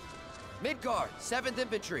 Midgar, 7th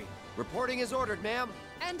Infantry. Reporting as ordered, ma'am.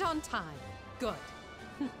 And on time. Good.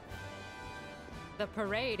 The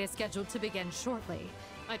parade is scheduled to begin shortly.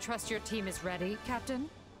 I trust your team is ready, Captain?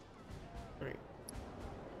 Right.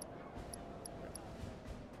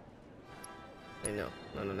 I know.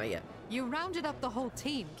 No, not yet. You rounded up the whole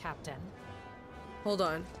team, Captain. Hold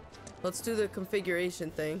on. Let's do the configuration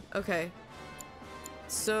thing. Okay.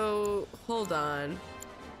 So, hold on.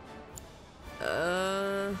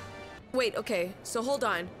 Wait, okay. So hold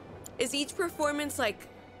on. Is each performance like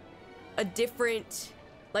a different,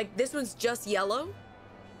 like this one's just yellow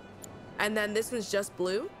and then this one's just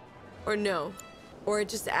blue? Or no? Or it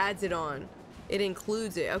just adds it on? It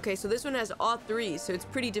includes it. Okay, so this one has all 3, so it's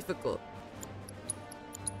pretty difficult.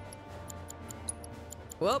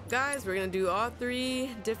 Well, guys, we're gonna do all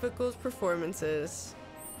 3 difficult performances.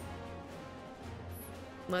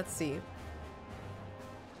 Let's see.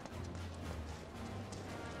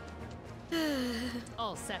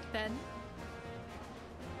 All set then?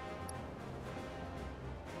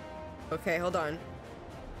 Okay, hold on.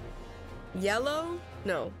 Yellow?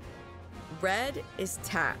 No. Red is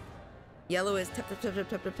tap. Yellow is tap, tap, tap, tap,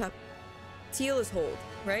 tap, tap, tap. Teal is hold,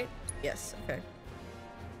 right? Yes, okay.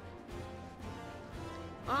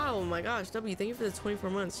 Oh my gosh, W, thank you for the 24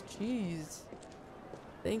 months. Jeez.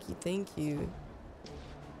 Thank you, thank you.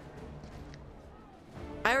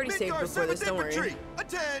 I already saved before this, don't worry.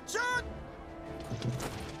 Attention!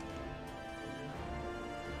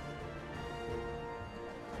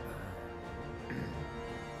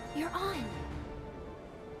 You're on.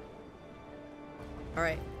 All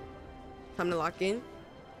right. Time to lock in.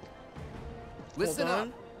 Listen Hold up.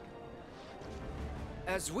 on.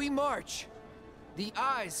 As we march, the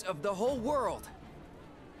eyes of the whole world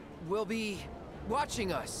will be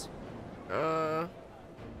watching us.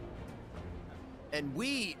 And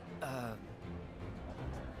we,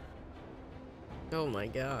 Oh my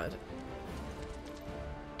god.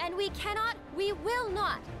 And we cannot, we will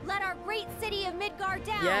not let our great city of Midgar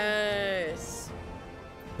down. Yes.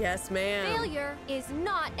 Yes, ma'am. Failure is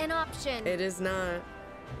not an option. It is not.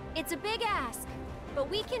 It's a big ask, but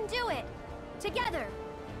we can do it. Together.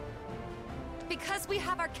 Because we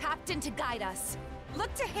have our captain to guide us.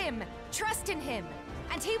 Look to him, trust in him,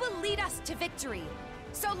 and he will lead us to victory,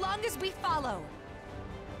 so long as we follow.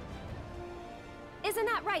 Isn't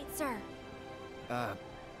that right, sir?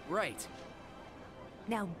 Right.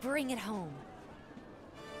 Now bring it home.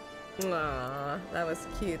 Aw, that was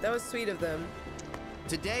cute. That was sweet of them.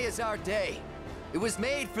 Today is our day. It was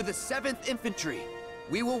made for the 7th Infantry.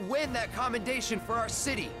 We will win that commendation for our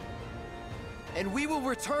city. And we will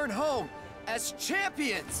return home as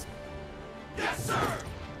champions! Yes, sir!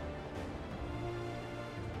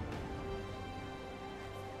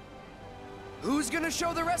 Who's gonna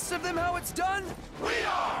show the rest of them how it's done? We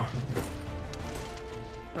are!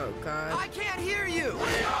 Oh, God. I can't hear you!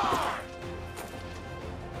 We are!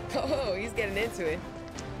 Oh, he's getting into it.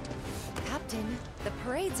 Captain, the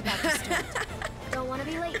parade's about to start. Don't want to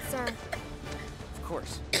be late, sir. Of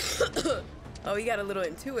course. Oh, he got a little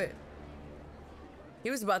into it. He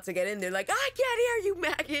was about to get in there like, I can't hear you,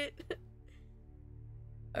 maggot.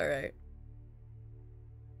 All right.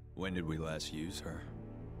 When did we last use her?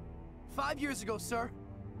 5 years ago, sir.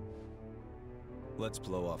 Let's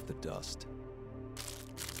blow off the dust.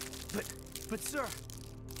 But sir...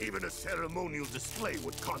 Even a ceremonial display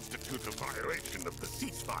would constitute a violation of the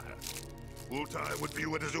ceasefire. Wutai would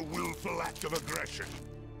view it as a willful act of aggression.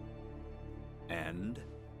 And?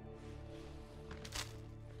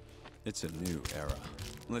 It's a new era.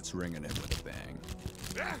 Let's ring it in with a bang.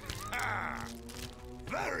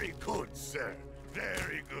 Very good, sir.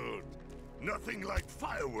 Very good. Nothing like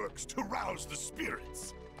fireworks to rouse the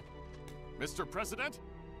spirits. Mr. President,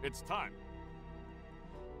 it's time.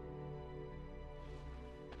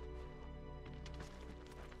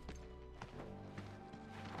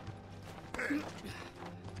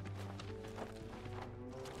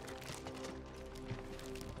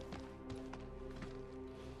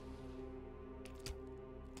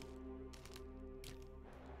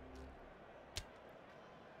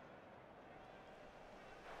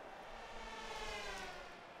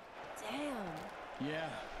 Damn. Yeah.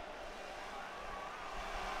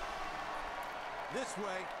 This way.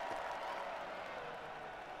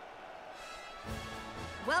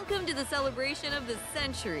 Welcome to the celebration of the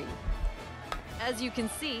century. As you can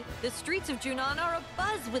see, the streets of Junon are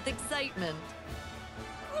abuzz with excitement.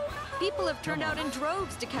 People have turned out in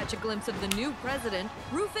droves to catch a glimpse of the new president,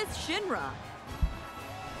 Rufus Shinra.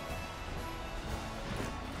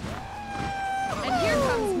 And here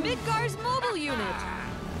comes Midgar's mobile unit.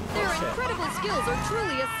 Their incredible skills are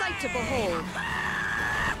truly a sight to behold.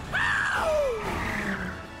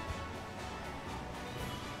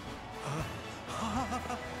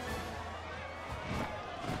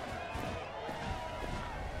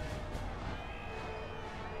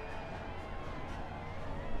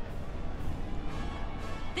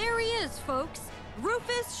 There he is, folks.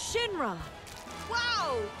 Rufus Shinra.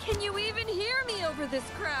 Wow! Can you even hear me over this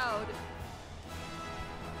crowd?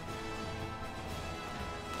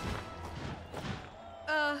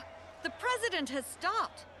 The president has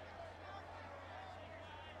stopped.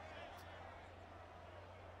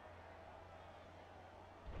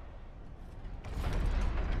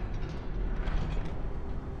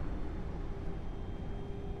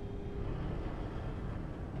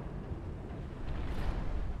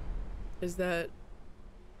 Is that...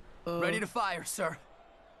 Ready to fire, sir.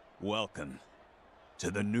 Welcome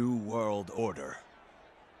to the New World Order.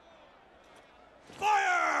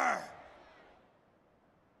 Fire!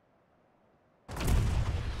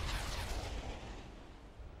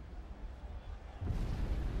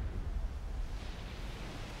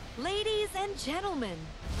 Ladies and gentlemen,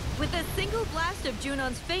 with a single blast of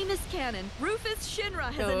Junon's famous cannon, Rufus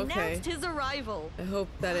Shinra has announced his arrival. I hope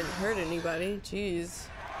that didn't hurt anybody. Jeez.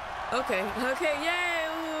 Okay, yay!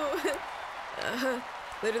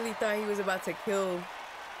 Literally thought he was about to kill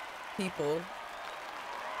people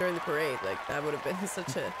during the parade. Like, that would have been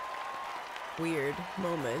such a weird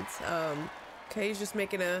moment. Okay, he's just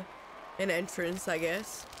making an entrance, I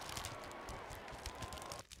guess.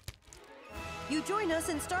 You join us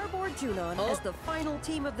in Starboard Junon as the final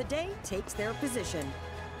team of the day takes their position.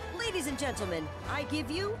 Ladies and gentlemen, I give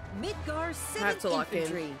you Midgar's 7th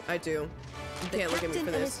Infantry. I do. You can't look at me for this. The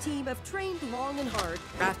captain and his team have trained long and hard,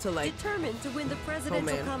 determined to win the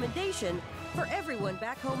presidential commendation for everyone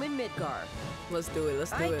back home in Midgar. Let's do it,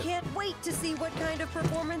 let's do it. I can't wait to see what kind of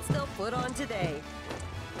performance they'll put on today.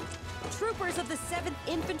 Troopers of the 7th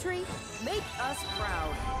Infantry, make us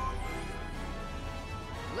proud.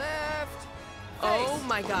 Left. Oh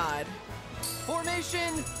my god.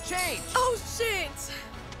 Formation change. Oh shit!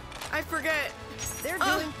 I forget. They're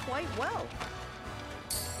doing quite well.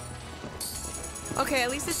 Okay, at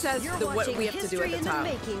least it says what we have to do at the top.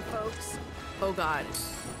 Making, folks. Oh god.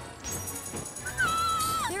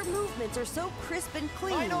 Their movements are so crisp and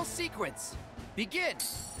clean. Final sequence. Begin.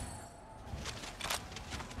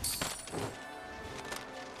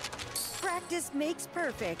 Practice makes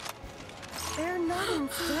perfect. They're not in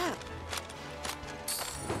step.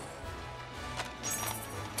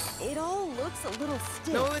 It all looks a little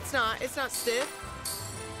stiff. No, it's not. It's not stiff.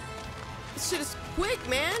 This shit is quick,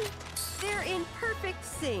 man. They're in perfect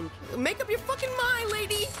sync. Make up your fucking mind,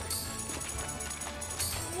 lady.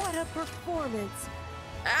 What a performance.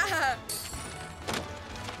 Ah.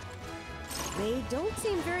 They don't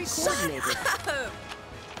seem very coordinated.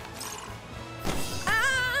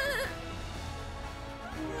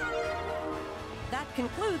 That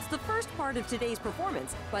concludes the first part of today's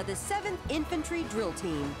performance by the 7th Infantry Drill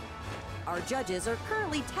Team. Our judges are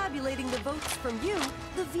currently tabulating the votes from you,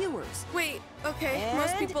 the viewers. Wait, okay, And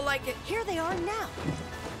most people like it. Here they are now.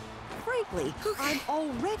 Frankly, I'm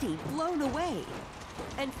already blown away.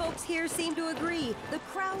 And folks here seem to agree. The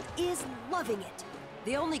crowd is loving it.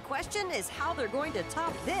 The only question is how they're going to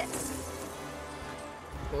top this.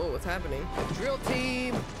 Whoa, what's happening? Drill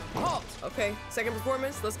team, halt! Okay, second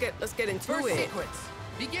performance. Let's get into First it. sequence,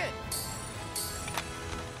 begin.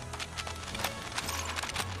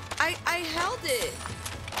 I held it.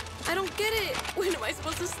 I don't get it. When am I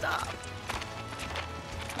supposed to stop?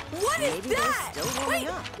 What is that? Wait,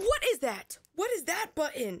 what is that? What is that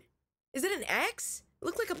button? Is it an X? It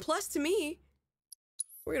looked like a plus to me.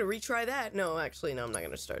 We're gonna retry that. No, actually, no, I'm not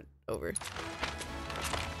gonna start over.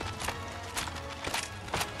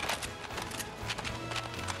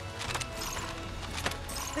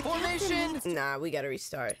 Formation! Nah, we gotta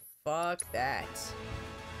restart. Fuck that.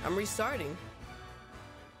 I'm restarting.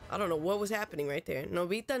 I don't know what was happening right there.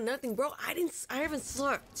 Novita, nothing, bro. I haven't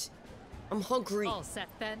slept. I'm hungry. All set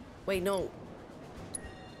then? Wait, no.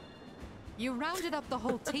 You rounded up the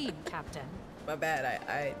whole team, Captain. My bad.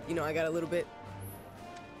 I got a little bit.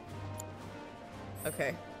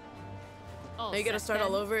 Okay. All Now you gotta set start then?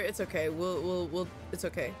 all over. It's okay. We'll. It's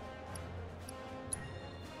okay.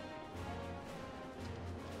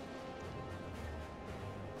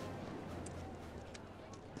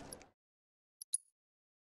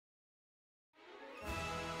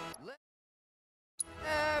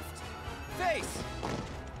 Left, face.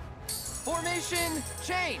 Formation,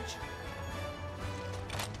 change.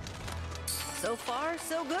 So far,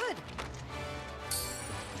 so good.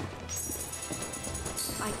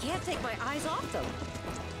 I can't take my eyes off them.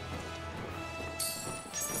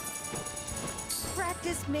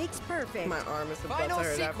 Practice makes perfect. My arm is about Final to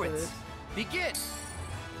hurt after sequence, this. begin.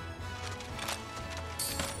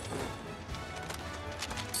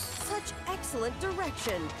 Such excellent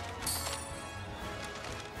direction.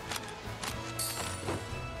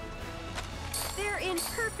 They're in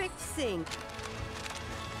perfect sync.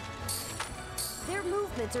 Their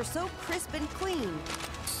movements are so crisp and clean.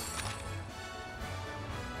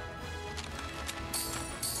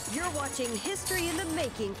 You're watching history in the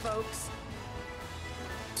making, folks.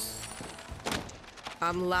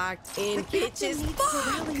 I'm locked in, The captain bitches. needs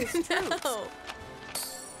to rally his troops. No.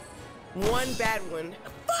 One bad one.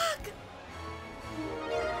 Fuck!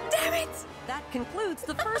 Damn it! That concludes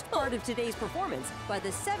the first part of today's performance by the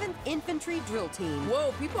 7th Infantry Drill Team.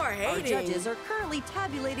 Whoa, people are hating. Our judges are currently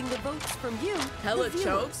tabulating the votes from you, Hella the viewers.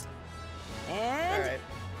 chokes. And All right.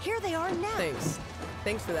 here they are now.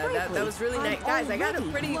 Thanks for that. Frankly, That was really I'm nice. Guys, I got a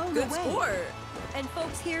already pretty blown good away. score. And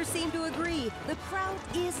folks here seem to agree. The crowd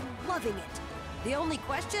is loving it. The only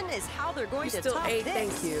question is how they're going You to still top ate, this.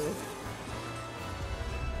 thank you.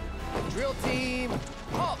 Drill team,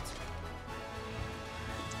 halt.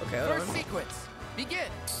 Okay, hold First on. sequence, begin.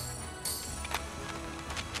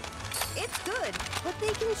 It's good, but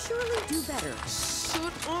they can surely do better.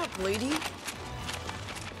 Shut up, lady.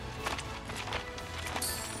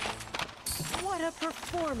 What a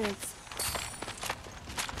performance.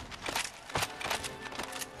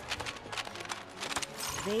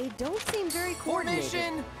 They don't seem very coordinated.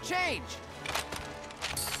 Formation, change.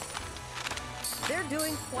 They're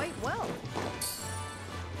doing quite well.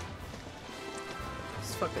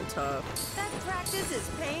 It's fucking tough. That practice is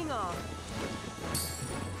paying off.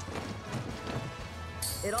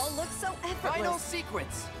 It all looks so effortless. Final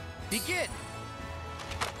sequence, begin.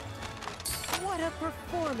 What a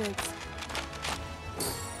performance.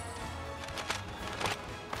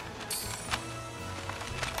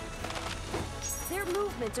 Their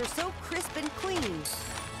movements are so crisp and clean.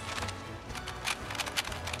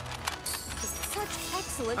 Such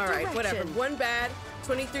excellent All right, direction. whatever. One bad,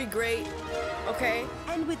 23 great. Okay.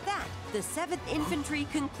 And with that, the 7th Infantry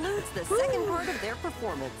concludes the second part of their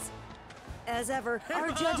performance. As ever,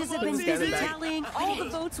 our judges have been Please get busy it back. tallying all the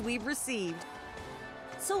votes we've received.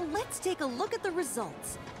 So let's take a look at the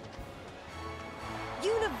results.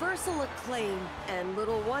 Universal acclaim, and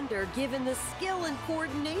little wonder given the skill and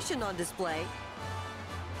coordination on display.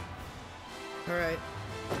 All right.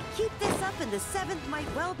 Keep this up and the 7th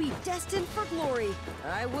might well be destined for glory.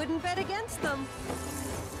 I wouldn't bet against them.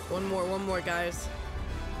 One more, guys.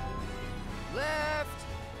 Left,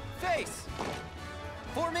 face.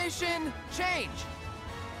 Formation, change.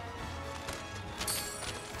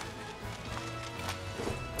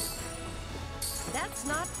 That's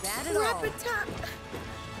not bad at all. Rapid tap.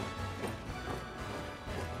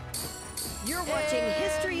 You're watching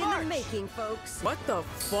history in the making, folks. What the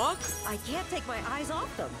fuck? I can't take my eyes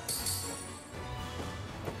off them.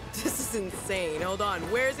 This is insane. Hold on.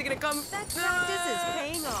 Where is it gonna come? That practice is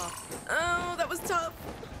paying off. Oh, that was tough.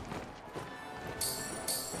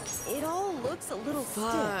 It all looks a little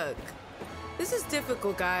Fuck. This is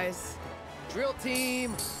difficult, guys. Drill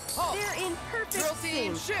team, halt. They're in perfect Drill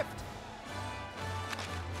team, sync. shift.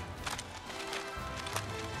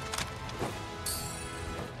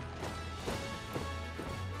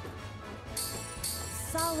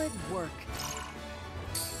 Solid work.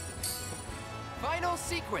 Final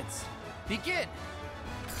sequence, begin.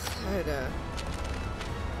 God,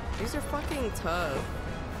 these are fucking tough.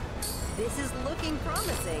 This is looking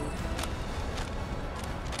promising.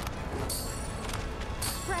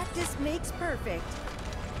 Practice makes perfect.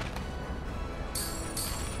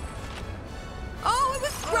 Oh, it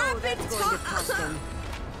was rapid that's going to cost him.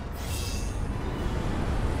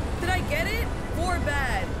 Did I get it? Or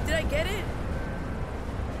bad? Did I get it?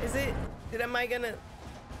 Is it? Am I gonna?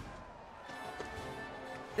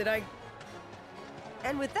 Did I?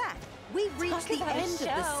 And with that, we've reached the end of the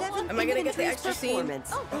 7th Am I gonna get the infantry's extra scene?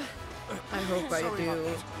 performance. I hope I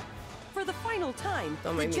do. For the final time,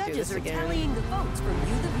 Don't the make me do judges this are again. tallying the votes from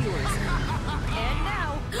you, the viewers. And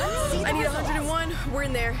now, let's see the I need results. 101. We're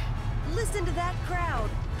in there. Listen to that crowd.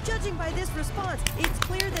 Judging by this response, it's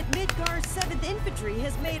clear that Midgar's 7th Infantry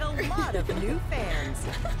has made a lot of new fans.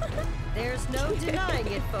 There's no denying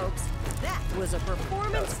it, folks. That was a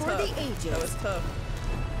performance for the ages. That was tough.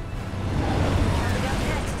 Coming up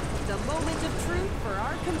next, the moment of truth for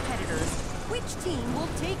our competitors. Which team will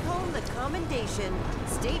take home the commendation?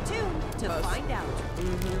 Stay tuned to find out.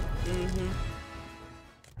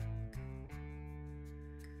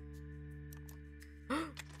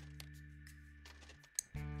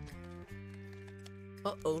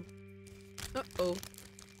 Uh-oh. Uh-oh.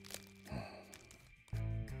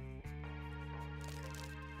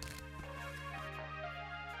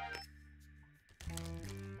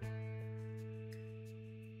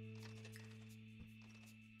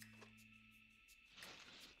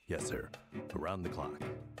 Yes, sir. Around the clock.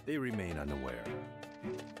 They remain unaware.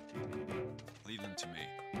 Leave them to me.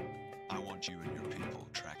 I want you and your people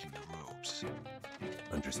tracking the ropes.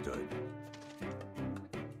 Understood.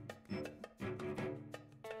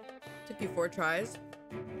 Took you 4 tries.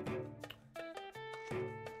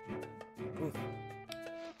 Oof.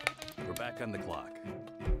 We're back on the clock.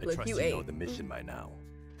 I Look, trust you you know ate. the mission by now.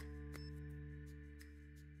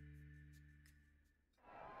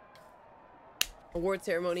 Award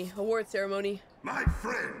ceremony. Award ceremony. My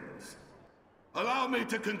friends, allow me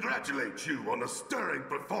to congratulate you on a stirring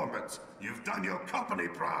performance. You've done your company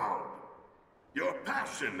proud. Your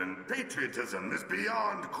passion and patriotism is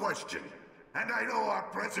beyond question, and I know our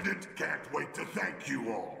president can't wait to thank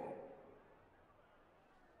you all.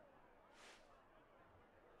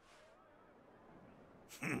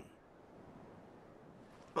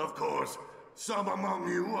 Of course, some among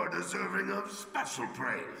you are deserving of special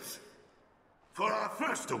praise. For our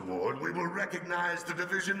first award, we will recognize the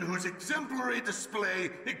division whose exemplary display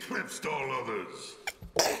eclipsed all others.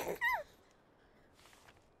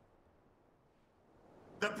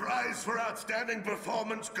 The prize for outstanding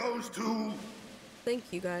performance goes to...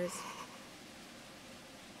 Thank you, guys.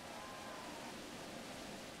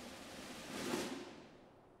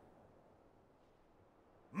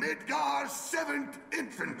 Midgar's 7th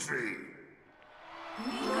Infantry.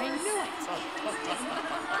 I knew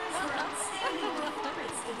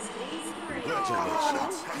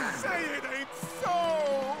Congratulations. Say it ain't so!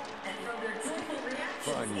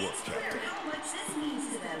 Fine work, Captain. How much this means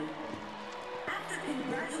to them. After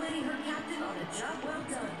congratulating her captain on a job well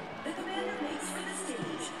done, the commander makes for the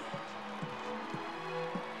stage.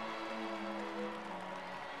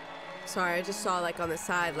 Sorry, I just saw like on the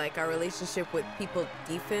side, like our relationship with people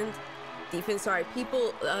deepened. Sorry,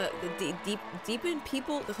 people, deepen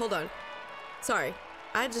people. Hold on. Sorry,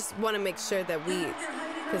 I just want to make sure that we,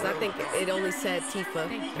 because I think it only said Tifa,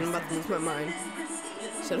 and I'm about to lose my mind.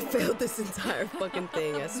 Should have failed this entire fucking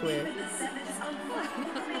thing, I swear.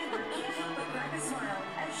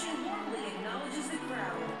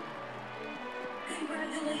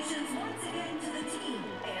 Congratulations once again to the team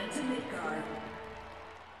and to Midgar.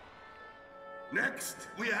 Next,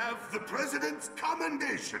 we have the President's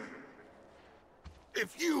Commendation.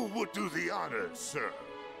 If you would do the honors, sir.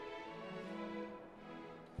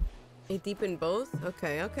 A deep in both?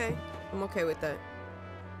 Okay, okay. I'm okay with that.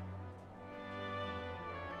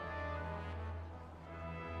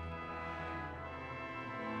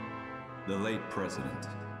 The late president,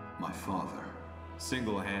 my father,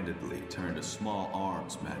 single-handedly turned a small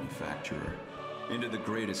arms manufacturer into the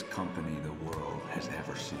greatest company the world has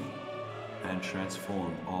ever seen, and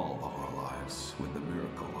transformed all of our lives with the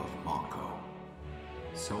miracle of Mako.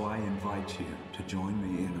 So I invite you to join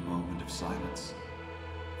me in a moment of silence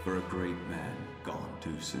for a great man gone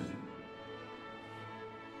too soon.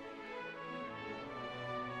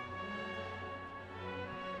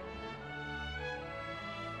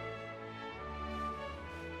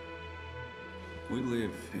 We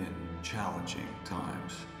live in challenging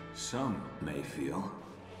times. Some may feel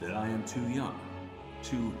that I am too young,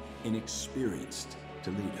 too inexperienced to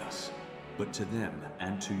lead us. But to them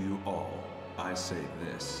and to you all, I say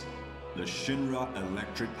this: the Shinra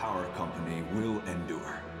Electric Power Company will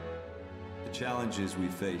endure. The challenges we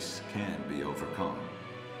face can be overcome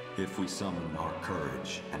if we summon our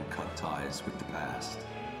courage and cut ties with the past.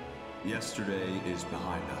 Yesterday is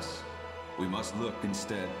behind us. We must look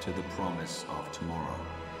instead to the promise of tomorrow,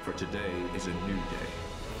 for today is a new day,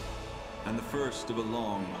 and the first of a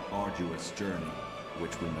long, arduous journey,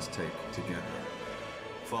 which we must take together.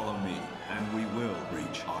 Follow me, and we will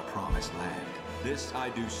reach our promised land. This I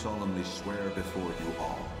do solemnly swear before you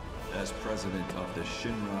all, as president of the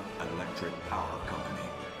Shinra Electric Power Company.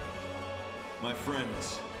 My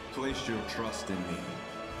friends, place your trust in me,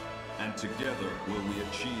 and together will we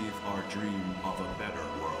achieve our dream of a better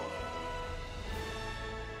world.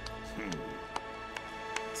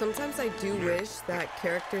 Sometimes I do wish that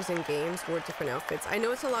characters in games wore different outfits. I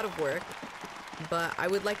know it's a lot of work, but I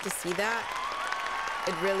would like to see that.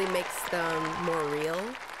 It really makes them more real.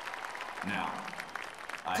 Now,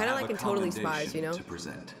 kind of like in Totally Spies, you know? To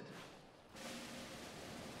present.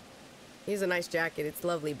 He has a nice jacket. It's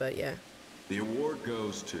lovely, but yeah. The award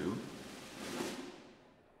goes to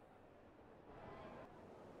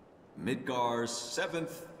Midgar's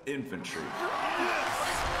 7th Infantry.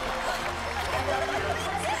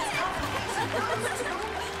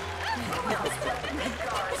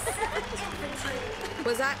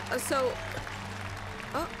 Was that so?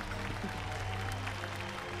 Oh,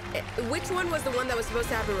 which one was the one that was supposed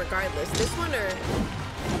to happen regardless? This one or?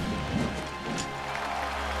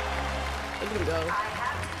 Look at him go.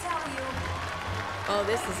 Oh,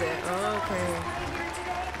 this is it. Oh,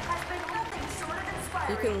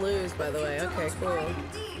 okay. You can lose, by the way. Okay, cool.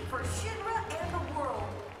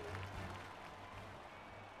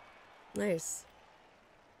 Nice.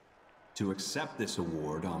 To accept this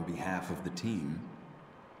award on behalf of the team,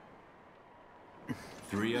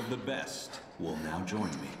 3 of the best will now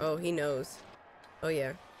join me. Oh, he knows. Oh,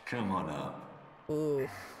 yeah. Come on up. Ooh.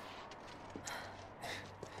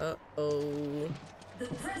 Uh-oh. The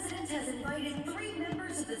President has invited 3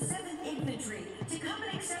 members of the 7th Infantry to come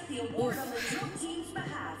and accept the award on the drill team's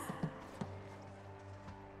behalf.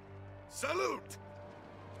 Salute!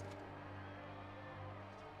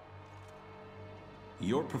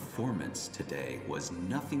 Your performance today was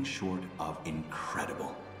nothing short of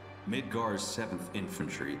incredible. Midgar's 7th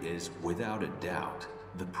Infantry is, without a doubt,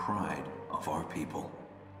 the pride of our people.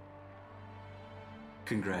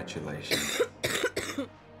 Congratulations. With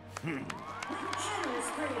generous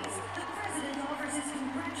praise, the President offers his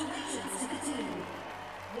congratulations to the team.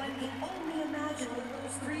 One can only imagine what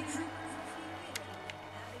those 3 troopers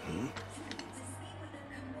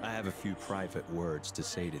I have a few private words to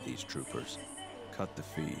say to these troopers. Cut the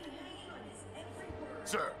feed.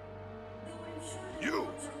 Sir,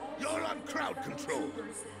 you're on crowd control.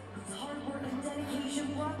 whose hard work and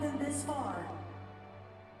dedication brought them this far.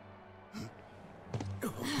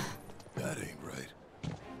 That ain't right.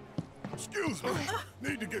 Excuse me.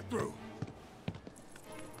 Need to get through.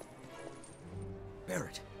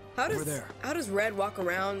 Barrett, How over there. does Red walk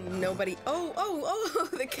around? Nobody. Oh,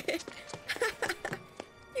 the kid.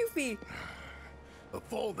 Yuffie. Of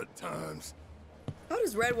all the times. How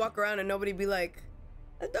does Red walk around and nobody be like,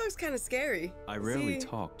 that dog's kind of scary? I rarely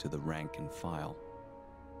talk to the rank and file.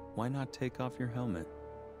 Why not take off your helmet?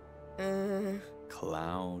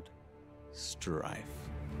 Cloud Strife.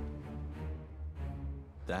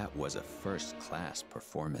 That was a first-class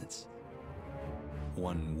performance.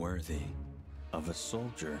 One worthy of a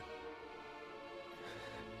soldier.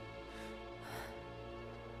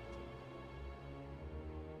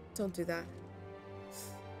 Don't do that.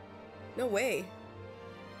 No way.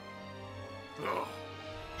 Oh,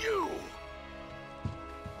 you!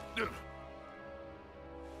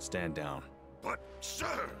 Stand down. But,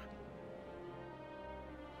 sir!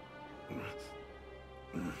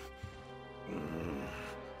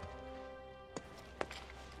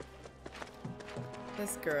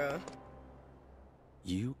 This girl.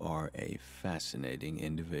 You are a fascinating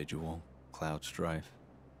individual, Cloud Strife.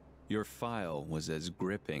 Your file was as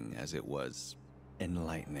gripping as it was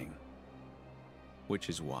enlightening. Which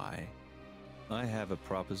is why I have a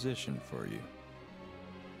proposition for you.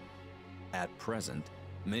 At present,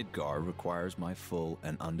 Midgar requires my full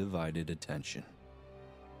and undivided attention.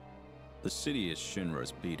 The city is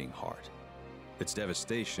Shinra's beating heart. Its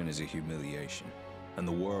devastation is a humiliation, and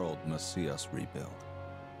the world must see us rebuild.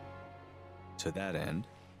 To that end,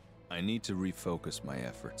 I need to refocus my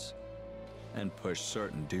efforts and push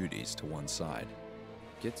certain duties to one side.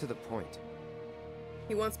 Get to the point.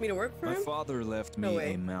 He wants me to work for My him? father left No me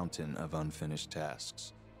way. a mountain of unfinished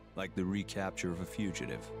tasks, like the recapture of a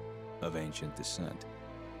fugitive of ancient descent,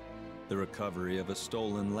 the recovery of a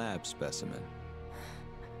stolen lab specimen,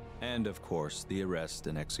 and of course, the arrest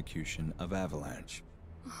and execution of Avalanche.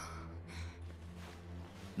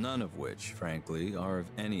 None of which, frankly, are of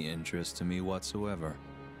any interest to me whatsoever.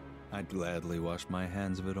 I'd gladly wash my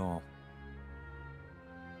hands of it all.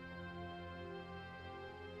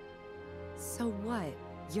 So what?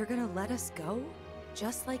 You're gonna let us go?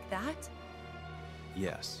 Just like that?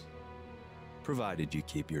 Yes. Provided you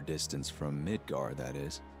keep your distance from Midgar, that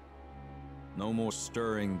is. No more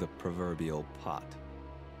stirring the proverbial pot.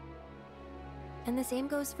 And the same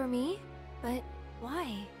goes for me? But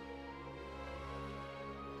why?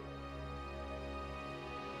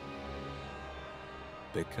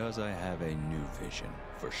 Because I have a new vision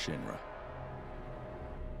for Shinra.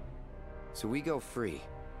 So we go free.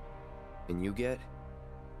 And you get?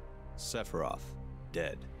 Sephiroth,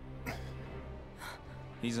 dead.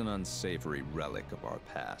 He's an unsavory relic of our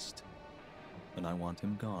past, and I want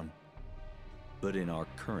him gone. But in our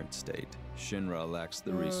current state, Shinra lacks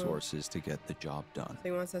the resources to get the job done. So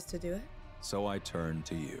he wants us to do it? So I turn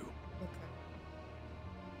to you. Okay.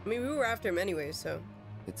 I mean, we were after him anyway, so.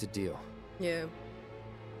 It's a deal. Yeah.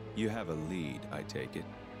 You have a lead, I take it.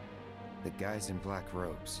 The guys in black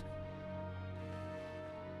robes.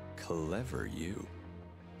 Clever you.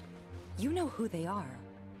 You know who they are,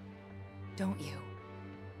 don't you?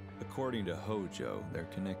 According to Hojo, they're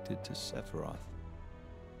connected to Sephiroth.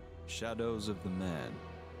 Shadows of the Man,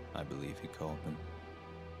 I believe he called them.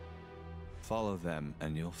 Follow them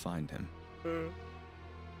and you'll find him.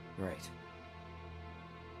 Right.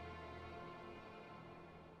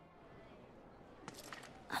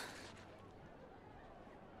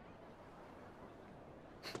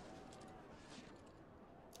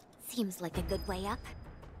 Seems like a good way up.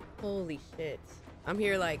 Holy shit. I'm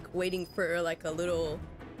here like waiting for like a little,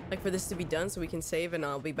 like for this to be done so we can save and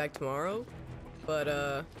I'll be back tomorrow. But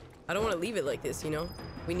I don't want to leave it like this, you know?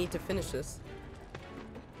 We need to finish this.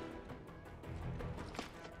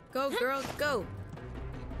 Go girl, go.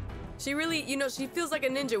 She really, you know, she feels like a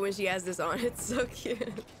ninja when she has this on. It's so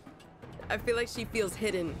cute. I feel like she feels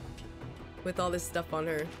hidden with all this stuff on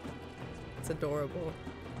her. It's adorable.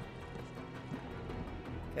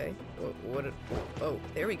 Okay, oh,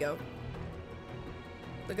 there we go.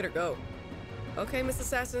 Look at her go. Okay, Miss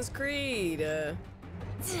Assassin's Creed.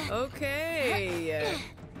 Okay.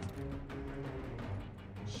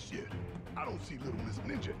 Shit, I don't see Little Miss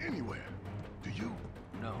Ninja anywhere. Do you?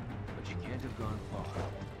 No, but you can't have gone far.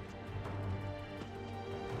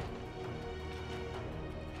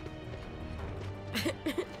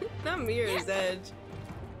 Not Mirror's Edge.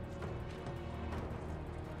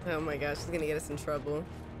 Oh my gosh, she's gonna get us in trouble.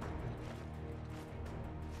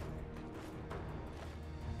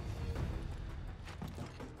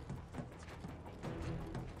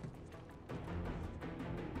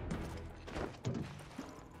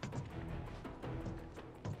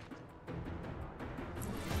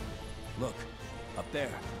 Look, up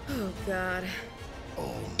there. Oh god.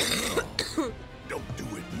 Oh no. Don't do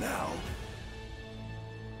it now.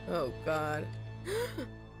 Oh god.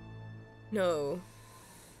 No.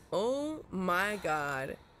 Oh my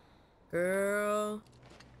god. Girl.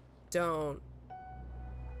 Don't.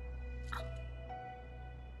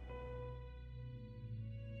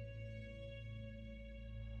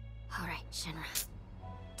 All right, Shinra.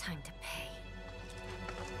 Time to pay.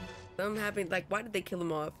 Something happened. Like, why did they kill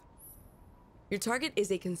him off? Your target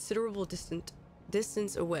is a considerable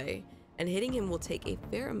distance away, and hitting him will take a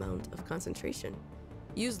fair amount of concentration.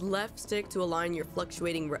 Use left stick to align your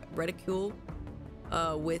fluctuating reticule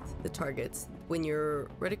with the targets. When your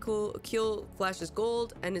reticule flashes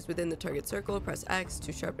gold and is within the target circle, press X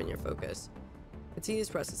to sharpen your focus. Continue this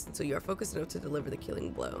process until you are focused enough to deliver the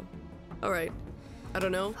killing blow. All right. I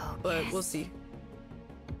don't know, but we'll see.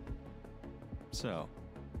 So,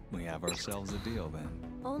 we have ourselves a deal then.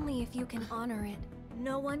 Only if you can honor it.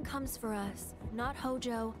 No one comes for us. Not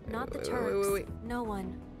Hojo, not the Turks. Wait. No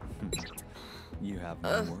one. You have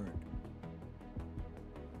my word.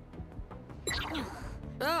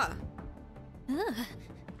 Ah.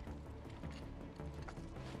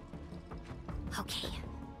 Okay,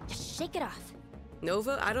 just shake it off.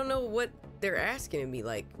 Nova, I don't know what they're asking of me.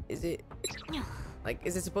 Like, is it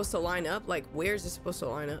supposed to line up? Like, where's it supposed to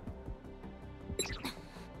line up?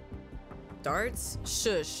 Darts?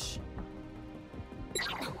 Shush.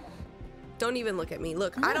 Don't even look at me.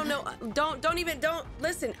 Look, I don't know. Don't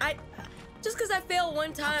listen. Just because I fail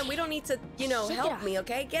one time, we don't need to, help me,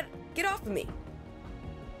 okay? Get off of me.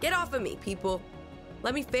 Get off of me, people.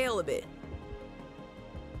 Let me fail a bit.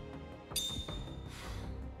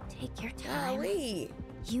 Take your time. Golly.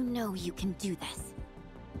 You know you can do this.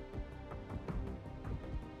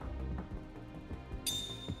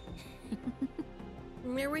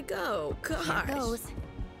 There we go. Gosh. Here goes.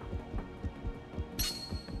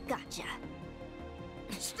 Gotcha.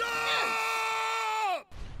 Stop!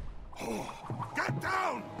 Oh, get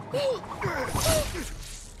down!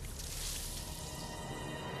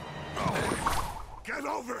 Get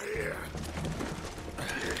over here!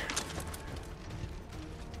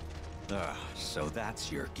 So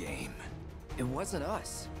that's your game. It wasn't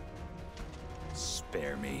us.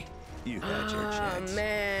 Spare me. You had your chance. Oh,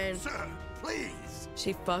 man. Sir, please.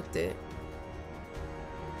 She fucked it.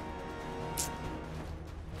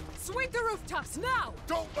 Sweep the rooftops now!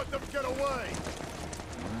 Don't let them get away!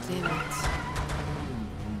 Damn it.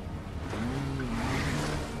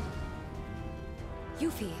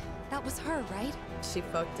 Yuffie, that was her, right? She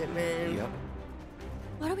fucked it, man. Yep.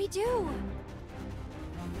 What do we do?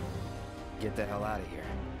 Get the hell out of here.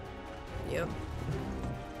 Yep.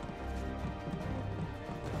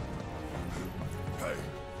 Hey.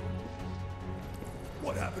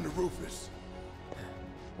 What happened to Rufus?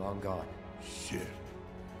 Long gone. Shit.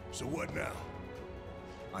 So what now?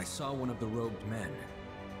 I saw one of the robed men.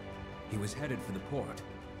 He was headed for the port.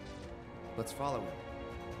 Let's follow him.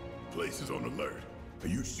 Place is on alert. Are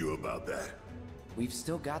you sure about that? We've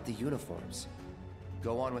still got the uniforms.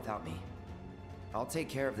 Go on without me. I'll take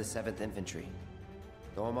care of the 7th Infantry.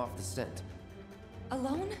 Throw him off the scent.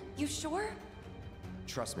 Alone? You sure?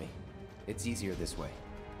 Trust me, it's easier this way.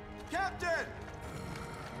 Captain!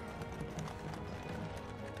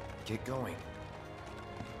 Get going.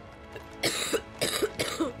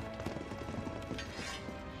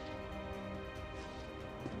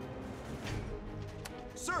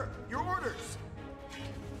 Sir, your orders!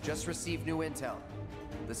 Just received new intel.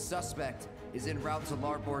 The suspect is en route to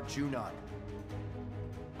Larboard Junon.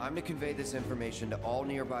 I'm to convey this information to all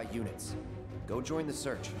nearby units. Go join the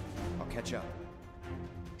search. I'll catch up.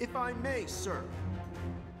 If I may, sir.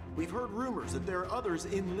 We've heard rumors that there are others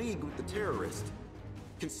in league with the terrorists.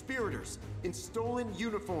 Conspirators in stolen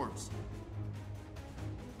uniforms.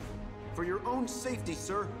 For your own safety,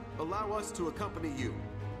 sir, allow us to accompany you.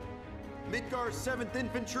 Midgar's 7th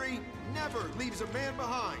Infantry never leaves a man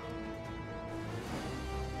behind.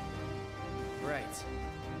 Right.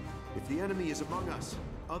 If the enemy is among us,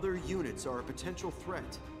 other units are a potential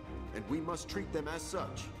threat, and we must treat them as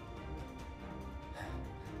such.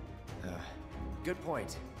 Good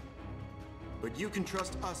point. But you can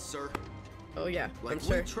trust us, sir. Oh yeah, like I'm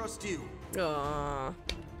sure. we trust you. Aww.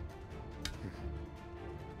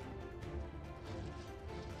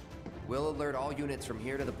 We'll alert all units from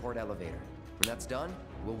here to the port elevator. When that's done,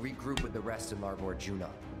 we'll regroup with the rest in Larboard Junon.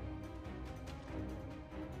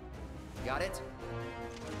 Got it?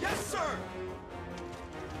 Yes, sir!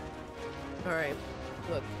 Alright,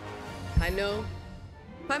 look. I know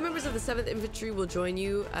 5 members of the 7th Infantry will join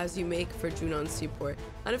you as you make for Junon Seaport.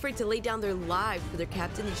 Unafraid to lay down their lives for their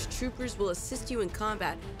captain, these troopers will assist you in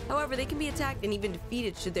combat. However, they can be attacked and even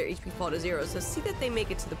defeated should their HP fall to 0, so see that they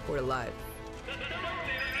make it to the port alive.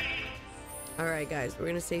 Alright guys, we're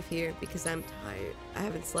gonna save here because I'm tired. I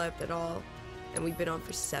haven't slept at all, and we've been on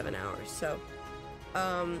for 7 hours, so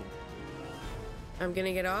I'm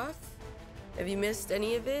gonna get off. If you missed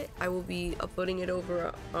any of it, I will be uploading it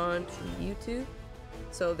over onto YouTube.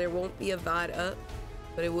 So there won't be a VOD up,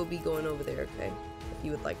 but it will be going over there, okay? If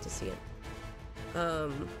you would like to see it.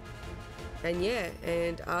 And yeah,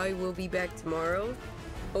 and I will be back tomorrow.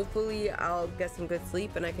 Hopefully I'll get some good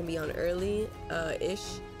sleep and I can be on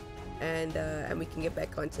early-ish. And we can get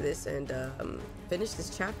back onto this and finish this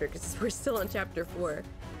chapter because we're still on chapter 4.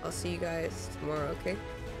 I'll see you guys tomorrow, okay?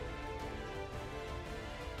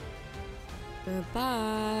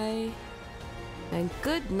 Goodbye and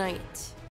good night.